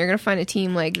fine. You're gonna find a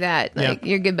team like that. Like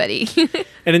you're good, buddy.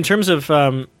 And in terms of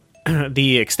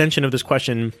the extension of this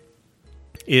question,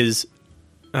 is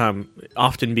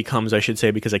often becomes, I should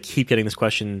say, because I keep getting this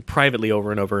question privately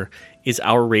over and over: is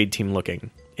our raid team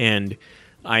looking? And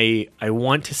I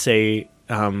want to say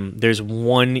there's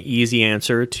one easy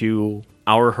answer to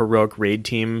our heroic raid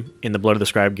team in the Blood of the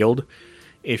Scribe Guild.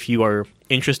 If you are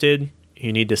interested,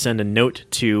 you need to send a note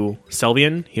to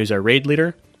Selvian. He's our raid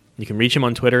leader. You can reach him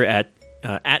on Twitter at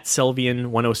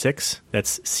Selvian106.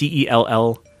 That's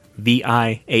CELLVIAN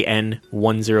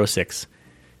 106.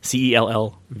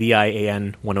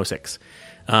 CELLVIAN 106.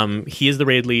 He is the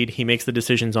raid lead. He makes the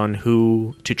decisions on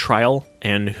who to trial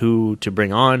and who to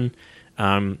bring on.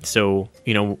 So,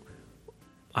 you know,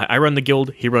 I run the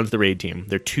guild, he runs the raid team.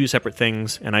 They're two separate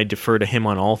things, and I defer to him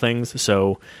on all things,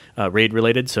 so raid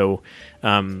related. So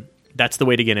that's the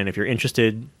way to get in. If you're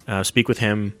interested, speak with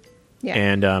him. Yeah.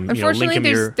 And unfortunately, link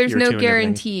him there's your no tune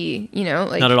guarantee. You know,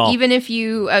 like not at all. Even if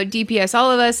you out DPS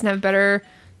all of us and have better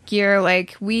gear,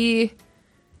 like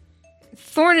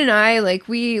Thorn and I, like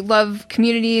we love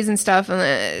communities and stuff. And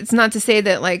it's not to say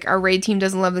that like our raid team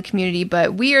doesn't love the community,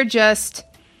 but we are just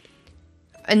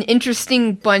an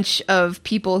interesting bunch of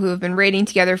people who have been raiding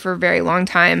together for a very long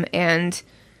time, and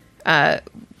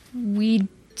we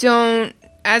don't,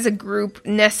 as a group,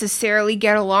 necessarily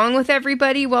get along with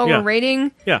everybody while we're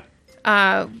raiding. Yeah.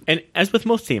 And as with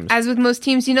most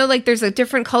teams. You know, like there's a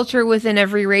different culture within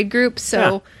every raid group,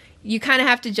 so you kind of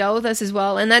have to gel with us as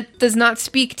well. And that does not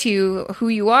speak to who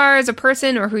you are as a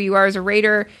person or who you are as a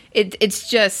raider. It's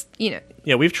just, you know.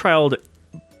 Yeah, we've trialed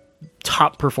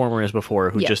top performers before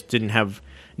who just didn't have,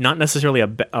 not necessarily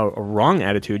a wrong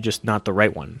attitude, just not the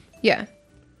right one. Yeah.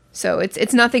 So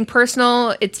it's nothing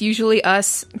personal. It's usually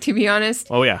us, to be honest.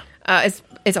 Oh, yeah.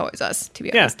 It's always us, to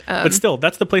be honest. But still,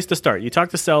 that's the place to start. You talk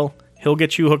to Cell. He'll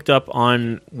get you hooked up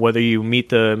on whether you meet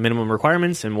the minimum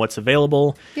requirements and what's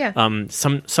available. Yeah.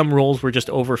 Some roles were just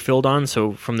overfilled on,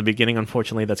 so from the beginning,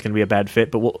 unfortunately, that's going to be a bad fit.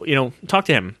 But we'll, talk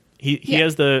to him. He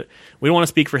has the. We don't want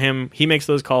to speak for him. He makes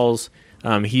those calls.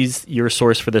 He's your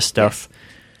source for this stuff. Yes.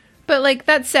 But like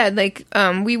that said, like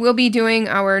we will be doing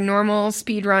our normal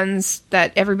speed runs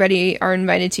that everybody are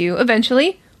invited to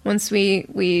eventually once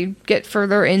we get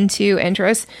further into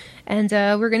Entros. And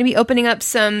we're going to be opening up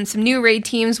some new raid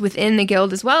teams within the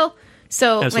guild as well.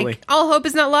 So Absolutely. like all hope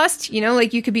is not lost. You know,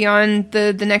 like you could be on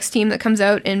the next team that comes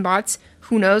out in bots.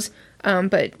 Who knows?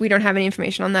 But we don't have any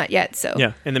information on that yet. So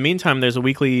yeah. In the meantime, there's a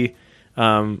weekly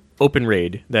open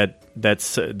raid that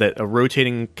a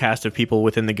rotating cast of people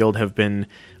within the guild have been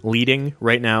leading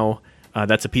right now.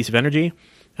 That's a piece of energy.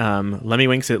 Lemmy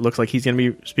Winks, it looks like he's going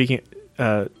to be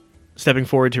stepping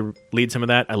forward to lead some of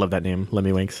that. I love that name,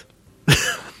 Lemmy Winks.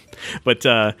 But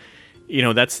that's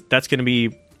going to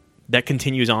be, that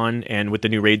continues on, and with the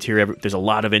new raids here, there's a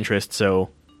lot of interest. So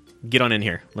get on in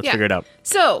here. Let's Yeah. figure it out.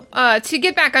 So, to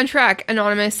get back on track,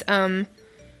 Anonymous,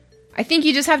 I think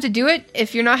you just have to do it.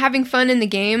 If you're not having fun in the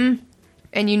game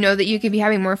and you know that you could be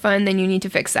having more fun, then you need to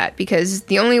fix that, because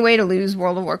the only way to lose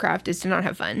World of Warcraft is to not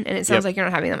have fun, and it sounds Yep. like you're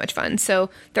not having that much fun. So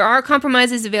there are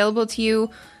compromises available to you.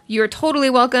 You're totally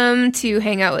welcome to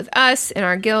hang out with us in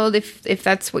our guild if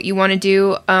that's what you want to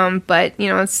do, but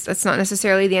that's not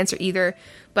necessarily the answer either.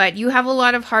 But you have a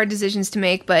lot of hard decisions to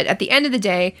make, but at the end of the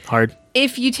day, Hard.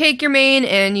 if you take your main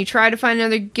and you try to find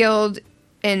another guild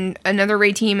and another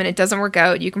raid team and it doesn't work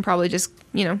out, you can probably just,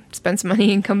 spend some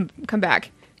money and come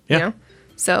back. Yeah.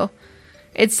 So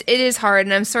it is hard,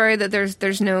 and I'm sorry that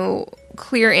there's no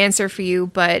clear answer for you,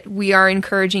 but we are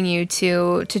encouraging you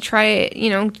to try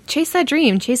it, chase that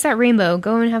dream, chase that rainbow,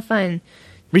 go and have fun.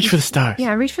 Reach for the stars.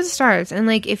 Yeah, reach for the stars. And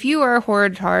like, if you are a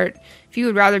Horde at heart, if you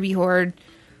would rather be Horde,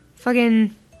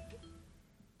 fucking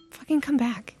come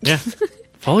back. Yeah.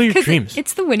 Follow your dreams.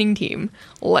 It's the winning team.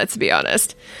 Let's be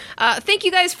honest. Thank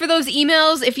you guys for those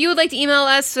emails. If you would like to email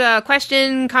us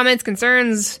question, comments,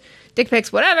 concerns, dick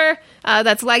pics, whatever,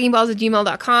 that's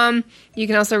laggingballs@gmail.com. You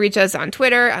can also reach us on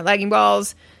Twitter at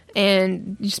laggingballs,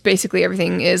 and just basically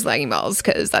everything is laggingballs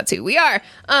because that's who we are.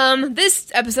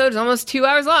 This episode is almost 2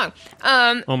 hours long.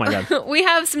 Oh my God. We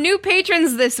have some new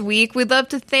patrons this week. We'd love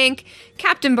to thank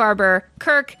Captain Barber,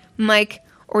 Kirk, Mike,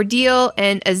 Ordeal,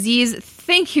 and Aziz.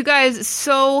 Thank you guys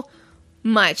so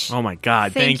much. Oh my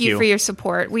God. Thank you for your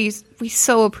support. We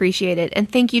so appreciate it. And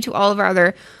thank you to all of our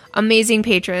other amazing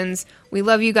patrons. We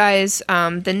love you guys.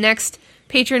 The next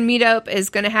patron meetup is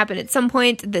going to happen at some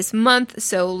point this month,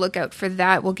 so look out for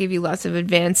that. We'll give you lots of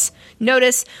advance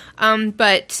notice.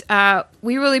 But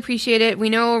we really appreciate it. We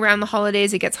know around the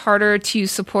holidays it gets harder to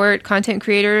support content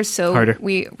creators, so Harder.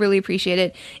 we really appreciate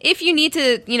it. If you need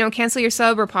to, cancel your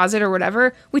sub or pause it or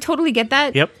whatever, we totally get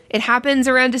that. Yep. It happens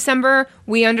around December.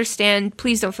 We understand.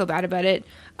 Please don't feel bad about it.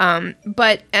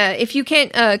 But if you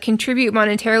can't contribute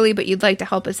monetarily, but you'd like to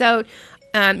help us out,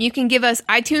 you can give us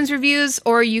iTunes reviews,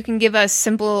 or you can give us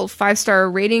simple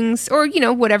 5-star ratings, or,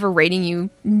 whatever rating you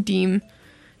deem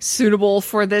suitable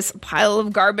for this pile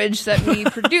of garbage that we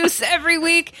produce every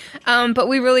week. But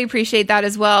we really appreciate that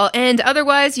as well. And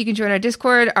otherwise, you can join our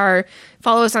Discord,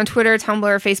 follow us on Twitter,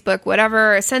 Tumblr, Facebook,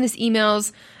 whatever. Send us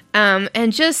emails,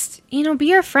 and just,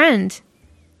 be our friend.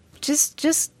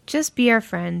 Just be our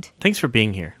friend. Thanks for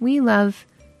being here. We love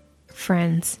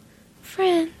friends.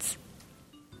 Friends.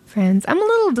 I'm a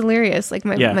little delirious. Like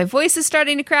my voice is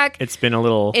starting to crack. It's been a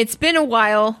little... It's been a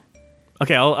while.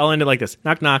 Okay, I'll end it like this.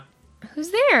 Knock, knock.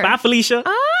 Who's there? Bye, Felicia.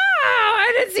 Oh,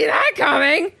 I didn't see that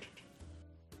coming.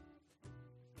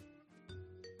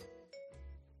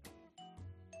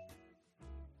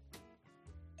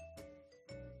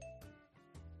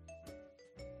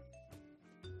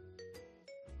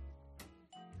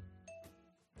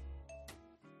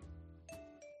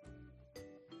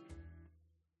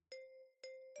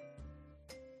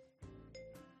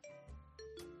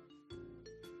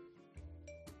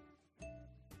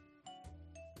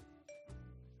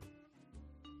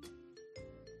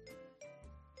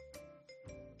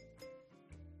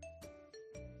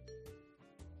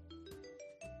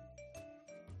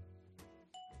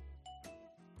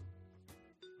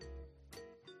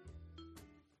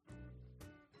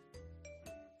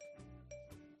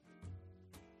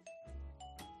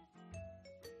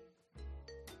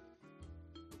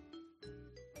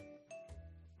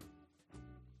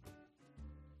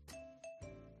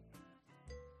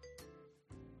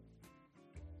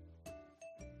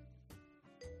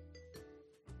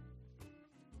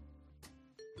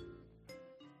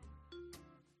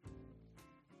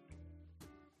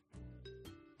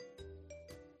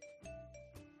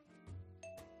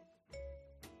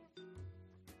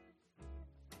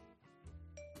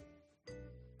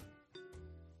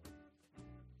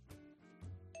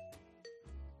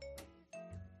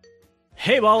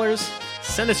 Hey, ballers!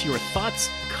 Send us your thoughts,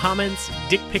 comments,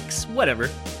 dick pics, whatever.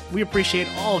 We appreciate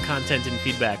all content and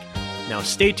feedback. Now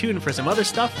stay tuned for some other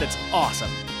stuff that's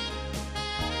awesome.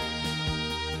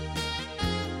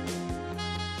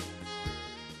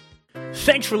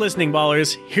 Thanks for listening,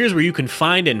 ballers. Here's where you can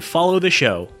find and follow the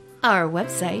show. Our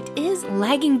website is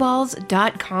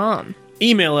laggingballs.com.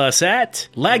 Email us at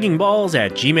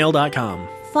laggingballs@gmail.com.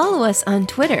 Follow us on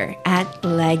Twitter at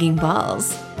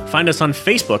laggingballs. Find us on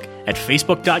Facebook at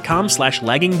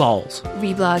facebook.com/laggingballs.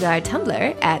 Reblog our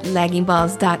Tumblr at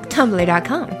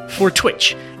laggingballs.tumblr.com. For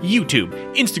Twitch, YouTube,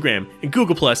 Instagram, and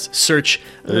Google+, search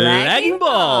Lagging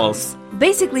Balls.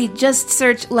 Basically, just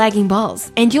search Lagging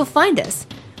Balls, and you'll find us.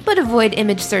 But avoid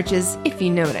image searches, if you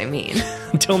know what I mean.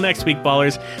 Until next week,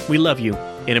 ballers, we love you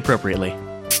inappropriately.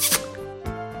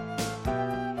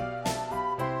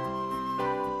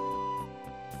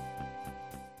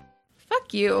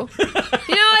 you.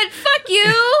 You know what? Fuck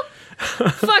you.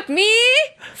 Fuck me.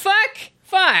 Fuck.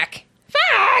 I'm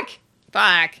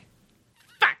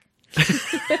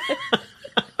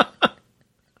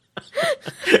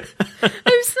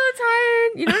so tired.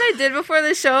 You know what I did before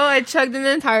the show? I chugged an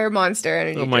entire Monster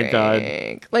Energy drink. Oh my God.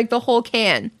 Like the whole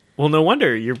can. Well, no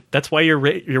wonder. That's why your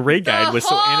raid guide was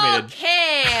so animated.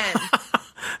 Can.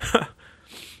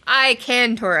 I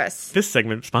can, Taurus. This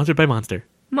segment sponsored by Monster.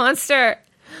 Monster,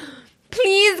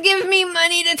 please give me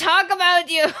money to talk about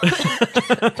you.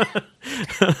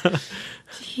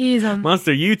 Jeez,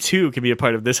 Monster, you too can be a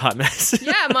part of this hot mess.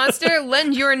 yeah, Monster,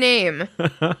 lend your name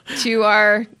to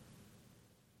our,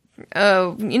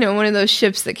 one of those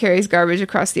ships that carries garbage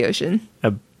across the ocean.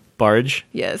 A barge?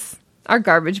 Yes, our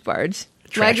garbage barge.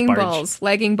 Trash Lagging barge. balls,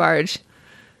 lagging barge.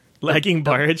 Lagging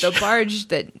barge? The barge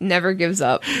that never gives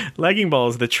up. Lagging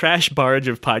balls, the trash barge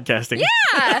of podcasting.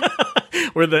 Yeah!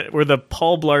 we're the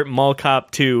Paul Blart Mall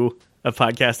Cop 2 of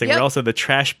podcasting. Yep. We're also the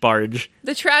trash barge.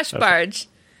 The trash barge.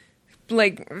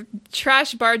 Like,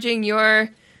 trash barging your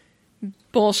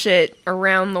bullshit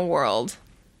around the world.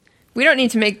 We don't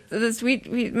need to make this, we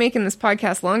making this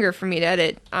podcast longer for me to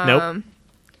edit. Nope.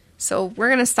 So we're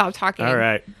going to stop talking. All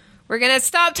right. We're going to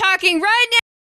stop talking right